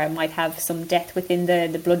 painful, or it might have some death within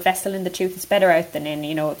the blood vessel in the tooth, it's better out than in.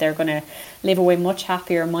 You know, they're going to live away much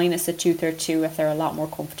happier minus a tooth or two if they're a lot more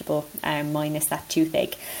comfortable minus that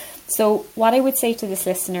toothache. So what I would say to this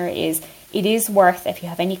listener is, it is worth, if you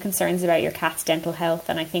have any concerns about your cat's dental health,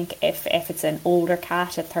 and I think if it's an older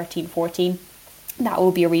cat at 13, 14, that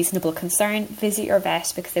will be a reasonable concern, visit your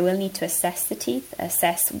vet, because they will need to assess the teeth,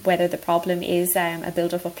 assess whether the problem is a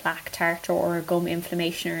build-up of plaque, tartar, or a gum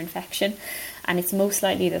inflammation or infection. And it's most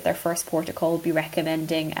likely that their first port of call will be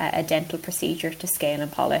recommending a dental procedure to scale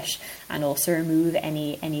and polish, and also remove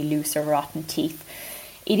any loose or rotten teeth.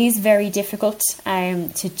 It is very difficult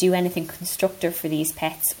to do anything constructive for these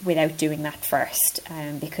pets without doing that first,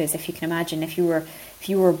 because if you can imagine, if you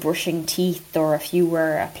were brushing teeth, or if you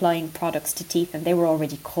were applying products to teeth and they were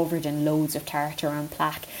already covered in loads of tartar and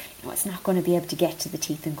plaque, you know, it's not going to be able to get to the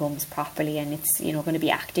teeth and gums properly, and it's, you know, going to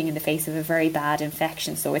be acting in the face of a very bad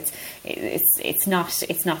infection. So it's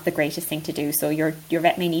not the greatest thing to do. So your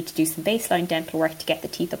vet may need to do some baseline dental work to get the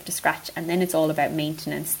teeth up to scratch, and then it's all about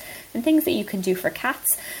maintenance and things that you can do for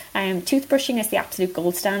cats. Toothbrushing is the absolute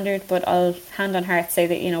gold standard, but I'll hand on heart say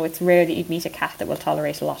that, you know, it's rare that you'd meet a cat that will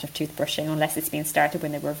tolerate a lot of toothbrushing, unless it's been started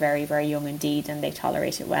when they were very, very young indeed and they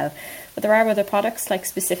tolerate it well. But there are other products like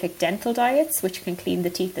specific dental diets which can clean the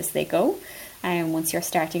teeth as they go. Once you're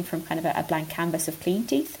starting from kind of a blank canvas of clean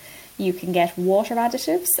teeth, you can get water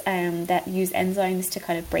additives that use enzymes to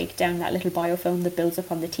kind of break down that little biofilm that builds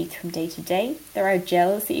up on the teeth from day to day. There are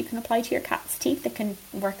gels that you can apply to your cat's teeth that can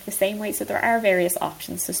work the same way. So there are various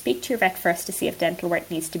options. So speak to your vet first to see if dental work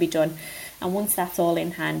needs to be done. And once that's all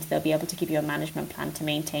in hand, they'll be able to give you a management plan to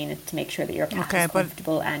maintain it, to make sure that your cat is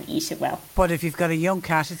comfortable and eat it well. But if you've got a young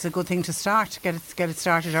cat, it's a good thing to start. Get it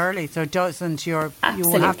started early, so it doesn't you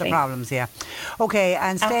won't have the problems. Yeah. Okay,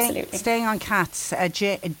 and staying on cats,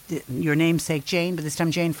 your namesake Jane, but this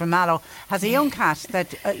time Jane from Mallow, has a young cat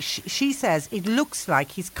that she says it looks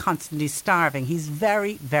like he's constantly starving. He's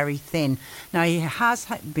very, very thin. Now, he has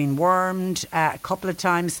been wormed a couple of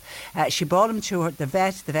times. She brought him to the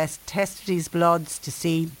vet. The vet tested his bloods to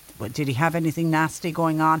see, did he have anything nasty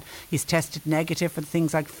going on? He's tested negative for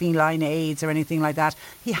things like feline AIDS or anything like that.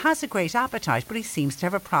 He has a great appetite, but he seems to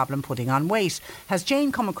have a problem putting on weight. Has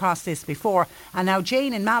Jane come across this before? And now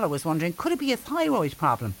Jane in Mallow was wondering, could it be a thyroid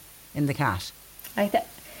problem in the cat?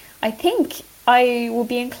 I think I would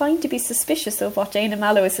be inclined to be suspicious of what Jane in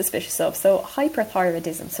Mallow is suspicious of. So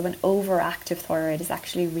hyperthyroidism, so an overactive thyroid, is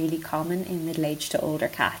actually really common in middle-aged to older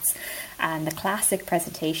cats. And the classic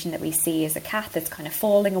presentation that we see is a cat that's kind of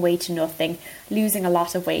falling away to nothing, losing a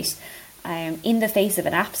lot of weight, in the face of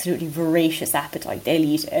an absolutely voracious appetite. They'll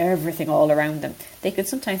eat everything all around them. They could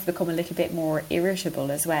sometimes become a little bit more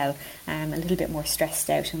irritable as well, a little bit more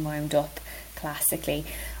stressed out and wound up. Classically,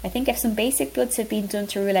 I think if some basic bloods have been done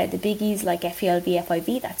to rule out the biggies like FeLV,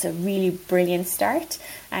 FIV, that's a really brilliant start.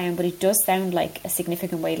 But it does sound like a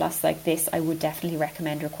significant weight loss like this, I would definitely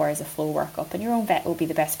recommend, requires a full workup. And your own vet will be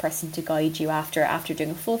the best person to guide you after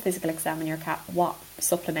doing a full physical exam on your cat, what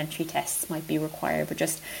supplementary tests might be required. But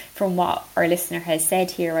just from what our listener has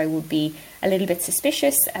said here, I would be a little bit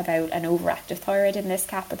suspicious about an overactive thyroid in this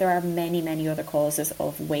cat, but there are many, many other causes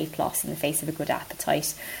of weight loss in the face of a good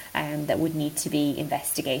appetite that would need to be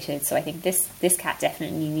investigated. So I think this cat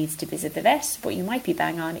definitely needs to visit the vet, but you might be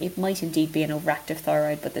bang on. It might indeed be an overactive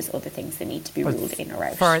thyroid, but there's other things that need to be ruled in or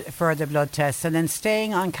out. Further blood tests. And then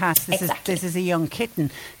staying on cats, this is a young kitten.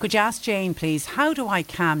 Could you ask Jane, please, how do I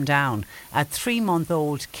calm down a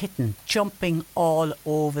 3-month-old kitten jumping all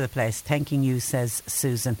over the place? Thanking you, says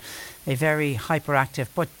Susan. A very hyperactive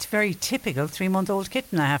but very typical 3-month-old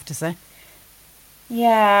kitten, I have to say.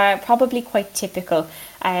 Yeah, probably quite typical.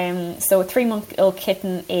 So a 3-month-old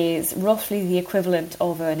kitten is roughly the equivalent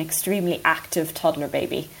of an extremely active toddler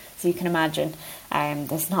baby. So you can imagine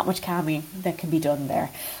there's not much calming that can be done there.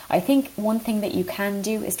 I think one thing that you can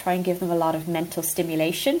do is try and give them a lot of mental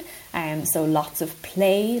stimulation. So lots of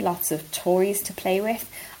play, lots of toys to play with.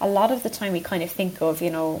 A lot of the time we kind of think of,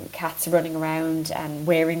 cats running around and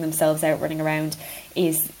wearing themselves out running around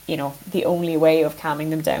is, the only way of calming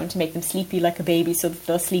them down, to make them sleepy like a baby so that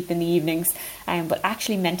they'll sleep in the evenings. But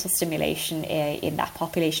actually mental stimulation in that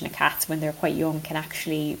population of cats when they're quite young can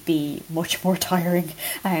actually be much more tiring.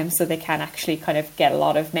 So they can actually kind of get a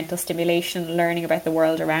lot of mental stimulation, learning about the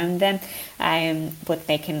world around them. But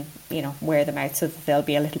they can, wear them out so that they'll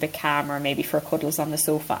be a little bit calmer, maybe for cuddles on the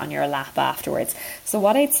sofa on your lap afterwards. So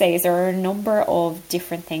what I'd say is there are a number of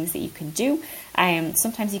different things that you can do.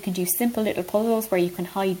 Sometimes you can do simple little puzzles where you can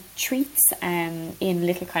hide treats in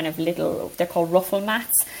they're called ruffle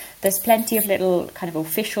mats. There's plenty of little kind of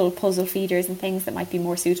official puzzle feeders and things that might be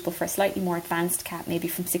more suitable for a slightly more advanced cat, maybe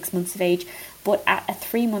from 6 months of age. But at a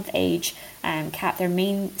 3-month age cat, their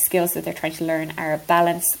main skills that they're trying to learn are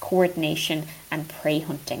balance, coordination and prey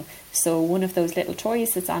hunting. So one of those little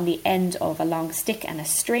toys that's on the end of a long stick and a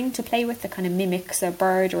string to play with that kind of mimics a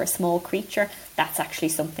bird or a small creature, that's actually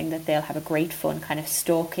something that they'll have a great fun kind of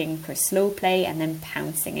stalking for slow play and then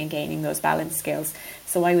pouncing and gaining those balance skills.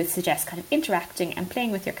 So I would suggest kind of interacting and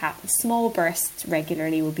playing with your cat in small bursts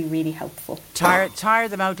regularly will be really helpful. Tire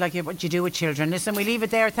them out like what you do with children. Listen, we leave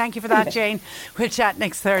it there. Thank you for that, Jane. We'll chat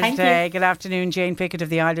next Thursday. Good afternoon, Jane Pickett of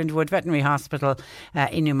the Island Wood Veterinary Hospital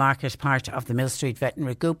in Newmarket, part of the Mill Street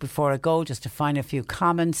Veterinary Group. Before I go, just to find a few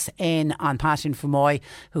comments in on Pat in Fermoy,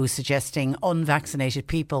 who's suggesting unvaccinated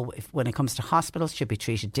people, when it comes to hospitals, should be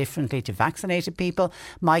treated differently to vaccinated people.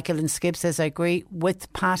 Michael in Skip says, I agree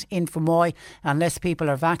with Pat in Fermoy. Unless people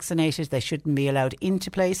are vaccinated, they shouldn't be allowed into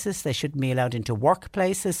places, they shouldn't be allowed into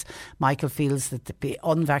workplaces. Michael feels that the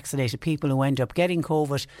unvaccinated people who end up getting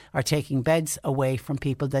COVID are taking beds away from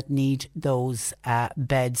people that need those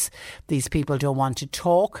beds. These people don't want to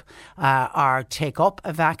talk or take up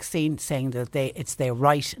a vaccine, saying that it's their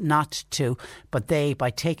right not to, but by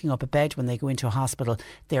taking up a bed when they go into a hospital,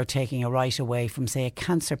 they're taking a right away from, say, a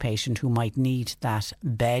cancer patient who might need that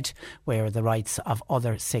bed. Where are the rights of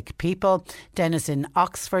other sick people? Dennis in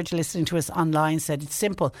Oxford, listening to us online, said it's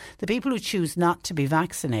simple. The people who choose not to be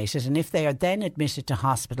vaccinated, and if they are then admitted to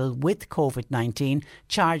hospital with COVID-19,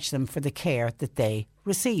 charge them for the care that they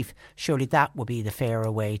receive. Surely that would be the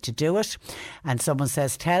fairer way to do it. And someone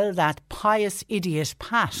says, tell that pious idiot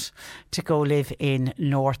Pat to go live in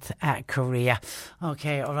North Korea.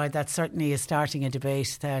 Okay, all right, that certainly is starting a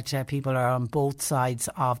debate that people are on both sides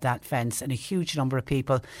of that fence, and a huge number of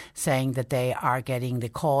people saying that they are getting the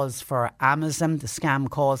calls for Amazon, the scam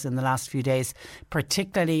calls in the last few days,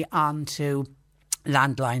 particularly onto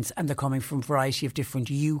landlines, and they're coming from a variety of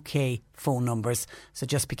different UK phone numbers. So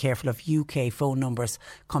just be careful of UK phone numbers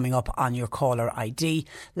coming up on your caller ID.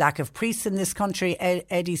 Lack of priests in this country.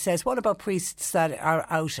 Eddie says, what about priests that are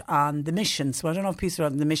out on the missions? Well, I don't know if priests are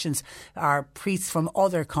on the missions are priests from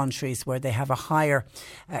other countries where they have a higher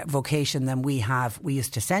vocation than we have. We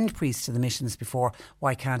used to send priests to the missions before.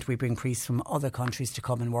 Why can't we bring priests from other countries to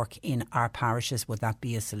come and work in our parishes? Would that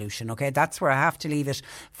be a solution? Okay, that's where I have to leave it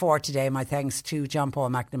for today. My thanks to John Paul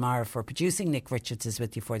McNamara for producing. Nick Richards is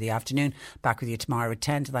with you for the afternoon. Back with you tomorrow at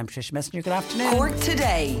 10. I'm Patricia Messenger. Good afternoon. Cork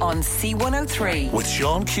Today on C103. With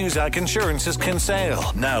Sean Cusack Insurance's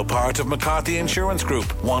Kinsale, now part of McCarthy Insurance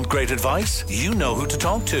Group. Want great advice? You know who to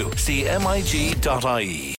talk to. See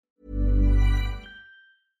MIG.ie.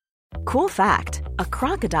 Cool fact, a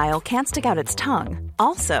crocodile can't stick out its tongue.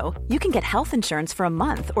 Also, you can get health insurance for a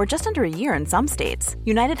month or just under a year in some states.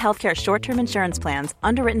 United Healthcare short-term insurance plans,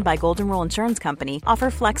 underwritten by Golden Rule Insurance Company, offer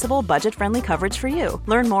flexible, budget-friendly coverage for you.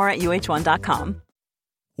 Learn more at UH1.com.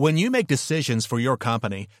 When you make decisions for your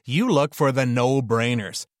company, you look for the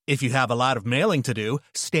no-brainers. If you have a lot of mailing to do,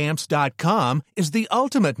 Stamps.com is the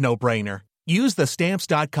ultimate no-brainer. Use the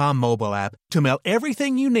Stamps.com mobile app to mail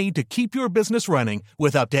everything you need to keep your business running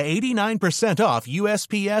with up to 89% off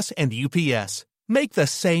USPS and UPS. Make the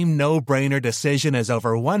same no-brainer decision as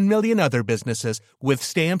over 1 million other businesses with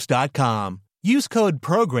Stamps.com. Use code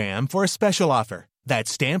PROGRAM for a special offer.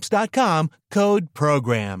 That's Stamps.com, code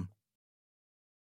PROGRAM.